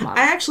geocentric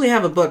model. I actually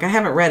have a book. I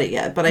haven't read it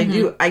yet, but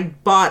I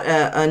bought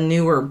a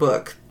newer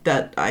book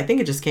that I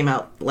think it just came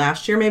out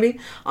last year, maybe,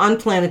 on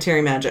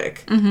planetary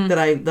magic that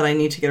I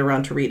need to get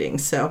around to reading.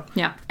 So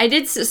yeah, I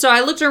did. So I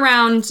looked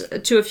around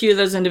to a few of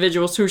those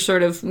individuals who are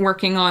sort of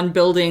working on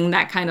building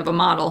that kind of a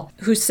model,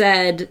 who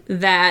said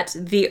that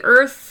the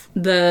Earth,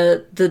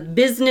 the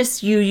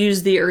business you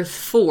use the Earth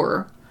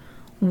for,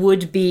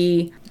 would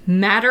be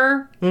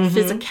matter,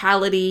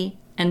 physicality,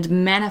 and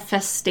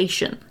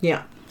manifestation.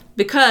 Yeah.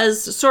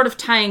 Because, sort of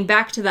tying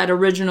back to that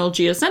original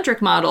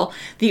geocentric model,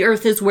 the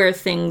Earth is where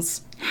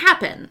things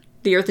happen.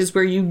 The Earth is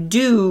where you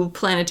do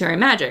planetary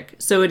magic.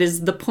 So it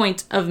is the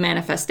point of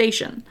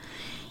manifestation.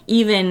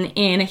 Even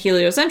in a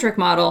heliocentric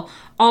model,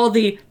 all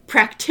the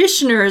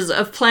practitioners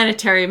of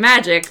planetary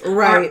magic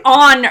are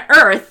on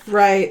Earth.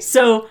 Right.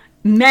 So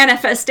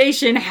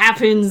manifestation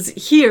happens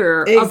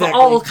here of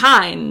all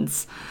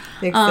kinds.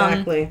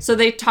 Exactly. So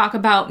they talk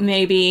about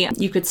maybe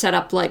you could set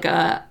up like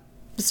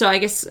so I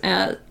guess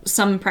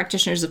some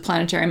practitioners of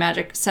planetary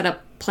magic set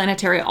up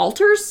planetary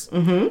altars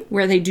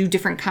where they do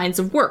different kinds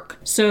of work.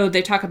 So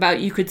they talk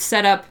about you could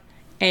set up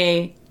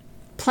a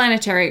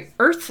planetary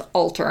Earth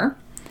altar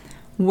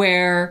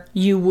where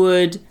you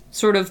would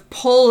sort of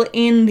pull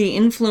in the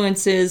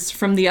influences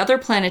from the other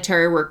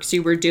planetary works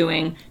you were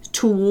doing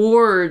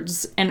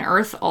towards an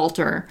Earth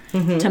altar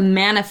to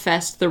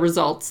manifest the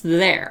results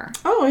there.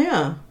 Oh,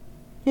 yeah.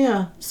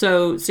 Yeah.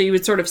 So you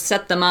would sort of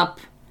set them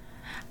up,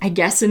 I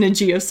guess, in a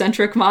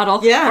geocentric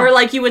model. Yeah. Or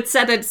like you would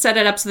set it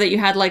up so that you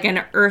had like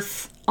an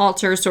Earth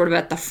altar sort of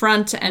at the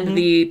front and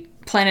the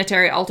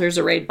planetary altars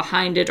arrayed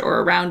behind it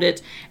or around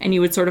it, and you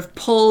would sort of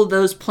pull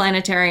those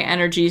planetary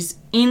energies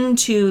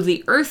into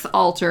the Earth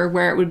altar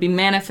where it would be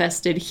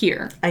manifested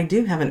here. I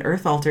do have an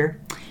Earth altar.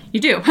 You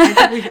do.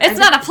 It's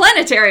not a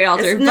planetary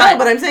altar.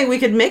 But I'm saying we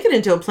could make it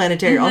into a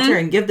planetary altar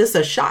and give this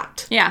a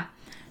shot. Yeah.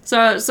 So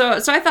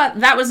I thought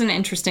that was an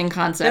interesting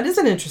concept. That is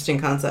an interesting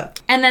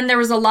concept. And then there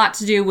was a lot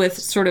to do with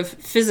sort of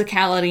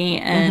physicality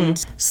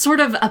and sort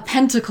of a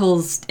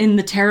pentacles in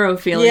the tarot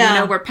field,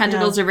 where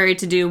pentacles are very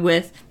to do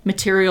with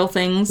material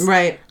things.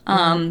 Right.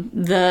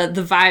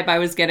 The vibe I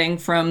was getting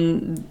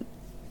from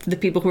the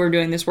people who are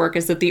doing this work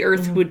is that the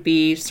Earth would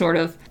be sort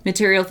of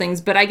material things,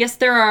 but I guess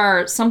there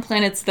are some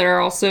planets that are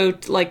also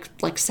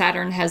like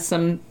Saturn has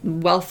some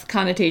wealth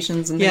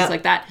connotations and things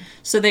like that.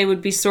 So they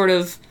would be sort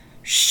of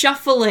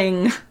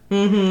shuffling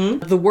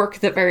the work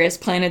that various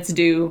planets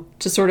do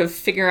to sort of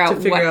figure out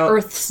what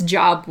Earth's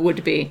job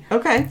would be.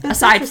 Okay.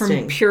 Aside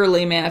from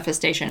purely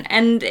manifestation.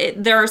 And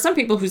there are some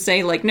people who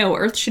say, like, no,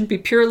 Earth should be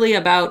purely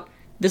about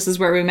this is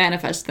where we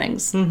manifest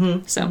things.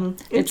 So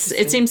it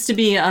seems to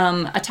be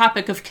a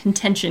topic of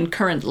contention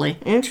currently.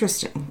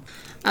 Interesting.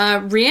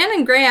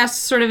 Rhiannon Gray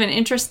asked sort of an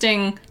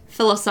interesting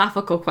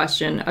philosophical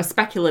question, a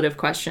speculative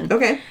question.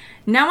 Okay.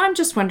 Now I'm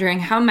just wondering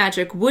how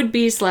magic would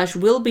be /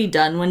 will be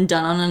done when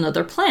done on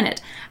another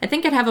planet. I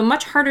think I'd have a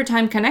much harder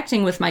time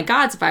connecting with my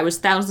gods if I was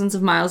thousands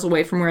of miles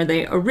away from where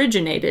they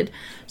originated.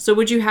 So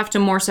would you have to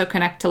more so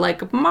connect to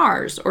like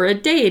Mars or a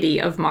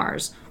deity of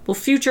Mars? Will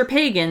future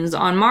pagans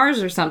on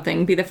Mars or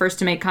something be the first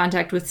to make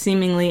contact with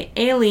seemingly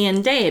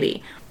alien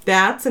deity?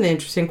 That's an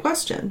interesting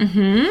question.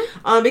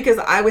 Mm-hmm. Because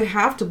I would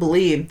have to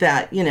believe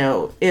that, you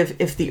know,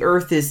 if the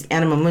Earth is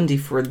anima mundi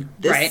for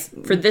this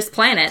for this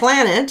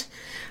planet,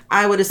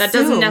 I would assume... That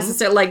doesn't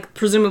necessarily... Like,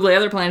 presumably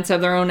other planets have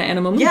their own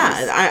anima mundi.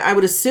 Yeah, I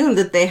would assume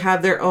that they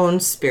have their own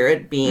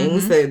spirit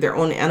beings, their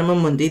own anima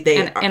mundi.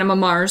 Anima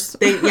Mars.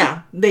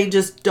 They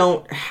just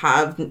don't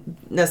have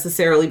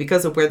necessarily,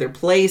 because of where they're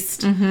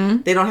placed,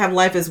 they don't have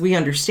life as we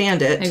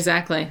understand it.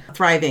 Exactly.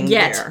 Thriving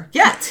there.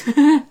 Yet.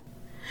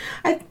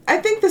 I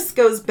think this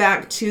goes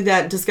back to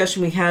that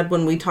discussion we had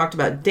when we talked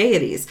about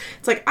deities.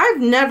 It's like, I've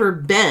never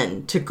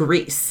been to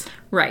Greece.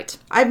 Right.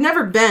 I've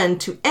never been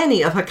to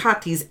any of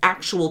Hecate's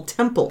actual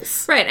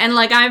temples. Right, and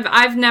like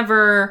I've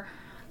never...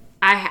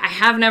 I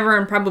have never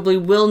and probably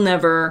will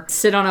never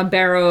sit on a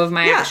barrow of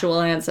my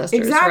actual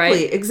ancestors,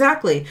 right?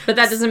 Exactly. But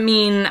that doesn't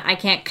mean I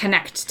can't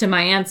connect to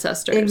my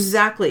ancestors.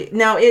 Exactly.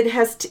 Now,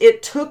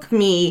 it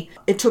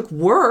took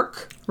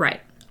work. Right.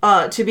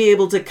 To be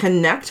able to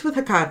connect with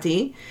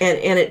Hecate,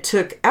 and it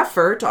took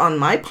effort on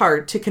my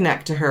part to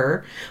connect to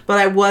her, but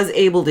I was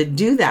able to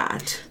do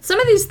that. Some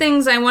of these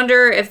things, I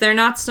wonder if they're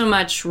not so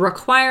much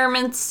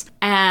requirements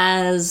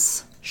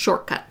as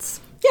shortcuts.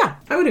 Yeah,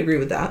 I would agree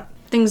with that.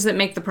 Things that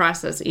make the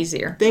process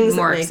easier. Things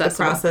more that make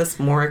accessible. the process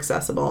more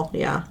accessible,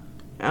 yeah.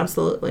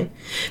 Absolutely.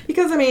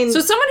 Because, I mean... So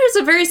someone who's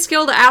a very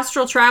skilled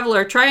astral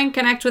traveler, try and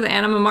connect with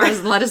Anima Mars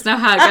and let us know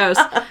how it goes.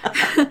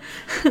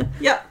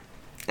 Yep.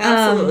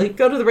 Absolutely.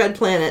 Go to the red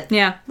planet.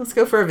 Yeah. Let's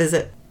go for a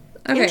visit.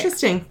 Okay.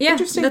 Interesting. Yeah,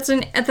 Interesting.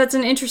 that's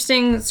an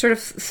interesting sort of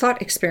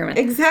thought experiment.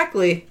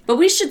 Exactly. But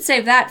we should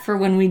save that for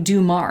when we do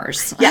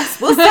Mars.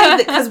 Yes, we'll save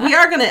it, because we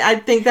are going to... I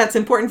think that's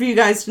important for you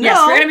guys to know. Yes,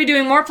 we're going to be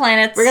doing more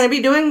planets. We're going to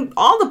be doing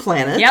all the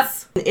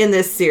planets in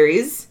this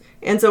series.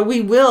 And so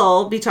we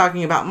will be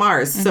talking about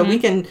Mars. So we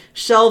can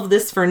shelve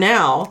this for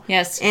now.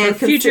 Yes, and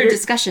for future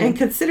discussion. And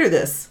consider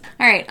this.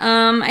 All right.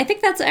 I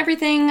think that's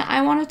everything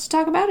I wanted to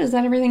talk about. Is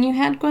that everything you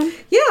had, Gwen?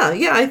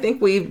 Yeah. I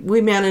think we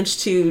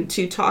managed to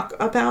talk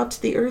about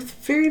the Earth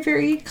very,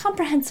 very...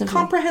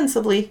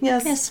 Comprehensively.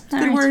 Yes.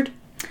 Good right. word.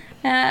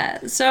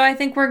 So I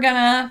think we're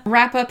gonna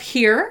wrap up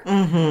here.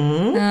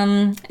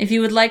 If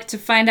you would like to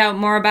find out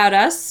more about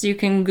us, you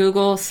can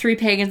Google 3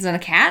 Pagans and a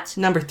Cat.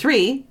 Number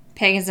 3.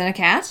 Pagans and a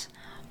Cat.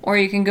 Or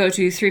you can go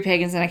to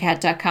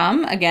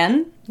 3pagansandacat.com.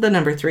 Again, the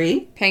number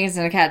 3.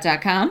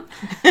 Pagansandacat.com.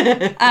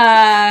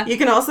 You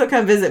can also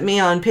come visit me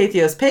on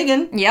Patheos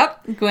Pagan.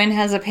 Yep. Gwen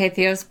has a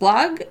Patheos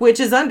blog. Which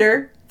is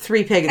under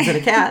 3 Pagans and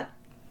a Cat.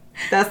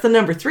 That's the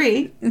number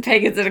 3.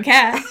 Pagans and a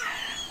Cat.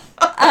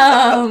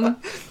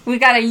 We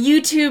got a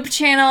YouTube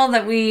channel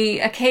that we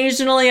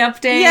occasionally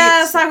update.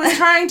 Yes, I was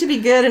trying to be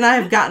good and I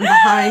have gotten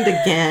behind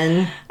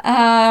again.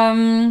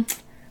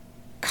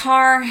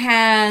 Carr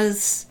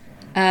has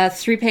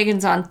 3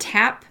 Pagans on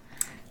Tap.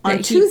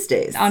 On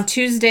Tuesdays. On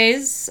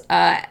Tuesdays,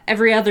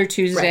 every other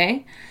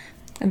Tuesday,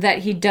 that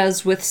he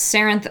does with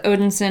Sarenth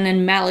Odinson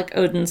and Malik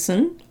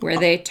Odinson, where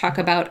they talk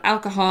about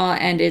alcohol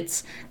and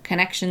its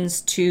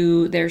connections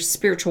to their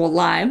spiritual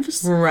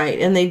lives. Right,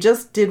 and they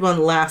just did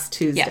one last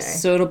Tuesday.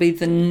 Yes, so it'll be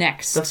the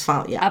next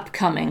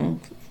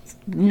upcoming.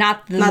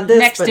 Not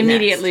next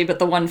immediately, but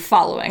the one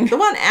following. The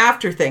one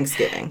after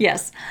Thanksgiving.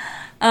 Yes.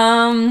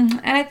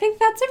 And I think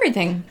that's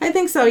everything. I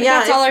think so, yeah.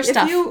 That's all our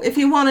stuff. If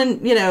you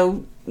want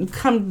to,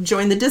 come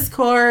join the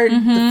Discord, the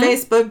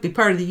Facebook, be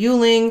part of the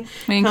Yuling.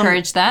 We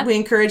encourage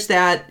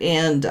that.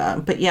 And,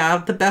 but yeah,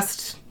 the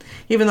best,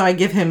 even though I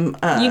give him...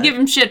 you give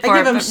him shit for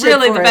it, but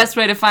really the best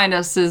way to find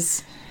us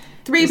is...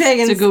 3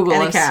 Pagans to Google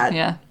and a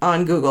Cat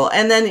on Google.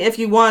 And then if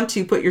you want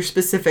to put your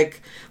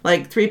specific,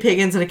 like 3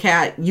 Pagans and a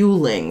Cat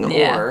Yuling,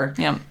 or,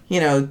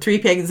 3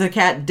 Pagans and a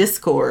Cat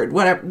Discord,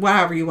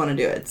 however you want to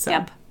do it. So.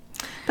 Yep.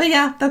 But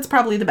yeah, that's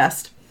probably the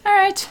best. All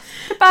right.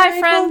 Goodbye,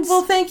 friends.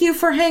 Well, thank you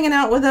for hanging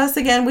out with us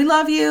again. We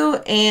love you,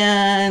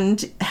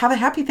 and have a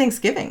happy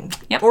Thanksgiving.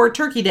 Yep. Or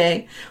Turkey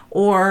Day,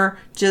 or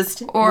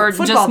just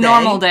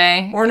normal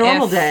day. Or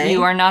normal day. If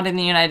you are not in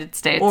the United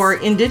States. Or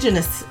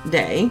Indigenous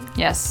Day.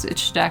 Yes, it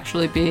should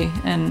actually be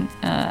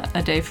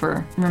a day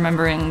for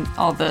remembering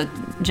all the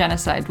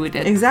genocide we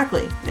did.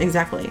 Exactly.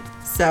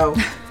 So,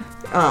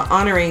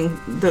 honoring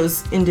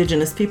those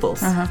indigenous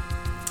peoples.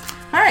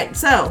 All right,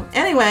 so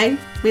anyway,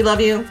 we love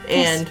you,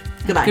 and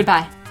goodbye.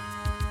 Goodbye.